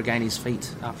manages to regain his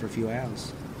feet after a few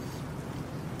hours.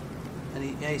 And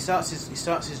he starts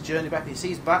his journey back. He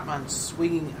sees Batman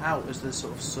swinging out as the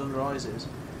sort of sun rises,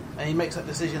 and he makes that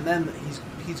decision then that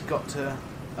he's got to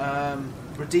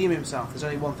redeem himself. There's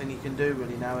only one thing he can do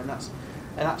really now, and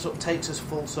that sort of takes us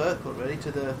full circle really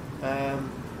to the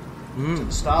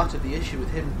start of the issue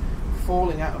with him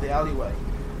falling out of the alleyway,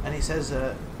 and he says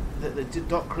that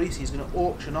Doc Creasy is going to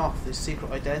auction off this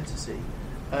secret identity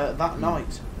that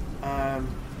night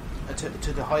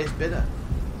to the highest bidder.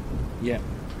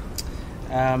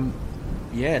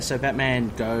 So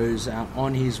Batman goes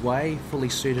on his way, fully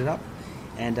suited up,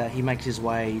 and he makes his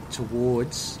way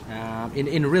towards,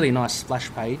 in a really nice splash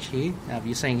page here,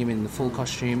 you're seeing him in the full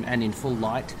costume and in full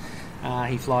light.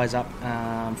 He flies up,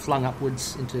 flung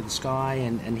upwards into the sky,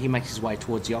 and he makes his way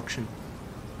towards the auction.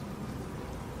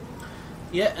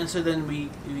 Yeah, and so then we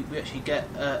actually get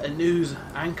a news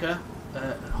anchor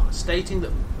stating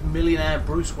that millionaire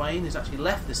Bruce Wayne has actually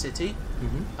left the city,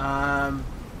 and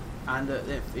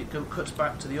it cuts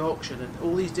back to the auction, and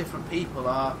all these different people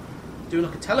are doing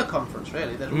like a teleconference.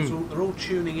 Really, they're all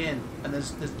tuning in, and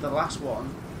there's the last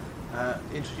one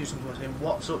introducing to us saying,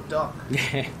 "What's up, Doc?"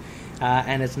 Yeah,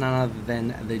 and it's none other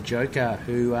than the Joker,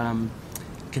 who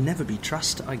can never be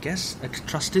trusted, I guess.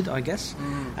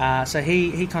 So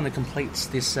he kind of completes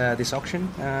this auction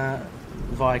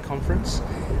via conference,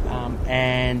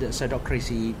 and so Doc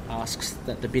Creasy asks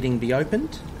that the bidding be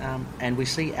opened, and we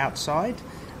see outside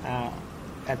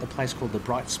at the place called the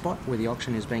Bright Spot where the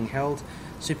auction is being held,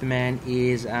 Superman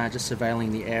is just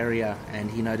surveilling the area,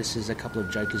 and he notices a couple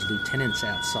of Joker's lieutenants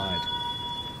outside.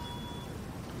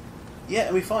 Yeah,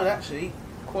 and we find actually,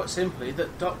 quite simply,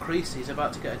 that Doc Creasy is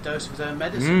about to get a dose of his own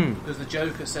medicine, because the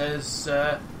Joker says,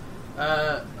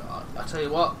 I tell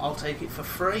you what, I'll take it for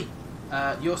free.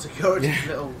 Your security's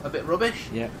a bit rubbish.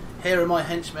 Yeah. Here are my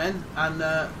henchmen, and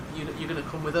you're going to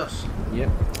come with us. Yep.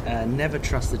 Never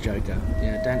trust the Joker.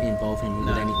 Don't involve him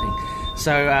with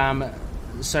anything.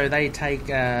 So they take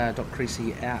Doc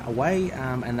Creasy away,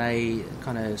 and they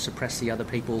kind of suppress the other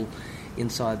people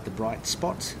inside the Bright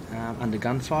Spot under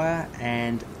gunfire,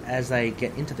 and as they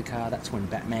get into the car, that's when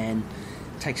Batman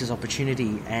takes his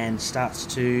opportunity and starts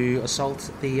to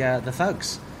assault the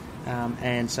thugs,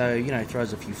 and so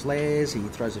throws a few flares, he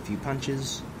throws a few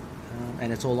punches,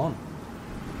 and it's all on.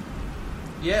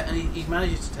 Yeah, and he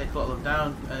manages to take a lot of them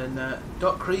down, and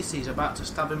Doc Creasy's about to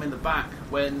stab him in the back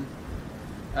when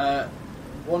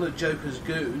one of Joker's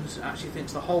goons actually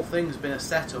thinks the whole thing's been a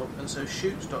setup, and so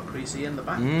shoots Doc Creasy in the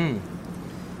back.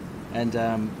 And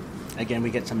again,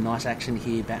 we get some nice action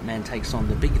here. Batman takes on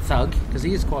the big thug, because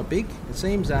he is quite big, it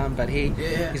seems, but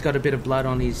he's got a bit of blood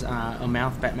on his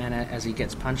mouth, Batman, as he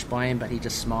gets punched by him, but he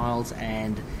just smiles,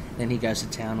 and then he goes to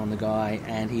town on the guy,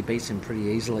 and he beats him pretty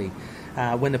easily.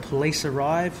 When the police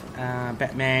arrive,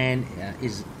 Batman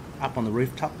is up on the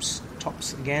rooftops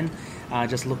again,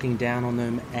 just looking down on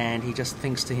them, and he just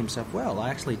thinks to himself, well, I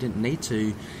actually didn't need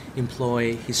to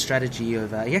employ his strategy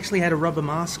of... he actually had a rubber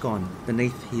mask on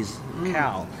beneath his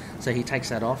cowl, so he takes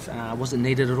that off. Wasn't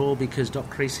needed at all, because Doc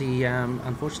Creasy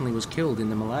unfortunately was killed in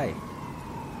the melee.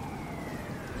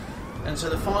 And so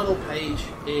the final page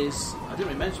is, I didn't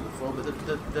really mention before, but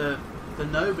the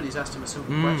nobody's asked him a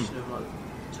simple question of like,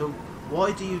 so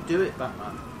why do you do it,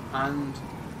 Batman? And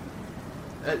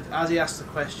as he asks the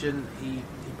question, he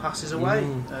passes away.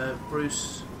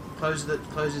 Bruce closes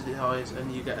the eyes,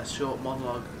 and you get a short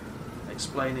monologue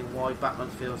explaining why Batman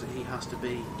feels that he has to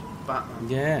be Batman.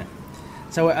 Yeah.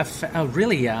 So I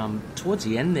really, towards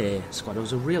the end there, Scott, it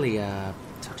was a really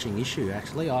touching issue,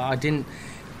 actually.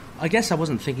 I guess I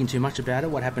wasn't thinking too much about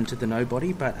it, what happened to the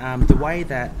Nobody, but the way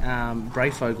that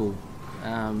Breyfogle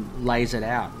lays it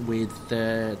out with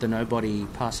the Nobody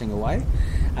passing away,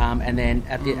 and then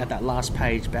at that last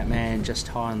page, Batman just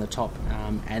high on the top,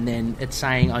 and then it's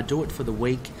saying, I do it for the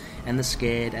weak and the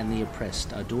scared and the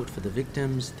oppressed. I do it for the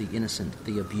victims, the innocent,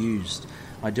 the abused.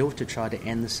 I do it to try to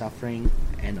end the suffering,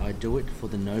 and I do it for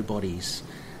the nobodies.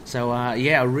 So,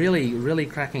 a really, really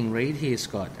cracking read here,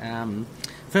 Scott.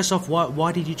 First off,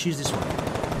 why did you choose this one?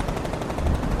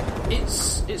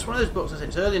 It's one of those books. I say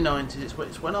it's early 90s.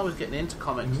 It's when I was getting into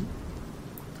comics,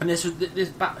 and this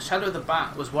Shadow of the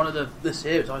Bat was one of the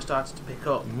series I started to pick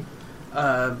up.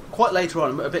 Quite later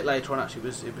on, a bit later on actually.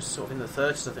 It was sort of in the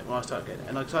 30s, I think, when I started getting it,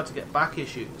 and I started to get back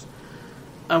issues.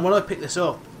 And when I picked this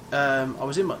up, I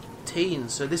was in my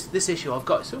teens, so this issue I've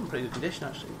got, it's still in pretty good condition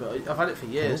actually, but I've had it for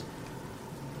years.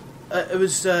 It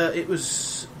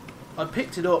was I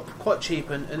picked it up quite cheap,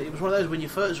 and it was one of those, when you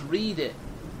first read it,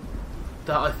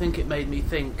 that I think it made me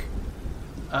think,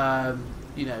 when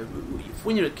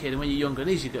you're a kid and when you're younger, and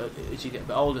as you get a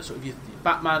bit older, sort of,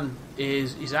 Batman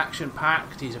he's action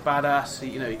packed, he's a badass,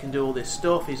 he can do all this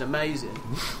stuff, he's amazing.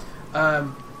 But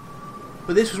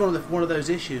this was one of those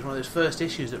issues, one of those first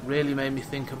issues that really made me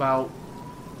think about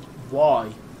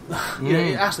why. You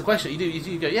ask the question.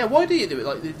 You go, yeah. Why do you do it?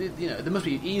 Like, there must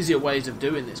be easier ways of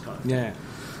doing this kind of thing. Yeah.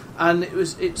 And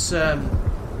it's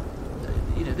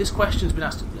this question's been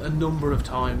asked a number of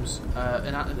times,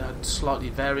 and had slightly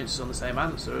variances on the same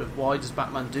answer of why does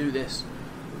Batman do this?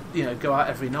 Go out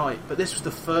every night. But this was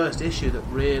the first issue that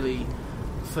really,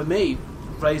 for me,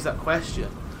 raised that question,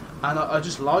 and I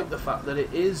just like the fact that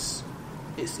it's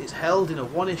held in a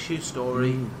one-issue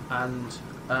story, and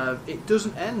it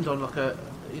doesn't end on like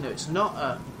it's not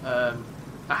a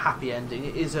happy ending.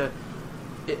 It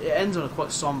ends on a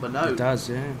quite somber note. It does,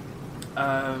 yeah.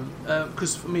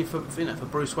 Because for me, for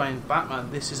Bruce Wayne,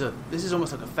 Batman, this is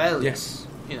almost like a failure. Yes.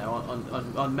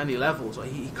 On many levels.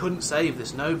 Like, he couldn't save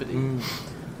this nobody.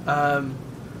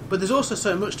 But there's also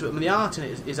so much to it. I mean, the art in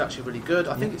it is actually really good.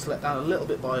 I think it's let down a little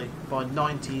bit by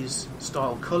 90s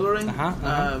style colouring.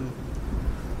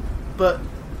 But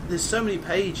there's so many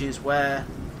pages where,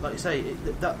 like you say,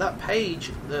 that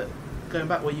page that going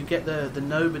back where you get the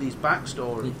Nobody's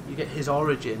backstory, you get his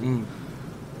origin,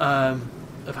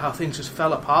 of how things just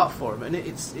fell apart for him, and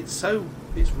it's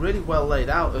really well laid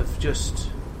out. Of just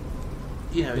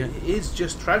it is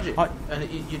just tragic, and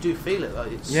you do feel it.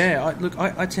 Like it's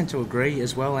I tend to agree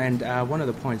as well. And one of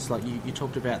the points, like you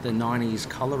talked about the 90s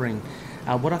colouring.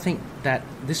 What I think that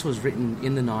this was written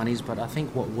in the 90s, but I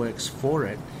think what works for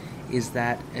it is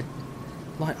that it,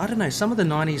 like, I don't know, some of the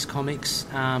 90s comics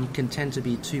can tend to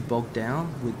be too bogged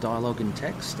down with dialogue and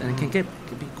text, and it can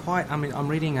be quite. I mean,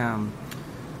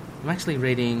 I'm actually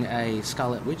reading a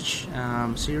Scarlet Witch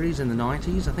series in the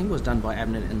 90s. I think it was done by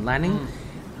Abnett and Lanning.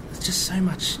 There's just so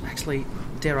much, actually,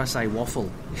 dare I say,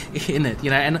 waffle in it,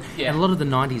 and a lot of the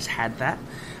 90s had that.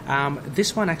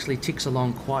 This one actually ticks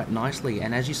along quite nicely,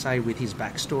 and as you say, with his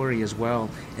backstory as well,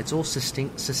 it's all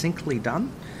succinctly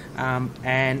done,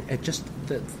 and it just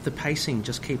the pacing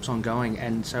just keeps on going.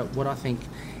 And so what I think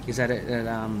is that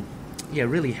it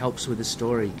really helps with the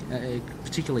story,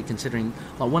 particularly considering,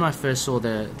 like, when I first saw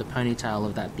the ponytail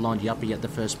of that blonde yuppie at the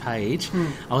first page,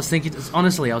 I was thinking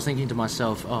to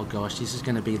myself, oh gosh, this is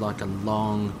going to be like a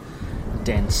long,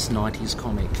 dense 90s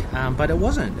comic. But it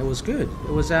wasn't. It was good.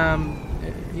 It was,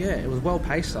 it was well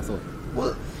paced, I thought.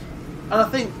 Well, and I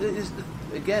think,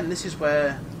 this is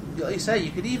where, like you say,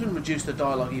 you could even reduce the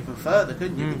dialogue even further,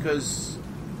 couldn't you? Because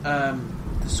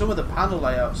some of the panel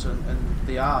layouts and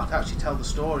the art actually tell the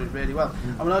story really well.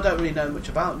 I mean, I don't really know much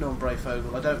about Norm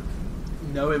Breyfogle. I don't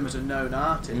know him as a known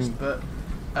artist, but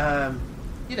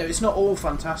it's not all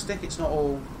fantastic. It's not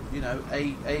all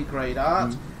A grade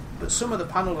art, but some of the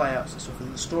panel layouts and stuff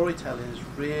and the storytelling is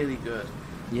really good.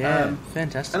 Yeah,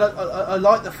 fantastic. And I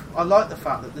like the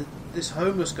fact that this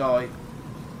homeless guy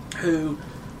who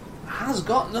has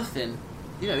got nothing.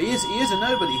 He is a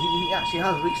nobody. He actually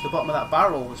has reached the bottom of that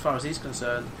barrel as far as he's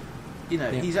concerned.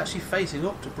 He's actually facing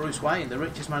up to Bruce Wayne, the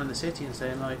richest man in the city, and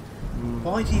saying, like,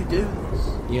 why do you do this?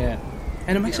 Yeah.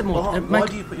 And it makes it more... Why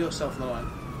do you put yourself on the line?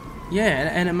 Yeah,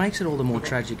 and it makes it all the more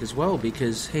tragic as well,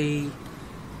 because he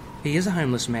He is a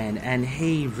homeless man, and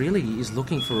he really is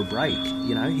looking for a break.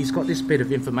 You know, he's got this bit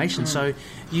of information, so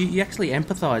you actually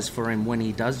empathise for him when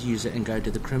he does use it and go to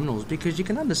the criminals, because you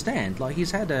can understand. Like, he's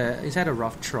had a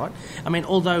rough trot. I mean,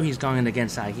 although he's going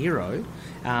against our hero,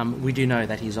 we do know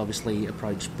that he's obviously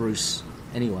approached Bruce.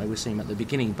 Anyway, we see him at the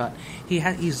beginning, but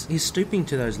he's stooping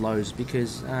to those lows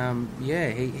because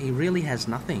he really has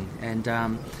nothing, and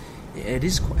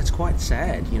it's quite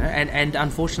sad, you know. And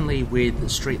unfortunately, with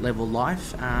street level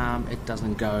life, it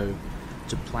doesn't go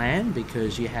to plan,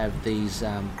 because you have these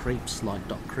creeps like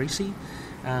Doc Creasy,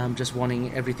 just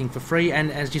wanting everything for free.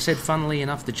 And as you said, funnily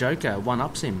enough, the Joker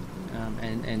one-ups him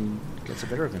and gets the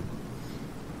better of him.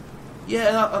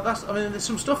 Yeah, I mean, there's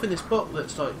some stuff in this book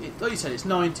that's like you said, it's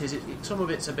 90s. Some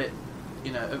of it's a bit,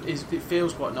 you know, it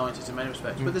feels quite 90s in many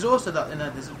respects. But there's also that, you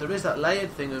know, there is that layered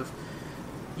thing of,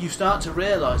 you start to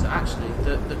realise that actually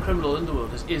the criminal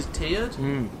underworld is tiered.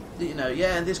 You know,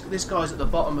 and this guy's at the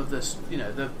bottom of this. You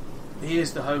know, he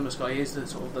is the homeless guy. He is the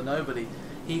sort of the nobody.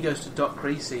 He goes to Doc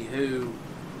Creasy, who,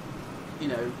 you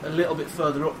know, a little bit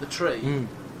further up the tree,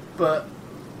 but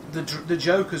the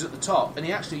Joker's at the top, and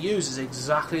he actually uses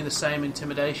exactly the same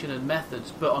intimidation and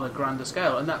methods, but on a grander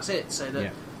scale. And that's it. Say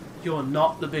that you're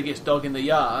not the biggest dog in the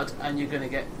yard, and you're going to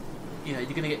get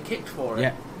kicked for it.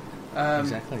 Yeah,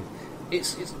 exactly.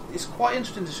 It's quite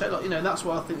interesting to show, like, you know, and that's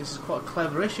why I think this is quite a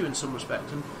clever issue in some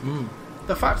respect. And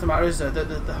the fact of the matter is, though, that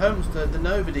the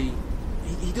nobody,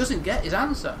 he doesn't get his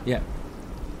answer. Yeah.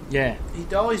 He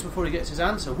dies before he gets his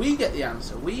answer. We get the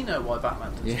answer. We know why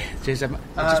Batman does it. It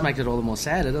just makes it all the more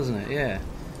sadder, doesn't it? Yeah.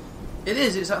 It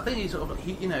is. It's that thing. He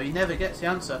never gets the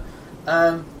answer.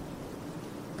 But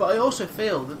I also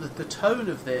feel that the tone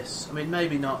of this, I mean,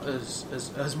 maybe not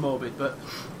as morbid, but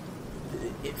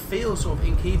it feels sort of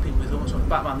in keeping with almost like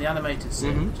Batman the Animated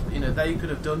Series. You know, they could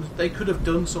have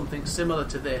done something similar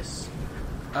to this,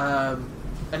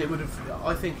 and it would have.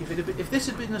 I think if this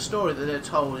had been a story that they're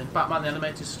told in Batman the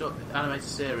Animated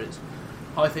Series,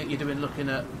 I think you'd have been looking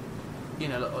at, you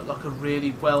know, like a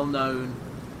really well-known,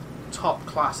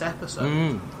 top-class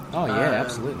episode. Oh yeah,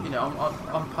 absolutely. You know,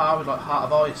 on par with like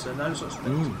Heart of Ice and those sorts of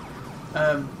things.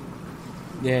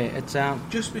 It's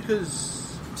just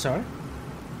because. Sorry.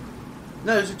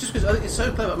 No, it's just because I think it's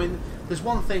so clever. I mean, there's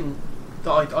one thing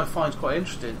that I find quite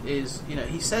interesting is, you know,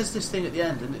 he says this thing at the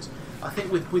end, and it's, I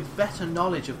think with better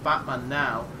knowledge of Batman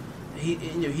now,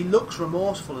 he looks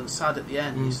remorseful and sad at the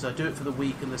end. He says, "I do it for the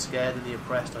weak and the scared and the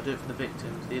oppressed. I do it for the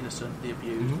victims, the innocent, the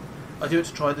abused. I do it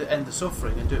to try to end the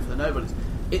suffering and do it for the nobodies."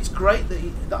 It's great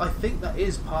that I think that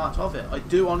is part of it. I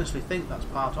do honestly think that's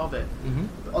part of it.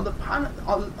 But on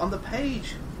the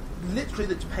page, literally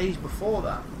the page before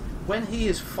that, when he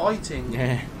is fighting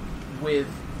with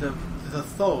the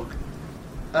thug,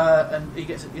 and he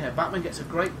gets, you know, Batman gets a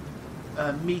great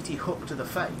meaty hook to the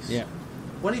face. Yeah.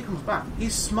 When he comes back,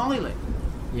 he's smiling.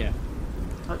 Yeah.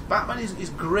 Like, Batman is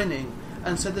grinning,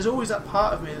 and so there's always that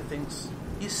part of me that thinks,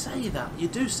 you say that, you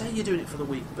do say you're doing it for the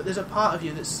weak, but there's a part of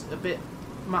you that's a bit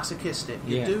masochistic.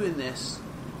 You're doing this,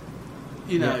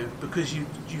 you know, because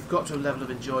you've got to a level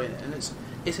of enjoying it, and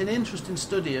it's an interesting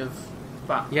study of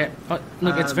Batman. Yeah, but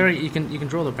look, it's very, you can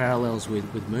draw the parallels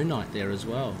with Moon Knight there as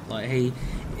well. Like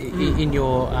in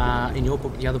your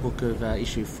book, the other book of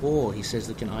issue 4, he says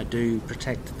that, I do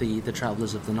protect the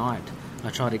Travellers of the Night.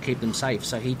 I try to keep them safe.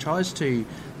 So he tries to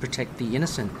protect the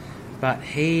innocent, but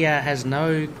he has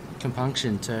no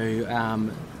compunction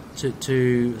to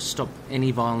stop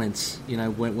any violence. You know,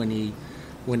 when he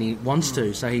wants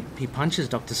to. So he punches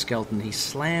Dr. Skelton. He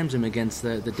slams him against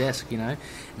the desk. You know,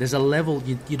 there's a level,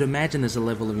 you'd imagine there's a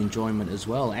level of enjoyment as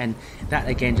well, and that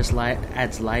again just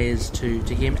adds layers to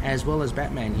him, as well as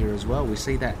Batman here as well. We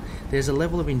see that there's a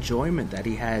level of enjoyment that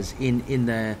he has in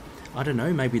the, I don't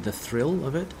know, maybe the thrill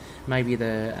of it, maybe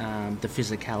the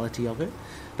physicality of it.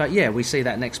 But yeah, we see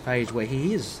that next page where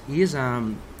he does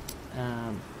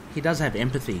have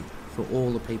empathy for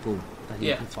all the people that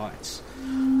he fights.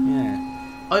 Yeah.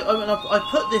 I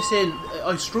put this in.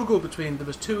 I struggled between. There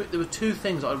were two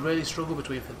things that I really struggled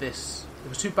between for this. There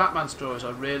was 2 Batman stories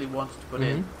I really wanted to put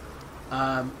in,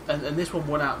 and this one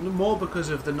won out more because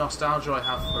of the nostalgia I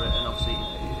have for it, and obviously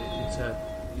it's from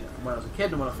when I was a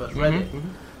kid and when I first read it.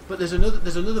 But there's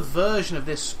another version of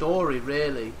this story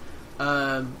really,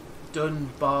 done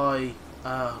by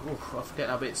I forget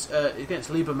now, but it's against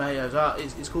Lieber Mayo's art.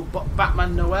 It's called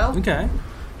Batman Noel. Okay.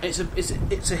 It's a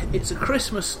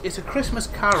Christmas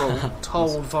carol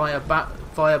told via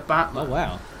Batman. Oh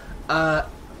wow!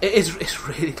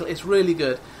 It's really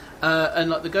good. And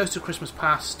like the Ghost of Christmas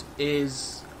Past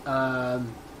is what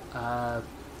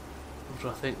do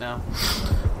I think now?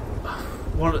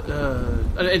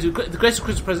 the greatest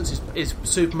Christmas presents is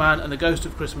Superman, and the Ghost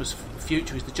of Christmas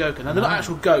Future is the Joker. Now they're not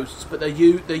actual ghosts, but they're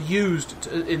used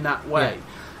in that way. Yeah.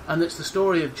 And it's the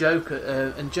story of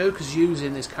Joker, and Joker's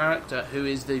using this character who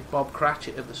is the Bob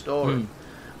Cratchit of the story,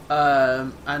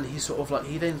 and he's sort of like,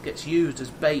 he then gets used as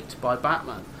bait by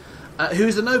Batman, who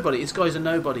is a nobody. This guy's a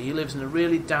nobody. He lives in a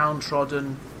really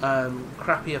downtrodden,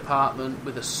 crappy apartment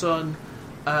with a son.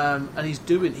 And he's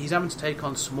having to take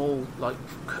on small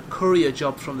courier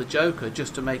jobs from the Joker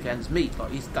just to make ends meet.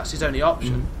 That's his only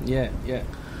option. Yeah.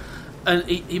 And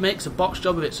he makes a box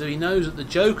job of it, so he knows that the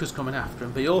Joker's coming after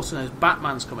him, but he also knows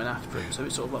Batman's coming after him. So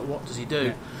it's sort of like, what does he do?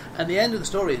 Yeah. And the end of the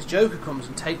story is Joker comes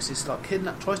and takes this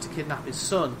tries to kidnap his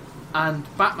son, and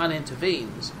Batman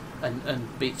intervenes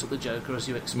and beats up the Joker, as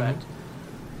you expect.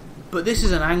 But this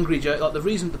is an angry Joker. Like,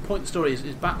 the point of the story is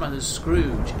Batman as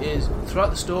Scrooge is,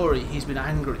 throughout the story, he's been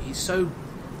angry. He's so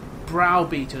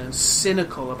browbeaten and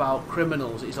cynical about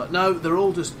criminals. He's like, no, they're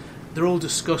all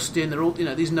disgusting. They're all,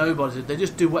 these nobodies. They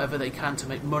just do whatever they can to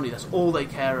make money. That's all they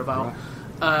care about.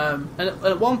 Right. And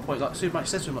at one point, like, Superman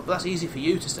says to him, but that's easy for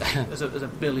you to say as a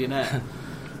billionaire.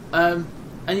 And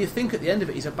you think at the end of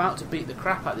it, he's about to beat the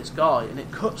crap out of this guy, and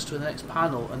it cuts to the next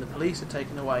panel, and the police are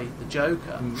taking away the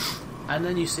Joker. And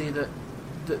then you see that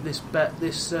this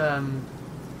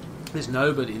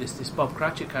nobody, this Bob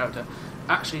Cratchit character,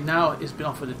 actually now has been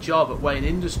offered a job at Wayne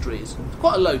Industries,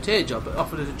 quite a low tier job, but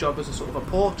offered a job as a sort of a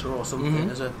porter or something,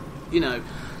 as a and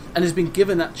has been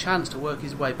given that chance to work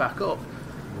his way back up.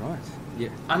 Right. Yeah.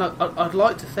 And I'd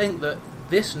like to think that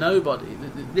this nobody,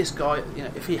 this guy,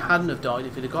 if he hadn't have died,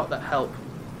 if he'd have got that help,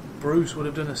 Bruce would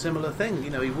have done a similar thing.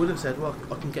 He would have said, well,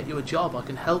 I can get you a job, I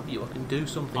can help you, I can do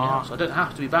something else. I don't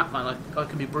have to be Batman, I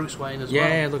can be Bruce Wayne as well.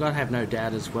 Yeah, look, I have no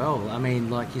doubt as well. I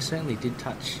mean, like, he certainly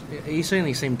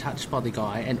seemed touched by the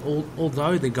guy, and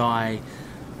although the guy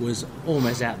was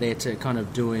almost out there to kind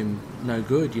of do him no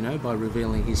good, by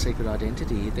revealing his secret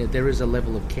identity, there is a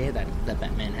level of care that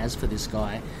Batman has for this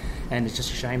guy, and it's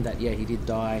just a shame that, he did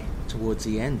die towards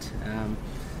the end.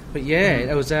 But yeah,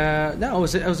 it was a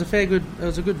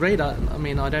good read. I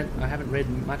haven't read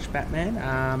much Batman.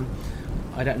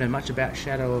 I don't know much about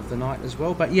Shadow of the Night as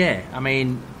well. But yeah, I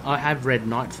mean, I have read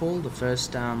Nightfall, the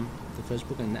first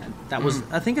book, and that was,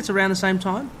 I think it's around the same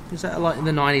time. Is that like in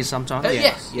the 90s sometime?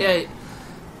 Yes, yeah.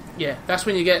 That's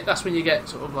when you get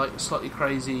sort of like slightly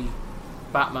crazy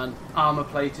Batman,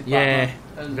 armor-plated Batman.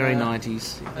 Yeah, very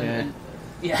 90s.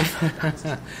 Yeah.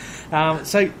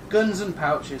 So Guns and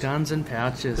Pouches. Just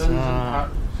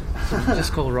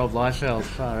call Rob Liefeld.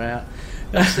 Far out.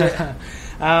 That's it.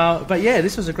 But yeah,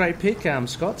 this was a great pick,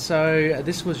 Scott. So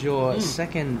this was your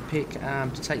second pick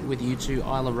to take with you to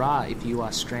Isla Ra if you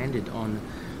are stranded on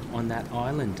that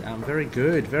island. Very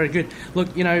good, very good.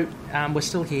 Look, we're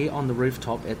still here on the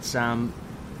rooftop. It's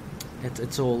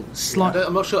all slight.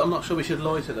 I'm not sure we should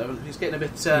loiter though. It's getting a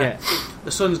bit. The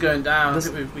sun's going down. I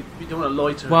think we don't want to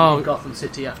loiter in Gotham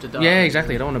City after dark. Yeah,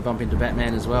 exactly. I don't want to bump into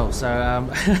Batman as well. So,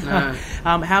 no.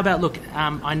 How about? Look,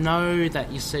 I know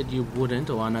that you said you wouldn't,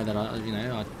 or I know that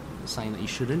I'm saying that you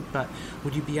shouldn't. But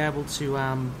would you be able to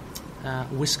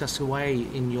whisk us away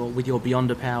with your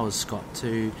Beyonder powers, Scott,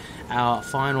 to our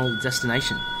final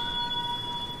destination?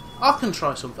 I can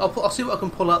try something. I'll see what I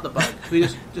can pull out the bag. Can we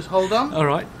just hold on? All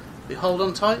right. We hold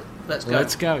on tight. Let's go.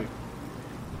 Let's go.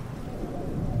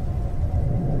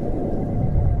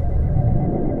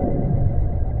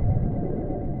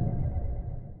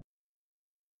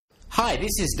 Hi,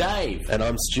 this is Dave. And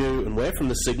I'm Stu, and we're from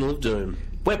the Signal of Doom.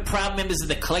 We're proud members of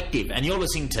the Collective, and you're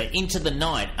listening to Into the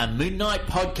Night, a Moon Knight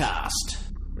podcast.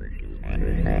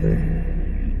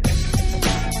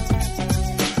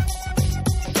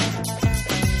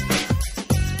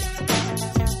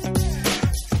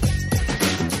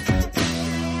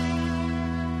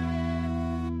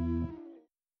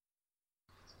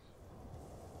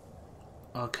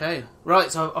 Okay,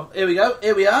 right. So here we go.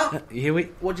 Here we are.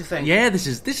 What do you think? Yeah, this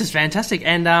is fantastic,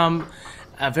 and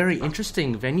a very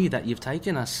interesting venue that you've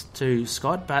taken us to,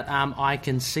 Scott. But I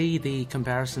can see the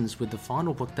comparisons with the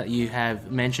final book that you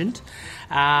have mentioned.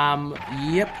 As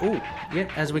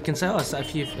we can see, a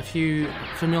few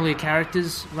familiar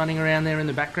characters running around there in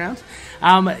the background.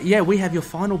 We have your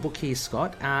final book here,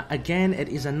 Scott. Again, it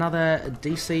is another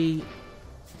DC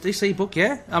book.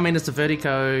 Yeah, I mean it's a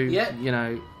Vertigo. Yeah.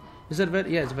 Is it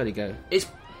Vertigo? Yeah, it's Vertigo. It's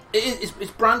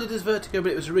branded as Vertigo,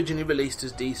 but it was originally released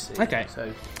as DC. Okay.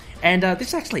 So, and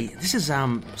this is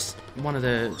one of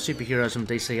the superheroes from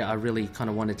DC I really kind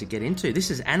of wanted to get into. This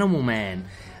is Animal Man,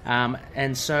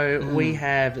 and so we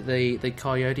have the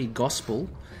Coyote Gospel,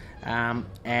 and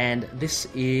this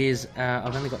is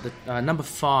I've only got the number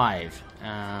 5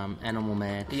 Animal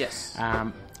Man. Yes.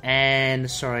 And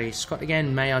sorry, Scott,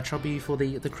 again, may I trouble you for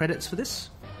the credits for this?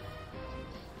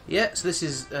 Yeah, so this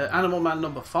is Animal Man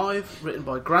number 5, written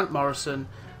by Grant Morrison,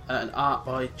 and art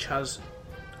by Chaz...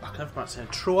 I can never pronounce his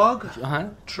name. Truog? Uh-huh.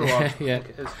 Truog. Yeah. I think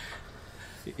it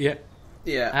is. Yeah.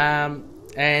 Yeah.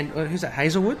 And who's that?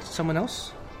 Hazelwood? Someone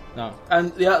else? No.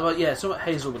 And the art, someone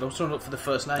Hazelwood. I was trying to look for the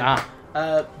first name.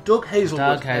 Doug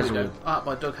Hazelwood. Doug There we go. Hazelwood. Art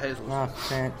by Doug Hazelwood. Oh,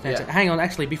 fantastic. Yeah. Hang on,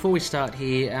 actually, before we start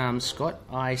here, Scott,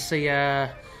 I see,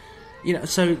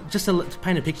 so just to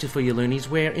paint a picture for you loonies,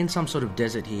 we're in some sort of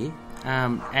desert here,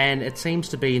 and it seems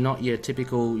to be not your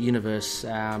typical universe,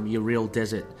 your real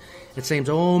desert. It seems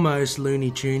almost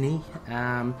Looney Tuny.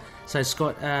 So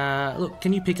Scott, look,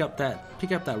 can you pick up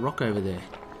that rock over there?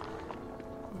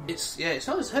 It's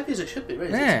not as heavy as it should be,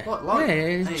 really. Yeah, It's quite light.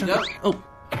 yeah. There you go. Oh,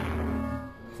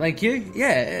 thank you.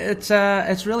 Yeah,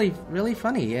 it's really really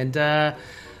funny, and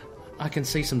I can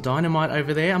see some dynamite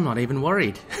over there. I'm not even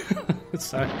worried.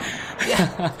 So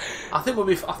Yeah, I think we're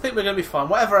going to be fine.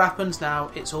 Whatever happens now,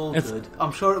 it's all good.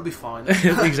 I'm sure it'll be fine.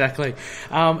 Exactly.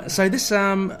 So this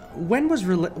when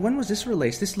was this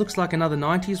released? This looks like another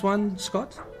 90s one,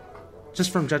 Scott.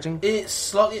 Just from judging. It's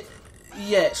slightly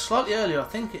earlier. I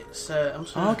think it's. I'm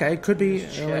sorry. Oh, okay, it could be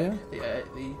Just earlier. check.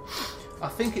 I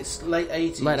think it's late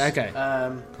 80s. Late, okay.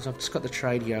 Because I've just got the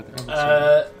trade here.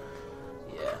 Yeah,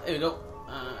 here we go.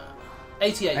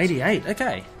 88. 88.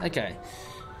 Okay.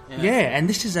 Yeah, and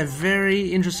this is a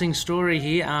very interesting story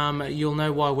here. You'll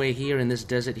know why we're here in this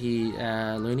desert here,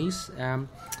 loonies.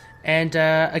 And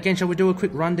again, shall we do a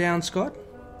quick rundown, Scott?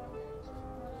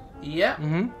 Yeah.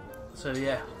 Mm-hmm. So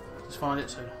just find it.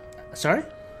 So. Sorry? Do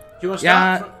you want to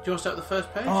start? Do you want to start with the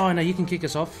first page? Oh no, you can kick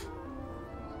us off.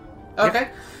 Okay.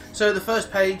 Yep. So the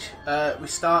first page, we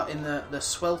start in the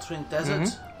sweltering desert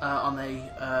on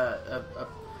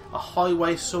a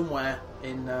highway somewhere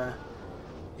in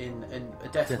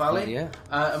Death Valley. Yeah.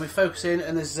 And we focus in,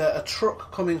 and there's a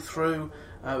truck coming through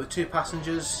with 2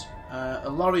 passengers, a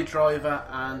lorry driver,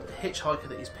 and a hitchhiker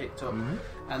that he's picked up.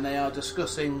 And they are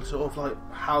discussing sort of like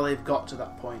how they've got to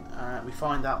that point. We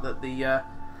find out that the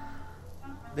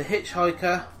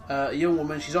hitchhiker, a young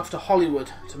woman, she's off to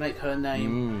Hollywood to make her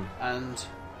name, and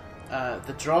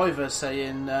the driver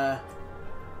saying,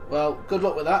 "Well, good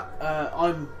luck with that.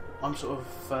 I'm sort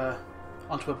of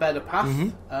onto a better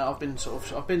path. I've been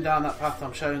down that path.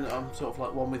 I'm showing that I'm sort of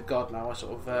like one with God now.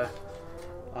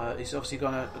 He's obviously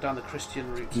gone down the Christian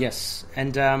route." Yes,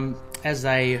 and as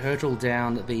they hurtle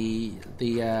down the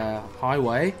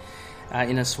highway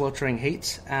in a sweltering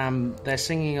heat, they're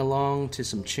singing along to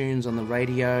some tunes on the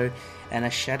radio, and a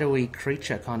shadowy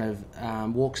creature kind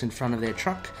of walks in front of their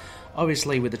truck.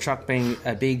 Obviously, with the truck being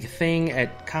a big thing, it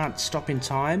can't stop in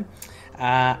time.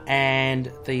 And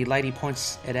the lady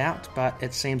points it out, but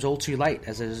it seems all too late,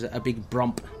 as there's a big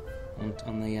brump on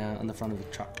the front of the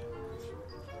truck.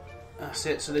 That's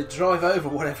it. So they drive over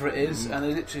whatever it is, and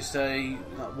they literally say,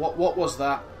 "What was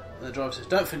that?" And the driver says,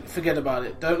 "Don't forget about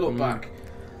it. Don't look back.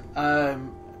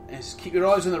 It's keep your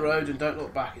eyes on the road and don't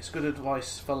look back. It's good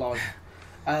advice for life."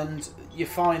 And you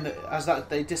find that as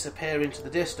they disappear into the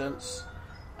distance,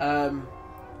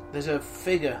 there's a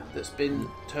figure that's been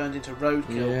turned into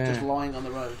roadkill, just lying on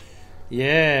the road.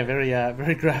 Yeah,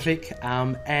 very graphic.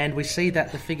 And we see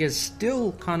that the figure's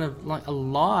still kind of like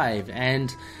alive.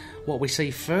 And what we see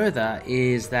further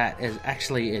is that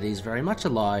it is very much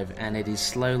alive, and it is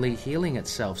slowly healing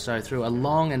itself. So through a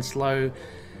long and slow,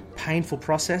 painful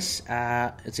process,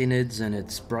 its innards and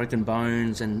its broken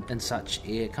bones and such,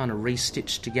 it kind of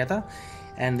re-stitched together.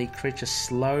 And the creature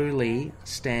slowly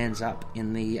stands up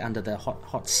under the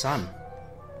hot sun.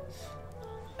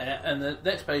 And the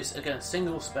next page, again,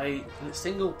 single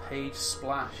page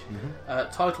splash.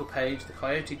 Title page, The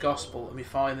Coyote Gospel, and we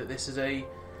find that this is it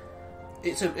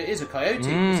is a coyote.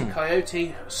 It's a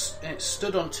coyote. It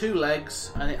stood on 2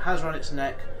 legs, and it has around its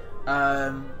neck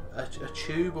a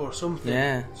tube or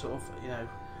something, sort of,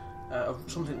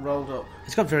 something rolled up.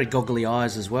 It's got very goggly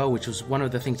eyes as well, which was one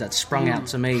of the things that sprung out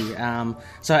to me.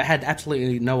 So I had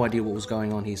absolutely no idea what was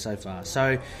going on here so far.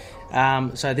 So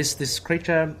this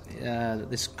creature,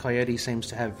 this coyote, seems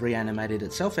to have reanimated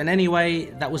itself. And anyway,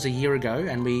 that was a year ago,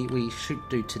 and we shoot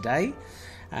do today,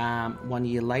 1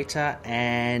 year later.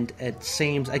 And it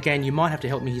seems, again, you might have to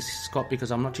help me here, Scott,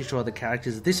 because I'm not too sure of the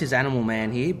characters. This is Animal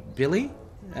Man here, Billy.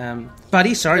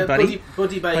 Buddy.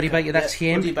 Buddy Baker, that's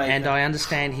him. Buddy Baker. And I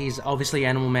understand he's obviously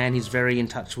Animal Man. He's very in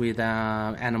touch with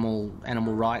animal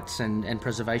rights and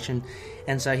preservation,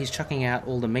 and so he's chucking out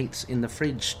all the meats in the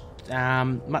fridge,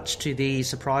 much to the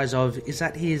surprise of, is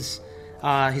that his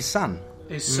son?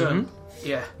 His son,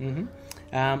 yeah.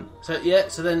 Mm-hmm.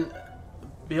 So then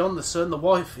beyond the sun,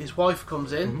 his wife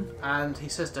comes in, and he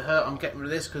says to her, "I'm getting rid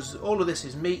of this because all of this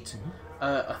is meat.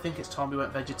 I think it's time we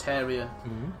went vegetarian."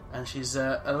 And she's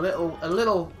a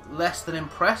little less than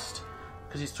impressed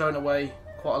because he's thrown away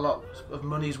quite a lot of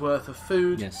money's worth of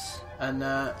food. Yes. And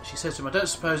she says to him, "I don't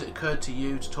suppose it occurred to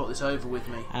you to talk this over with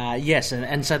me." Yes,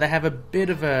 and so they have a bit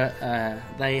of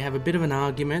an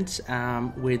argument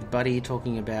with Buddy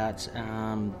talking about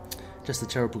just the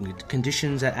terrible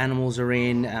conditions that animals are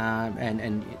in,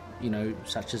 and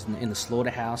such as in the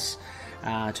slaughterhouse,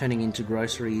 turning into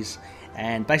groceries,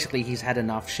 and basically he's had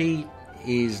enough. She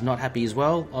is not happy as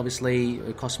well. Obviously,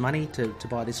 it costs money to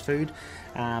buy this food,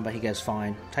 but he goes,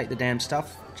 "Fine, take the damn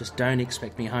stuff. Just don't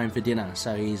expect me home for dinner."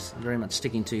 So he's very much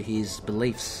sticking to his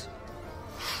beliefs.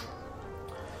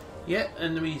 Yeah,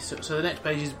 and so the next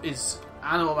page is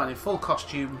Animal Man in full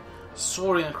costume,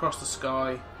 soaring across the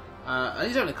sky, and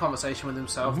he's having a conversation with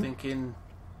himself, thinking,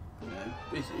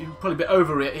 he's probably a bit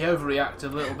overreacted a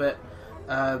little bit,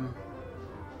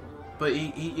 but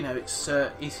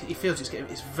he feels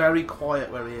it's very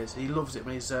quiet where he is. He loves it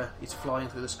when he's flying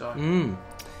through the sky.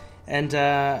 And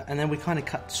then we kind of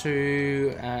cut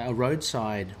to a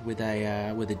roadside with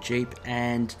a jeep,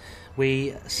 and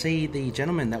we see the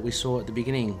gentleman that we saw at the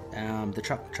beginning, the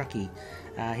truckie.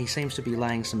 He seems to be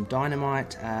laying some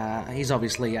dynamite. He's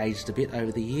obviously aged a bit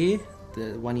over the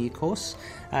 1 year course.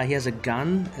 He has a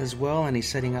gun as well, and he's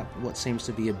setting up what seems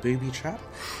to be a booby trap.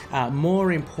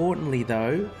 More importantly,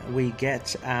 though, we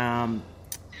get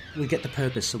the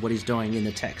purpose of what he's doing in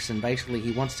the text, and basically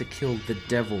he wants to kill the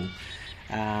devil.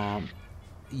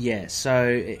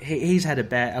 So he's had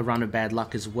a run of bad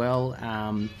luck as well.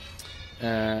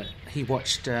 He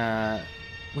watched,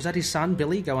 was that his son,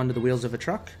 Billy, go under the wheels of a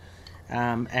truck?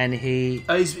 And his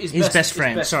best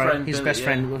friend,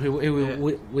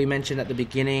 who we mentioned at the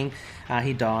beginning,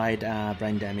 he died,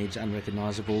 brain damage,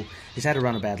 unrecognisable. He's had a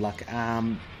run of bad luck.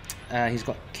 He's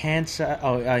got cancer.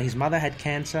 His mother had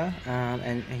cancer,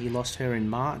 and he lost her in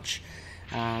March.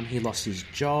 He lost his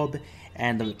job,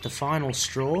 and the final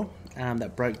straw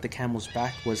that broke the camel's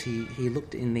back was he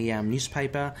looked in the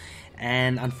newspaper,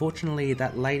 and unfortunately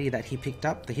that lady that he picked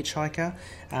up, the hitchhiker,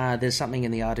 there's something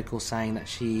in the article saying that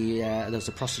there was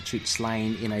a prostitute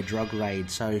slain in a drug raid,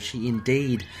 so she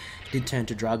indeed did turn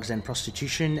to drugs and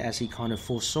prostitution as he kind of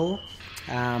foresaw,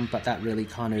 but that really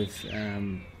kind of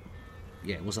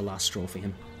was the last straw for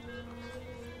him.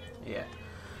 Yeah.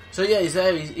 So yeah, he's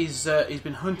there. He's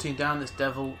been hunting down this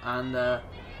devil, and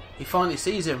he finally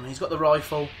sees him. He's got the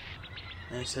rifle,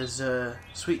 and he says,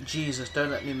 "Sweet Jesus,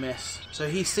 don't let me miss." So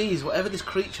he sees whatever this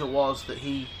creature was that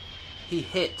he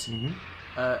hit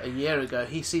a year ago.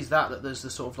 He sees that there's the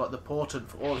sort of like the portent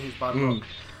for all his bad luck.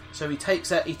 So he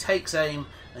takes aim,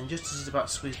 and just as he's about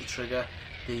to squeeze the trigger,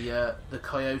 the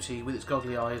coyote with its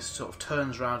goggly eyes sort of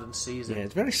turns around and sees it.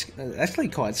 Yeah, it's actually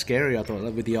quite scary, I thought,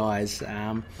 with the eyes.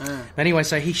 But anyway,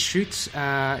 so he shoots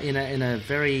in a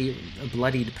very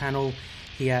bloodied panel.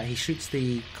 He shoots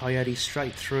the coyote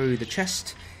straight through the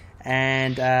chest,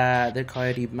 and the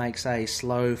coyote makes a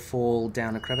slow fall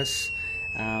down a crevice.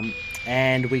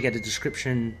 And we get a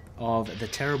description of the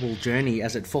terrible journey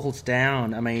as it falls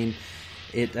down. I mean,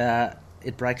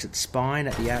 it breaks its spine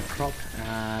at the outcrop.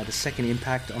 The second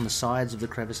impact on the sides of the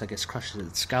crevice, I guess, crushes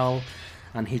its skull,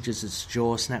 unhinges its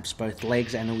jaw, snaps both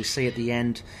legs, and we see at the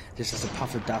end just as a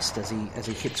puff of dust as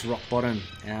he hits rock bottom,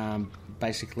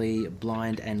 basically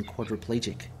blind and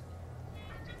quadriplegic.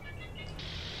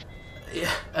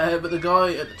 Yeah, but the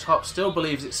guy at the top still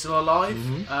believes it's still alive.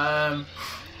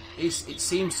 It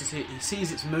seems he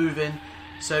sees it's moving,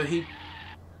 so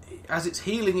as it's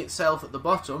healing itself at the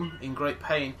bottom in great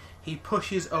pain, he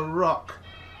pushes a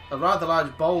rather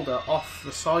large boulder, off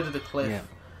the side of the cliff,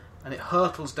 and it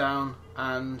hurtles down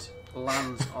and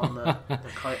lands on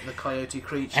the coyote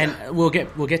creature. And we'll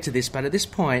get to this, but at this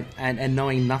point, and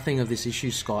knowing nothing of this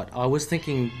issue, Scott, I was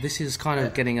thinking this is kind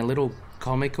of getting a little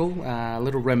comical, a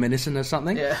little reminiscent of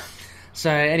something. Yeah. So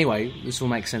anyway, this will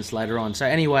make sense later on. So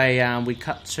anyway, we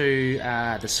cut to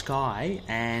the sky,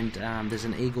 and there's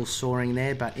an eagle soaring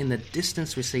there, but in the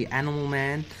distance we see Animal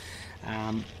Man,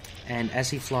 and as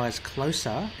he flies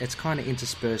closer, it's kind of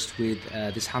interspersed with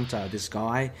this hunter, this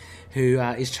guy, who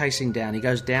is chasing down. He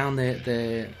goes down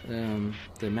the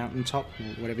mountaintop,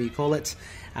 whatever you call it,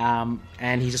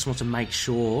 and he just wants to make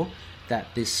sure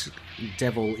that this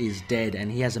devil is dead, and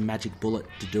he has a magic bullet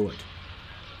to do it.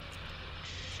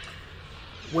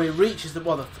 When he reaches the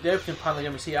opening panel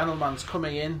again, we see Animal Man's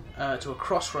coming in to a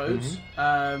crossroads,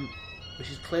 which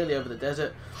is clearly over the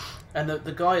desert, and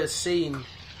the guy has seen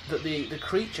that the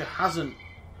creature hasn't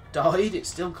died. It's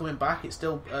still coming back. It's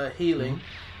still healing,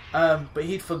 but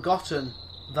he'd forgotten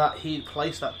that he'd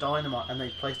placed that dynamite and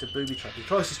they'd placed a booby trap. He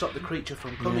tries to stop the creature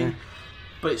from coming,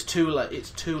 but it's too late.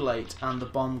 It's too late, and the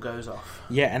bomb goes off.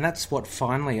 Yeah, and that's what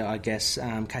finally, I guess,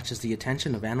 catches the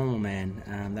attention of Animal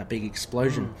Man, that big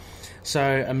explosion.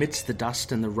 So amidst the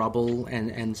dust and the rubble,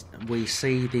 and we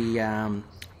see the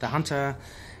hunter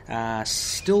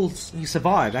he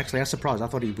survived. Actually, I was surprised. I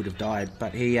thought he would have died,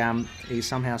 but he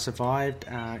somehow survived,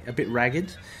 a bit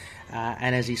ragged.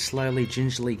 And as he slowly,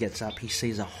 gingerly gets up, he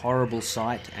sees a horrible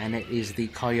sight, and it is the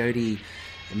coyote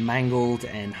mangled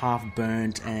and half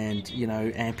burnt and, you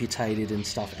know, amputated and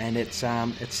stuff. And it's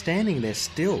standing there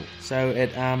still. So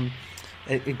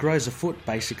it grows a foot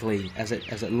basically as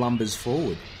it lumbers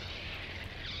forward.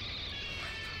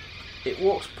 It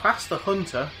walks past the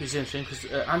hunter, which is interesting because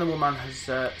Animal Man has,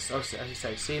 as you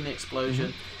say, seen the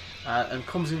explosion and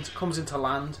comes into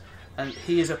land. And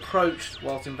he is approached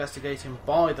whilst investigating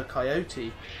by the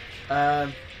coyote,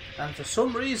 and for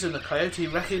some reason the coyote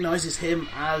recognises him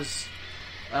as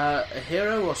a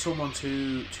hero or someone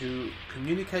to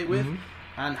communicate with,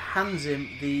 and hands him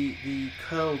the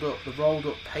rolled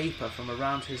up paper from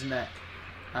around his neck,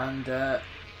 and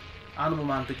Animal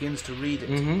Man begins to read it.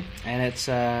 And it's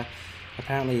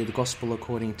apparently the Gospel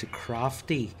according to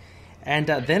Crafty. And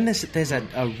then there's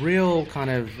a real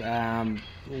kind of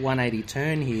 180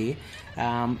 turn here.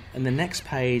 In the next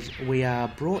page, we are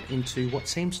brought into what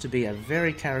seems to be a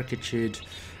very caricatured,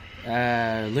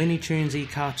 Looney Tunesy,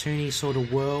 cartoony sort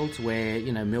of world where,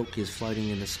 you know, milk is floating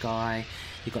in the sky.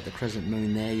 You've got the crescent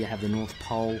moon there. You have the North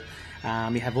Pole.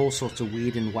 You have all sorts of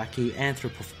weird and wacky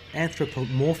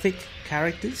anthropomorphic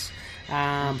characters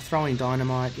throwing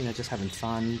dynamite, you know, just having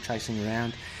fun, chasing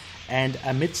around. And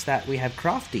amidst that, we have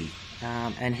Crafty.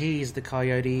 And he's the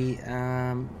coyote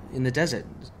in the desert,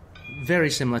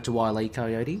 very similar to Wile E.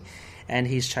 Coyote, and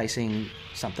he's chasing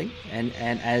something. And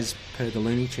as per the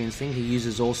Looney Tunes thing, he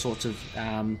uses all sorts of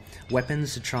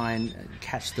weapons to try and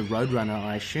catch the Roadrunner,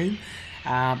 I assume.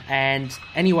 And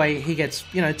anyway, he gets,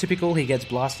 you know, typical. He gets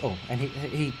blasted. Oh, and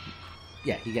he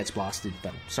gets blasted.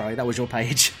 But sorry, that was your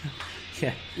page.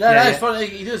 It's funny.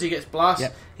 He does. He gets blasted.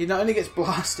 Yep. He not only gets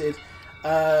blasted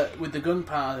with the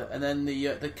gunpowder, and then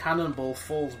the cannonball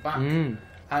falls back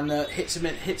and hits him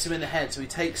in the head. So he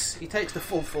takes the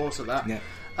full force of that. Yeah.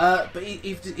 But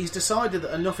he's decided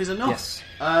that enough is enough. Yes.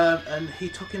 And he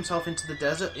took himself into the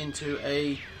desert, into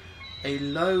a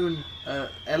lone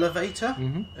elevator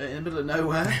in the middle of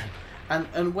nowhere,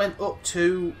 and went up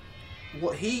to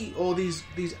what these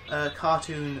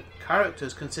cartoon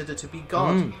characters consider to be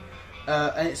God.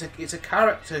 And it's a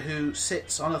character who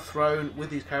sits on a throne with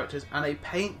these characters and a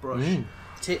paintbrush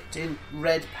tipped in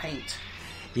red paint.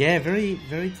 Yeah, very,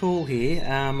 very cool here.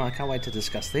 I can't wait to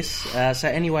discuss this. So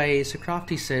anyway, so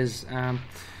Crafty says,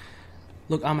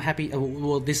 look, I'm happy.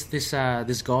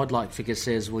 This godlike figure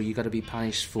says, well, you got to be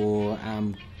punished for,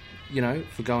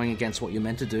 for going against what you're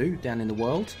meant to do down in the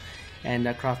world. And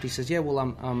Crafty says, yeah, well,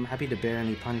 I'm happy to bear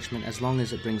any punishment as long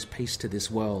as it brings peace to this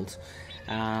world.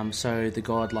 So the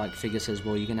godlike figure says,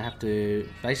 well, you're going to have to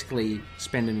basically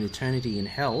spend an eternity in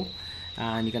hell,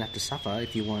 and you're going to have to suffer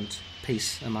if you want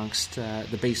peace amongst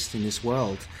the beasts in this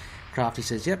world. Crafty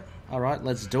says, yep, all right,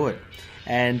 let's do it.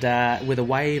 And with a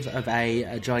wave of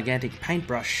a gigantic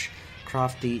paintbrush,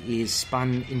 Crafty is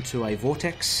spun into a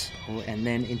vortex, and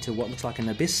then into what looks like an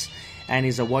abyss, and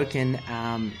is awoken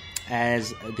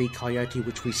as the coyote,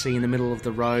 which we see in the middle of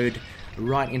the road,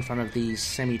 right in front of the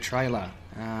semi-trailer,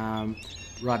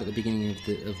 right at the beginning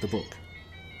of the book.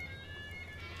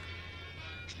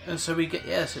 And so we get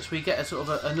a sort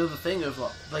of another thing of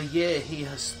what the year he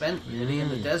has spent really in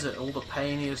the desert, all the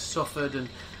pain he has suffered, and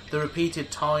the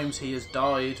repeated times he has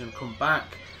died and come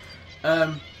back.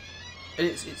 And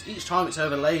it's each time it's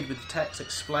overlaid with the text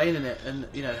explaining it, and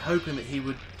hoping that he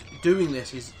would doing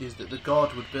this is that the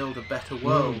god would build a better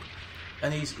world.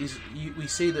 And we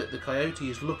see that the coyote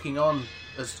is looking on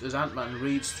as Ant-Man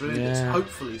reads through this,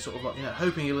 hopefully, sort of like,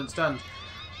 hoping he'll understand.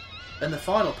 And the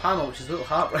final panel, which is a little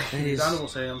heartbreaking, is Animal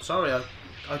saying, I'm sorry,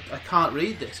 I can't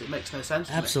read this, it makes no sense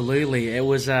to me. Absolutely. It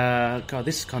was, God,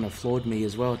 this kind of floored me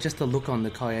as well. Just the look on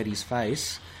the coyote's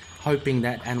face, hoping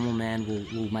that Animal Man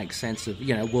will make sense of,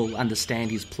 will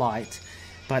understand his plight.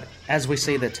 But as we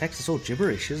see the text, it's all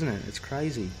gibberish, isn't it? It's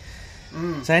crazy.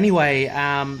 So anyway,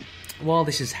 while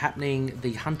this is happening,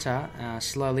 the hunter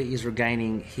slowly is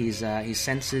regaining his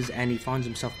senses, and he finds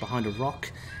himself behind a rock,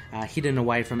 hidden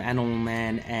away from Animal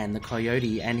Man and the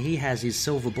coyote, and he has his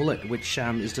silver bullet, which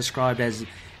is described as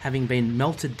having been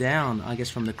melted down, I guess,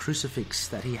 from the crucifix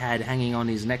that he had hanging on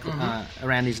his neck,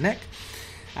 around his neck.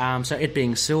 So it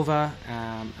being silver,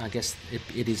 I guess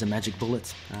it is a magic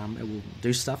bullet. It will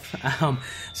do stuff.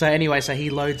 So anyway, so he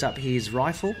loads up his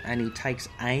rifle and he takes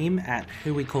aim at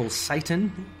who we call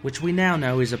Satan, which we now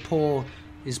know is poor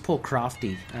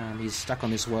Crafty. He's stuck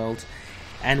on this world,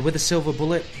 and with a silver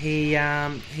bullet, he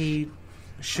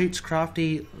shoots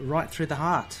Crafty right through the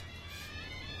heart.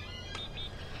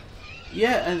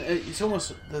 Yeah, and it's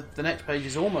almost the next page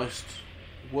is almost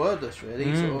wordless,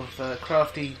 really. Sort of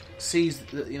Crafty sees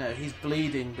that he's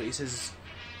bleeding, but he says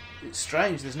it's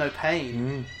strange. There's no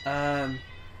pain, and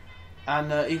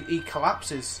he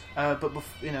collapses. But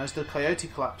as the coyote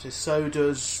collapses, so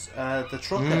does the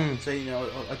trucker. So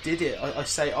I did it. I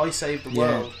saved the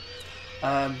world,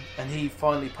 and he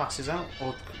finally passes out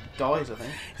or dies. I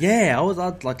think. Yeah, I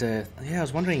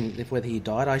was wondering whether he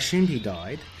died. I assumed he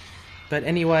died. But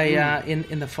anyway,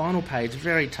 in the final page,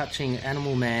 very touching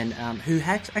Animal Man, who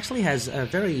actually has a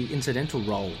very incidental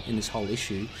role in this whole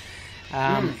issue.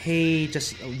 He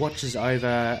just watches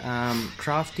over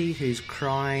Crafty, who's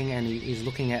crying, and he's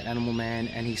looking at Animal Man,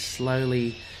 and he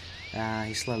slowly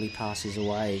passes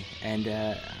away,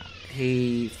 and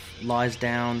he lies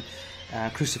down,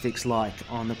 crucifix-like,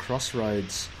 on the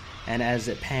crossroads. And as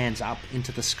it pans up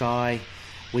into the sky,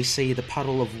 we see the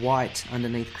puddle of white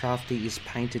underneath Crafty is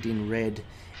painted in red,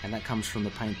 and that comes from the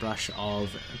paintbrush of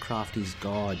Crafty's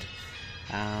god.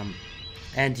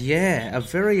 And yeah, a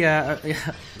very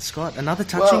Scott, another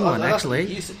touching one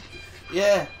actually.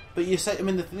 But you said,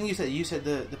 the thing you said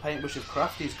the paintbrush of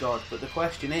Crafty's god, but the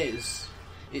question is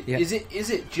is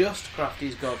it just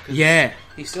Crafty's god? 'Cause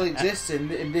he still exists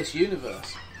in this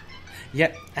universe.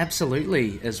 Yep,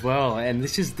 absolutely as well, and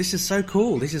this is so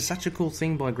cool. This is such a cool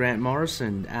thing by Grant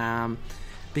Morrison,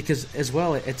 because as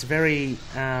well it's very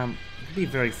it could be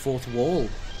very fourth wall,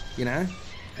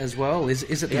 as well. Is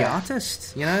it the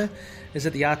artist? Is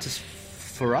it the artist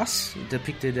for us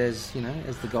depicted as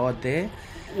as the god there?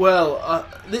 Well,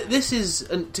 this is,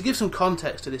 and to give some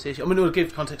context to this issue. We'll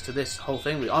give context to this whole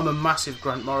thing. I'm a massive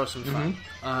Grant Morrison fan,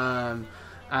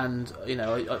 and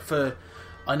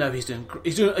I know he's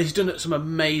done some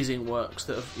amazing works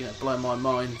that have blown my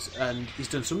mind, and he's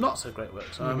done some not so great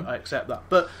works. I accept that,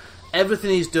 but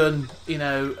everything he's done,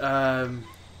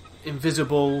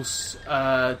 Invisibles,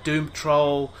 Doom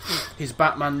Patrol, his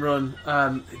Batman run,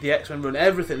 the X-Men run,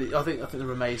 everything. I think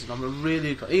they're amazing.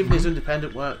 Even his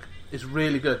independent work is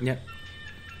really good. Yeah.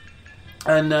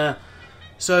 And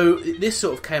so this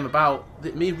sort of came about.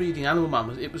 Me reading Animal Man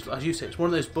was, as you say, it's one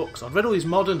of those books. I've read all his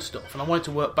modern stuff, and I wanted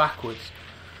to work backwards.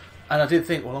 And I did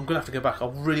think, well, I'm going to have to go back. I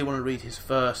really want to read his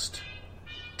first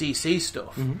DC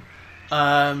stuff.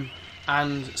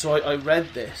 And so I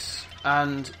read this,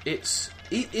 and it's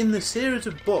in the series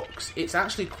of books. It's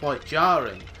actually quite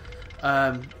jarring,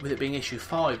 with it being issue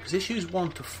 5, because issues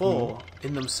 1 to 4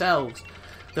 in themselves,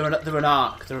 they're an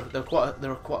arc. They're quite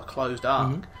a closed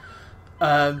arc.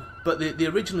 But the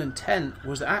original intent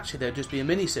was that actually there'd just be a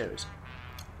mini-series.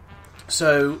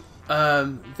 So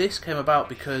this came about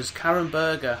because Karen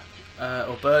Berger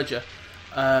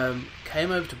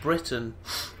came over to Britain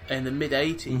in the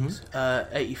mid-80s,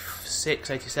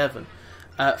 86, 87,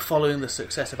 following the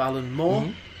success of Alan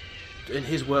Moore in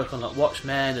his work on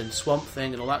Watchmen and Swamp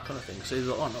Thing and all that kind of thing. So he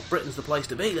thought, Britain's the place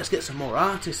to be. Let's get some more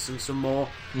artists and some more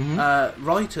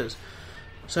writers.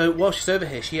 So while she's over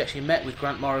here, she actually met with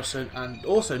Grant Morrison and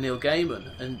also Neil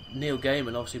Gaiman. And Neil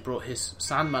Gaiman obviously brought his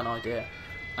Sandman idea,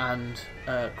 and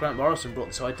Grant Morrison brought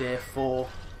this idea for...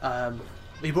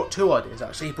 he brought 2 ideas,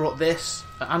 actually. He brought this,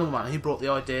 Animal Man, and he brought the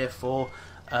idea for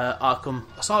Arkham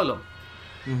Asylum.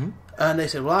 And they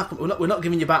said, well, Arkham, we're not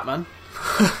giving you Batman.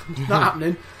 Not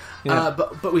happening.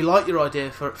 But we like your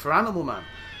idea for Animal Man.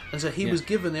 And so he was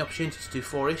given the opportunity to do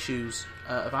 4 issues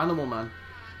of Animal Man.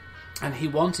 And he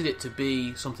wanted it to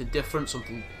be something different,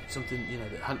 something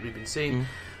that hadn't really been seen.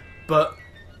 But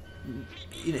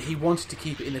he wanted to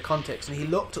keep it in the context, and he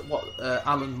looked at what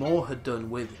Alan Moore had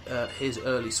done with his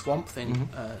early Swamp Thing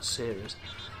series,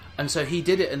 and so he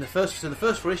did it. And the first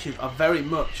 4 issues are very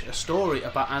much a story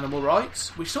about animal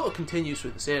rights, which sort of continues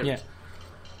through the series.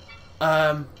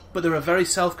 But they're a very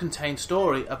self-contained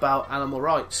story about animal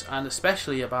rights, and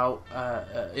especially about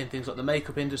in things like the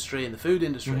makeup industry and the food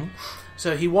industry.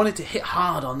 So he wanted to hit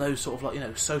hard on those sort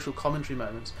of social commentary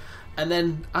moments. And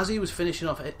then, as he was finishing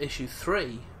off issue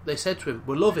 3, they said to him,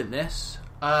 "We're loving this.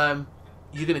 You're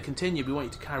going to continue. We want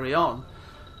you to carry on."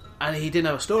 And he didn't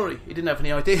have a story. He didn't have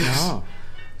any ideas. Oh.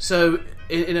 So,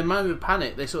 in a moment of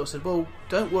panic, they sort of said, "Well,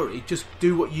 don't worry. Just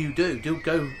do what you do.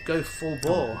 Go full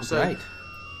bore." Great.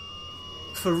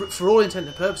 For all intents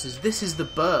and purposes, this is the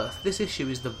birth. This issue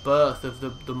is the birth of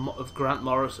of Grant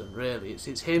Morrison. Really,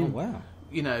 it's him. Oh, wow.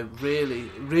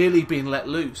 really being let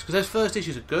loose, because those first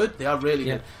issues are good. They are really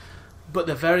good, but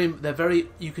they're very.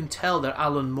 You can tell they're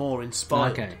Alan Moore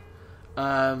inspired. Okay.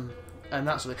 And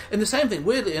that sort of thing. And the same thing,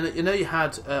 weirdly, you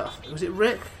had was it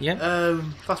Rick? Yeah.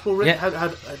 Fastball Rick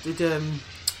Yeah. did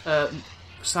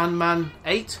Sandman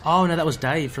 8. Oh no, that was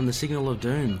Dave from the Signal of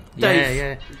Doom. Dave.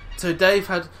 Yeah. So Dave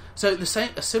had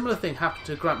a similar thing happened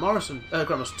to Grant Morrison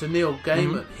to Neil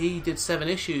Gaiman. He did 7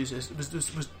 issues. Was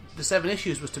the 7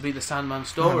 issues was to be the Sandman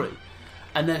story,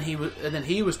 and then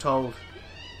he was told,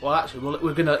 well, actually,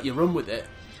 we're going to let you run with it.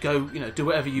 Go, do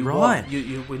whatever you want.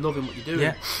 We're loving what you're doing.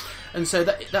 Yeah. And so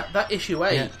that issue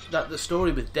 8, that the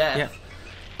story with Death,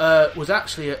 was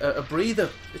actually a breather,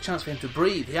 a chance for him to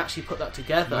breathe. He actually put that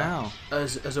together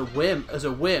as a whim,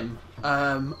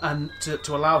 and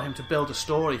to allow him to build a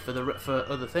story for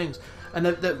other things. And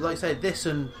like I say, this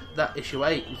and that issue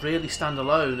 8 really stand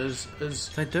alone as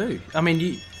they do. I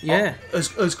mean,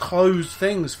 as closed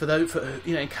things for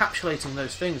encapsulating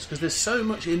those things, because there's so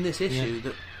much in this issue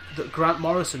that Grant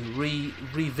Morrison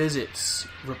revisits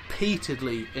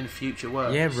repeatedly in future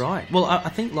works. Yeah, right. Well, I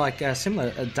think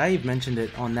similar, Dave mentioned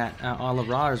it on that Isle of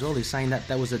Ra as well. He's saying that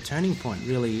was a turning point,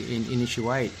 really, in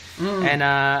issue 8. And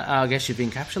I guess you've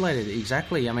encapsulated it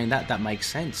exactly. I mean, that makes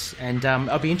sense. And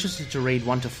I'll be interested to read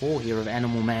 1 to 4 here of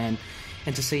Animal Man,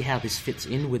 and to see how this fits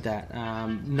in with that,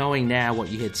 knowing now what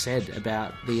you had said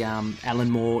about the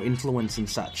Alan Moore influence and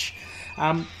such.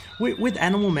 With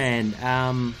Animal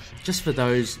Man, just for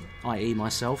those, i.e.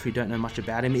 myself, who don't know much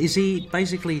about him, is he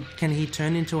basically, can he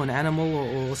turn into an animal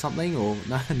or something, or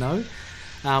no?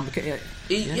 I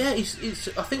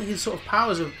think his sort of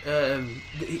powers of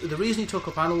the reason he took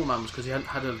up Animal Man was because he hadn't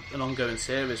had an ongoing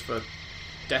series for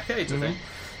decades. I think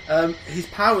his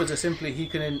powers are simply he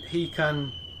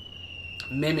can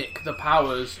mimic the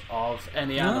powers of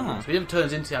any animal. So he never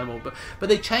turns into the animal, but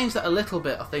they changed that a little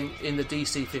bit, I think, in the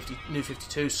DC New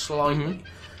 52 slightly.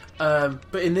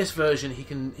 But in this version, he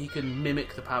can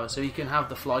mimic the power, so he can have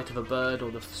the flight of a bird, or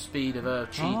the speed of a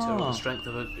cheetah, or the strength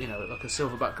of like a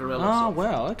silverback gorilla. Oh,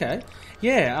 wow, okay,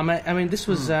 yeah. I mean, this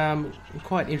was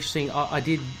quite interesting. I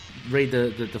did read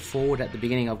the forward at the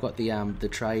beginning. I've got the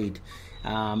trade.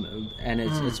 And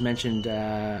it's mentioned.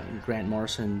 Grant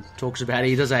Morrison talks about it.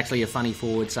 He does actually a funny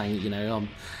forward saying,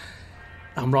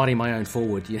 I'm writing my own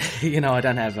forward. I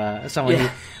don't have someone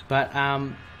here, but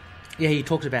he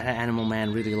talks about how Animal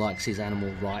Man really likes his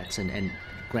animal rights, and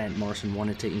Grant Morrison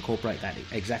wanted to incorporate that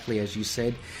exactly as you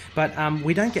said. But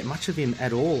we don't get much of him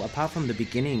at all, apart from the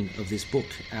beginning of this book,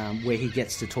 where he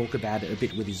gets to talk about it a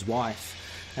bit with his wife,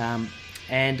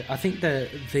 and I think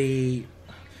the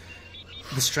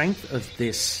strength of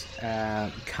this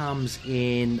comes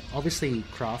in, obviously,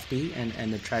 Crafty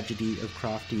and the tragedy of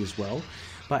Crafty as well,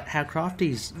 but how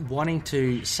Crafty's wanting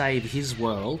to save his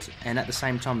world, and at the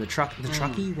same time the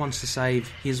Truckee wants to save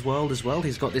his world as well.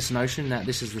 He's got this notion that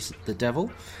this is the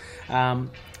devil, I don't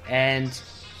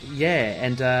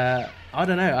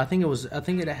know. I think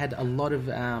it had a lot of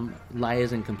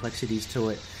layers and complexities to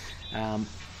it,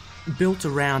 built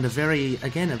around a very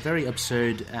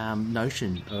absurd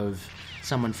notion of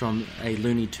someone from a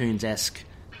Looney Tunes-esque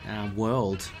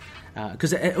world,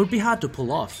 because it would be hard to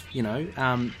pull off.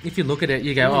 If you look at it,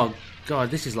 you go, "Oh God,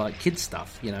 this is like kids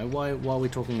stuff." Why are we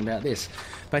talking about this?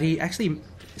 But he actually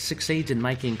succeeds in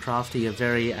making Crafty a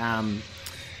very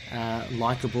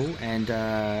likable and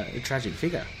tragic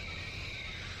figure.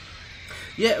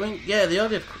 Yeah, the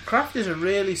idea of Crafty is a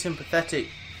really sympathetic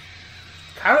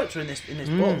character in this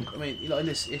book. I mean, in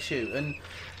this issue, and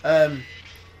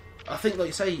I think, like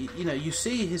you say, you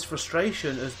see his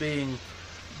frustration as being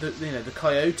the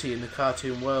coyote in the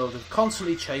cartoon world, of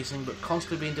constantly chasing but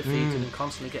constantly being defeated and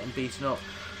constantly getting beaten up.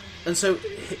 And so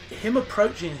him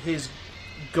approaching his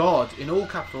God in all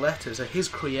capital letters, or his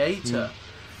creator,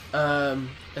 and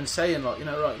saying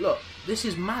right, look, this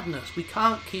is madness. We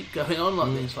can't keep going on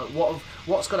like this. Like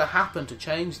what's got to happen to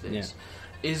change this?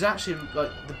 Is actually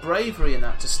like the bravery in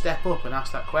that, to step up and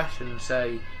ask that question and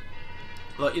say,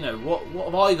 like, what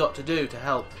have I got to do to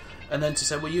help? And then to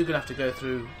say, well, you're going to have to go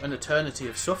through an eternity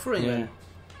of suffering,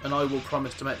 and I will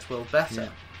promise to make this world better.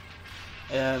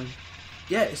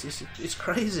 It's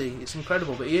crazy, it's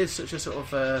incredible, but he is such a sort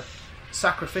of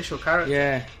sacrificial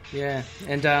character.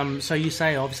 And so you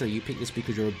say, obviously, you picked this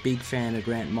because you're a big fan of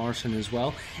Grant Morrison as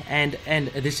well, and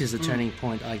this is the turning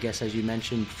point, I guess, as you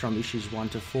mentioned, from issues 1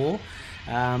 to 4.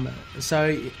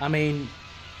 So I mean,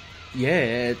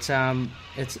 it's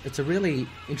a really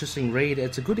interesting read.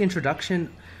 It's a good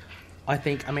introduction, I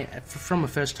think. I mean, from a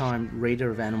first-time reader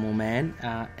of Animal Man,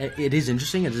 it is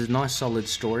interesting. It is a nice, solid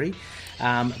story.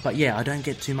 But I don't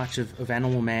get too much of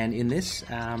Animal Man in this.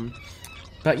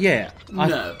 But yeah,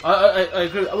 No, I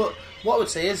agree. What I would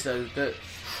say is though that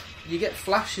you get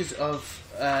flashes of,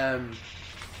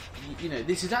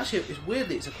 this is actually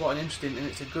weirdly it's quite an interesting and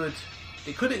it's a good.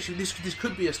 It could actually this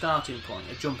could be a starting point,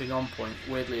 a jumping on point.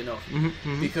 Weirdly enough,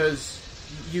 because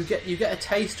you get a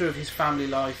taster of his family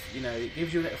life. It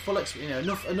gives you a full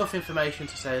enough information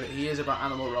to say that he is about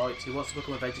animal rights. He wants to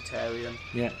become a vegetarian.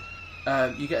 Yeah.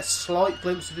 You get a slight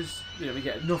glimpse of his. We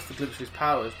get enough of a glimpse of his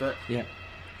powers, but yeah.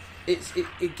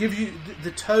 It gives you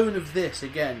the tone of this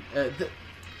again.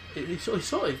 He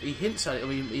hints at it. I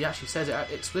mean, he actually says it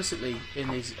explicitly in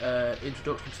his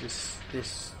introduction to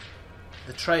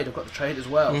the trade. I've got the trade as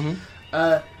well.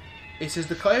 It says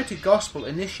the Coyote Gospel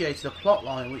initiated a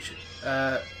plotline which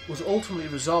was ultimately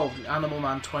resolved in Animal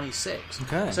Man 26.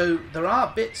 Okay. So there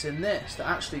are bits in this that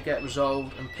actually get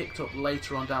resolved and picked up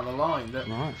later on down the line. That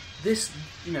right. This,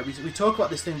 we talk about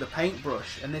this thing, the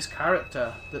paintbrush, and this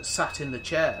character that sat in the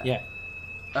chair. Yeah.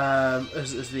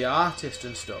 As the artist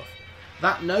and stuff.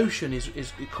 That notion is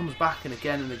it comes back and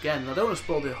again and again. And I don't want to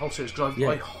spoil the whole series, but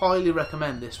I highly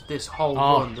recommend this whole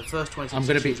run, the first 26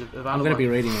 issues of Animal Man. I'm going to be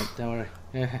reading it. Don't worry.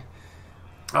 Yeah.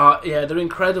 Yeah, they're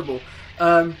incredible.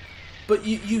 But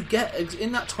you get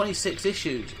in that 26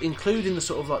 issues, including the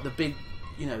sort of like the big,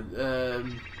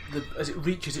 as it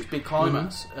reaches its big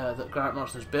climax that Grant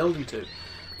Morrison is building to.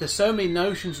 There's so many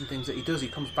notions and things that he does. He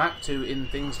comes back to in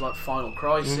things like Final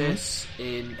Crisis,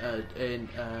 in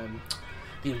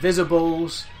The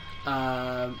Invisibles,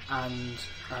 and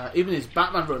even his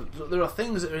Batman run. There are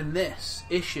things that are in this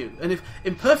issue, and if,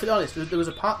 in perfect honest, there's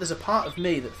a part of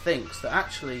me that thinks that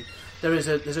actually there's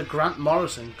a Grant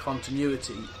Morrison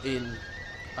continuity in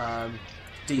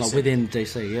DC. Well, within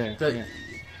DC, yeah.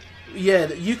 Yeah,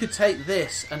 that you could take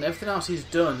this and everything else he's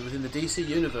done within the DC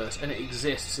universe, and it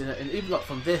exists. And even like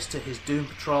from this to his Doom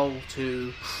Patrol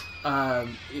to all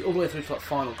the way through to like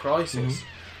Final Crisis,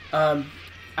 and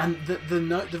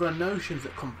there are notions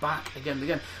that come back again and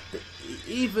again.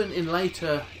 Even in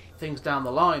later things down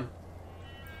the line,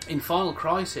 in Final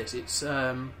Crisis, it's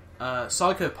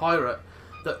Psycho Pirate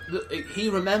that he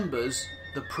remembers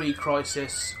the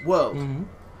pre-Crisis world.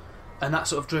 And that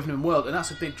sort of driven him world, and that's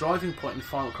a big driving point in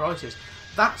Final Crisis.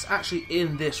 That's actually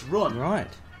in this run,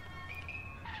 right?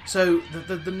 So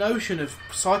the notion of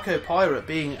Psycho Pirate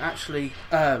being actually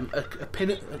a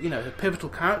pivotal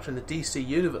character in the DC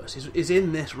universe is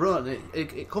in this run.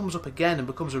 It comes up again and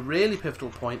becomes a really pivotal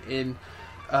point in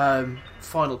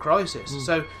Final Crisis.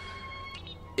 So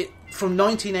from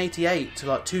 1988 to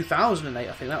like 2008,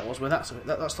 I think that was when that's like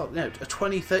a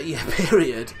 20-30 year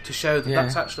period to show that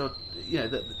that's actually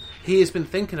that he has been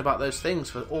thinking about those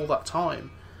things for all that time.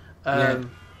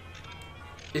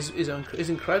 Is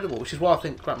incredible, which is why I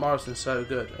think Grant Morrison's so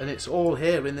good, and it's all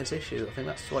here in this issue. I think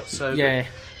that's why it's so good.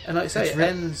 And like I say,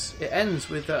 it ends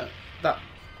with that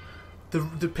the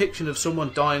depiction of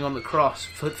someone dying on the cross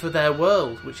for their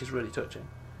world, which is really touching.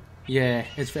 Yeah,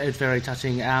 it's very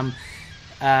touching. It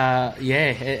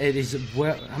is.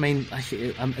 I mean,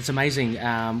 it's amazing.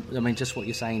 I mean, just what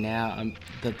you're saying now,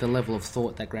 the level of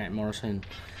thought that Grant Morrison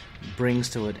brings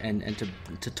to it, and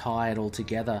to tie it all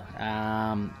together.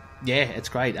 It's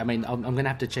great. I mean, I'm going to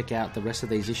have to check out the rest of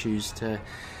these issues to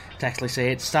actually see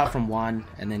it. Start from 1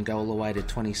 and then go all the way to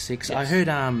 26. Yes. I heard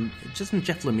doesn't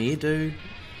Jeff Lemire do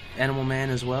Animal Man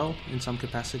as well in some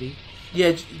capacity?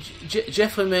 Yeah,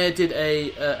 Jeff Lemire did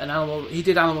an Animal. He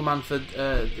did Animal Man for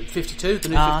 52, the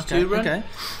new 52 run. Okay.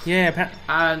 Yeah,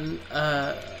 and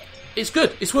it's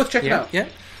good. It's worth checking out. Yeah.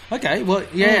 Okay. Well,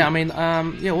 I mean,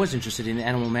 always interested in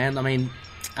Animal Man. I mean,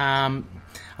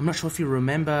 I'm not sure if you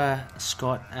remember,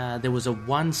 Scott. There was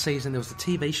one season. There was a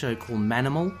TV show called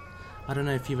Manimal. I don't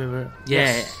know if you've ever.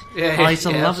 I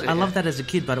loved that as a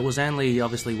kid, but it was only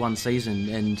obviously one season,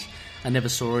 and I never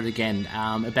saw it again.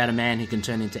 About a man who can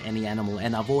turn into any animal,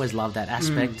 and I've always loved that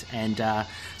aspect, and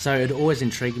so it always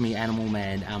intrigued me, Animal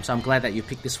Man. So I'm glad that you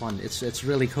picked this one. It's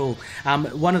really cool.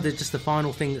 One of the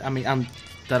final thing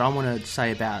that I want to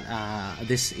say about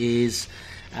this is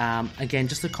again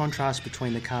just the contrast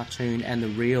between the cartoon and the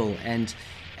real, and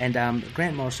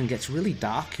Grant Morrison gets really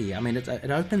dark here. I mean,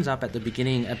 it opens up at the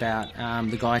beginning about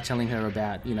the guy telling her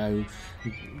about,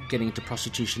 getting into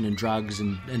prostitution and drugs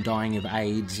and dying of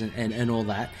AIDS and all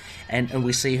that. And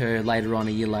we see her later on,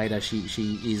 a year later,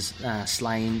 she is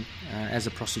slain as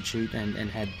a prostitute and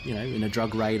had, in a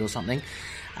drug raid or something.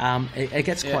 It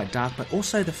gets quite dark, but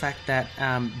also the fact that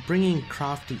bringing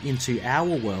Crafty into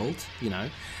our world,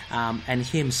 and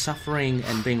him suffering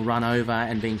and being run over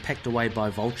and being pecked away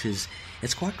by vultures,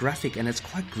 it's quite graphic and it's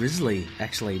quite grisly,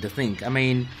 actually, to think. I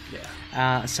mean,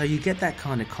 so you get that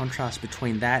kind of contrast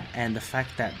between that and the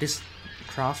fact that this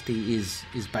Crafty is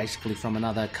basically from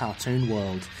another cartoon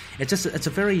world. It's a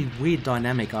very weird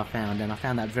dynamic I found, and I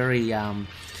found that very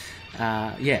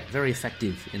very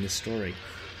effective in the story.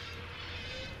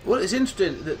 Well, it's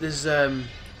interesting that there's in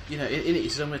it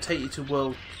it says, I'm going to take you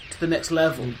to the next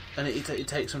level, and it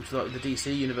takes them to like the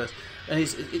DC universe, and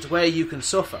it's where you can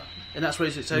suffer, and that's where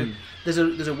it's so there's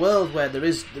a world where there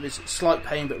is slight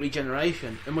pain but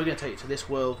regeneration, and we're going to take you to this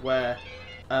world where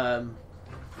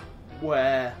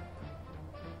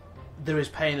there is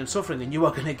pain and suffering, and you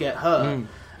are going to get hurt.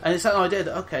 And it's that idea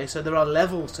that okay, so there are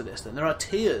levels to this, then there are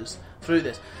tiers through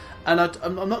this, and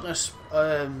I'm not going to.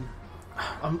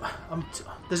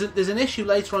 There's an issue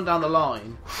later on down the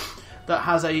line that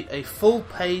has a full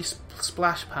page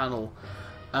splash panel,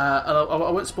 and I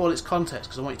won't spoil its context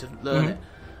because I want you to learn it.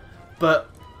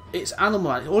 But it's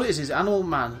Animal Man. All it is Animal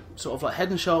Man, sort of like head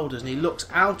and shoulders, and he looks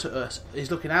out at us. He's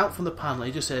looking out from the panel.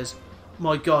 He just says,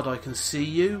 "My God, I can see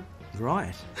you."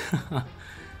 Right.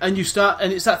 And you start,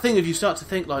 and it's that thing if you start to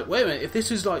think like, wait a minute, if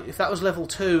that was level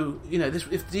 2,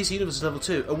 if DC Universe is level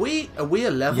 2, are we a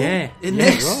level in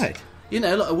this? Right.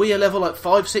 Like are we a level like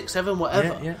 5, 6, 7,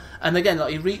 whatever? Yeah. And again,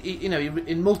 like in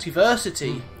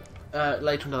Multiversity,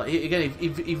 later on,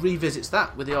 he revisits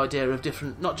that with the idea of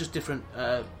different, not just different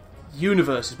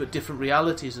universes, but different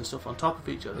realities and stuff on top of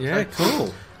each other. Yeah, so,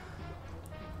 cool.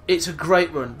 It's a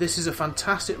great run. This is a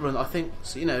fantastic run. I think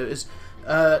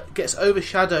gets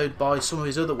overshadowed by some of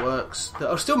his other works that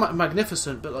are still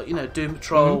magnificent, but like Doom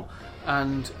Patrol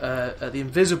and the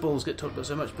Invisibles get talked about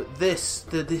so much. But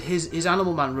his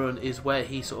Animal Man run is where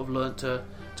he sort of learnt to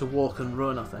walk and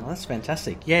run, I think. Well, that's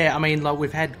fantastic. Yeah, I mean, like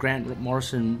we've had Grant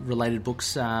Morrison related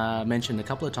books mentioned a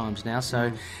couple of times now,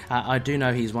 so I do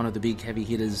know he's one of the big heavy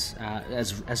hitters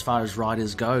as far as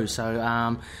writers go. So,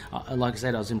 like I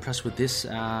said, I was impressed with this. It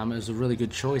was a really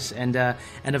good choice, and a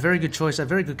very good choice, a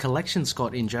very good collection,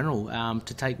 Scott, in general,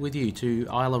 to take with you to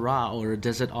Isla Ra or a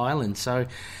desert island. So,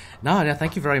 no,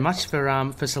 thank you very much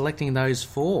for selecting those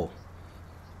 4.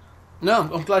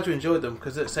 No, I'm glad you enjoyed them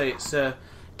because let's say it's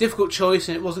difficult choice,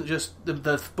 and it wasn't just the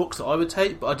books that I would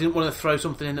take, but I didn't want to throw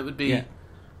something in that would be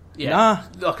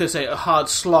like I say, a hard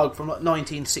slog from like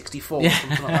 1964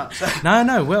 something like that. So.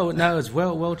 No, it's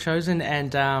well chosen,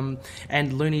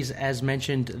 and Loonies, as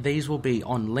mentioned, these will be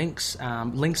on links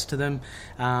to them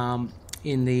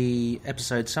in the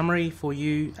episode summary for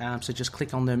you, so just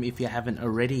click on them if you haven't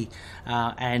already,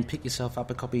 and pick yourself up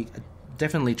a copy.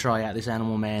 Definitely try out this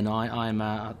Animal Man.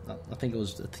 I think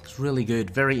it's really good,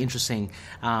 very interesting,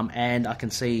 and I can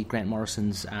see Grant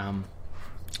Morrison's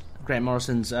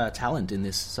talent in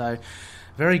this. So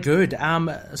very good,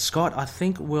 Scott. I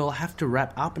think we'll have to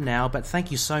wrap up now. But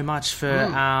thank you so much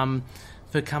for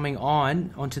coming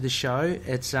onto the show.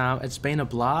 It's been a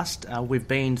blast. We've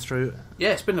been through.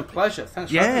 Yeah, it's been a pleasure.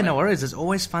 Thanks. For having me. No worries. It's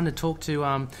always fun to talk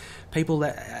to people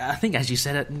that, I think, as you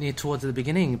said it near towards the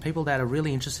beginning, people that are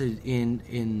really interested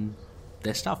in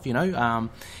their stuff.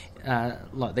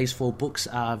 Like these 4 books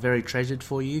are very treasured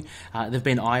for you. They've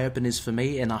been eye-openers for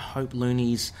me, and I hope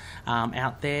Loonies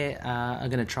out there are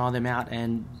going to try them out,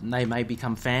 and they may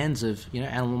become fans of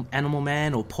Animal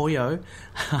Man or Poyo.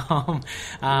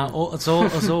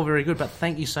 It's all very good, but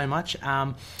thank you so much.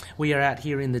 We are out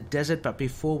here in the desert, but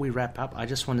before we wrap up, I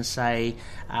just want to say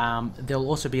there'll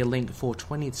also be a link for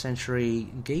 20th Century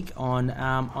Geek on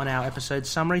our episode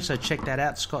summary, so check that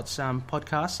out, Scott's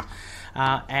podcast.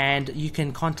 And you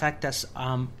can contact us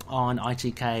on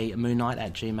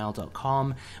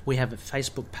itkmoonnight@gmail.com. We have a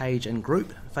Facebook page and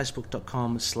group,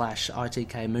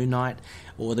 facebook.com/itkmoonnight,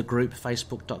 or the group,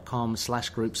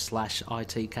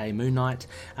 facebook.com/group/itkmoonnight.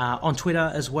 On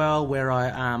Twitter as well, where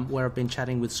I've been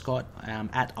chatting with Scott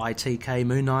at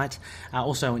itkmoonnight.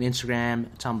 Also on Instagram,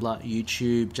 Tumblr,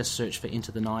 YouTube. Just search for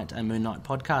Into the Night and Moon Knight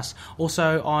podcast.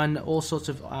 Also on all sorts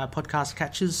of podcast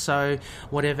catchers. So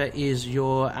whatever is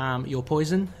your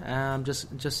poison,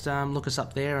 just look us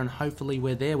up there, and hopefully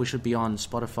we're there. We should be on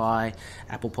Spotify,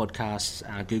 Apple Podcasts,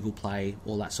 Google Play,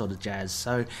 all that sort of jazz.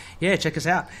 So yeah, check us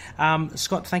out.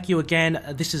 Scott, thank you again.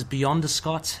 This is Beyond the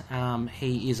Scott.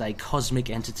 He is a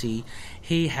cosmic entity.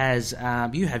 He has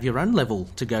you have your own level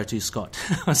to go to, Scott.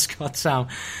 Scott, I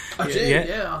do.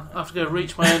 Yeah, I have to go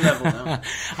reach my own level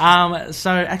now. So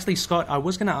actually, Scott, I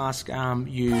was going to ask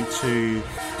you to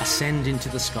ascend into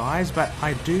the skies, but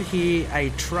I do hear a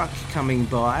truck coming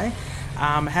by.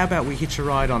 How about we hitch a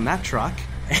ride on that truck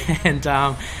and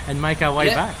make our way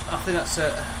back? I think that's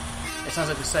it sounds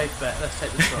like a safe bet. Let's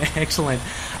take the truck. Excellent.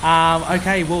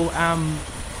 Okay, well,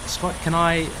 Scott, can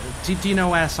I... Do you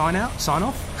know our sign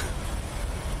off?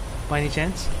 By any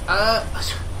chance?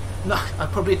 No, I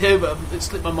probably do, but it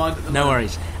slipped my mind at the moment. No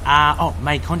worries.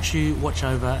 May Khonshu watch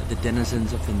over the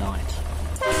denizens of the night.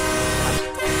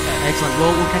 Excellent.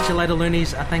 Well, we'll catch you later,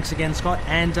 loonies. Thanks again, Scott.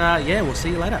 And yeah, we'll see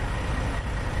you later.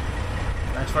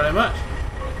 Thanks very much.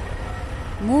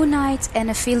 Moon Knight and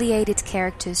affiliated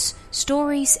characters,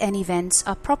 stories and events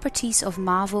are properties of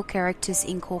Marvel Characters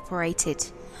Incorporated.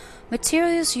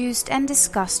 Materials used and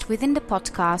discussed within the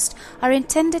podcast are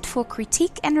intended for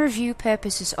critique and review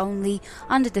purposes only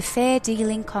under the fair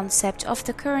dealing concept of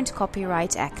the current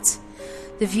Copyright Act.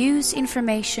 The views,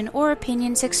 information or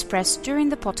opinions expressed during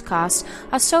the podcast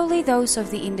are solely those of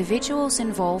the individuals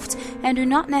involved and do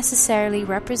not necessarily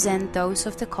represent those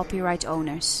of the copyright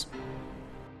owners.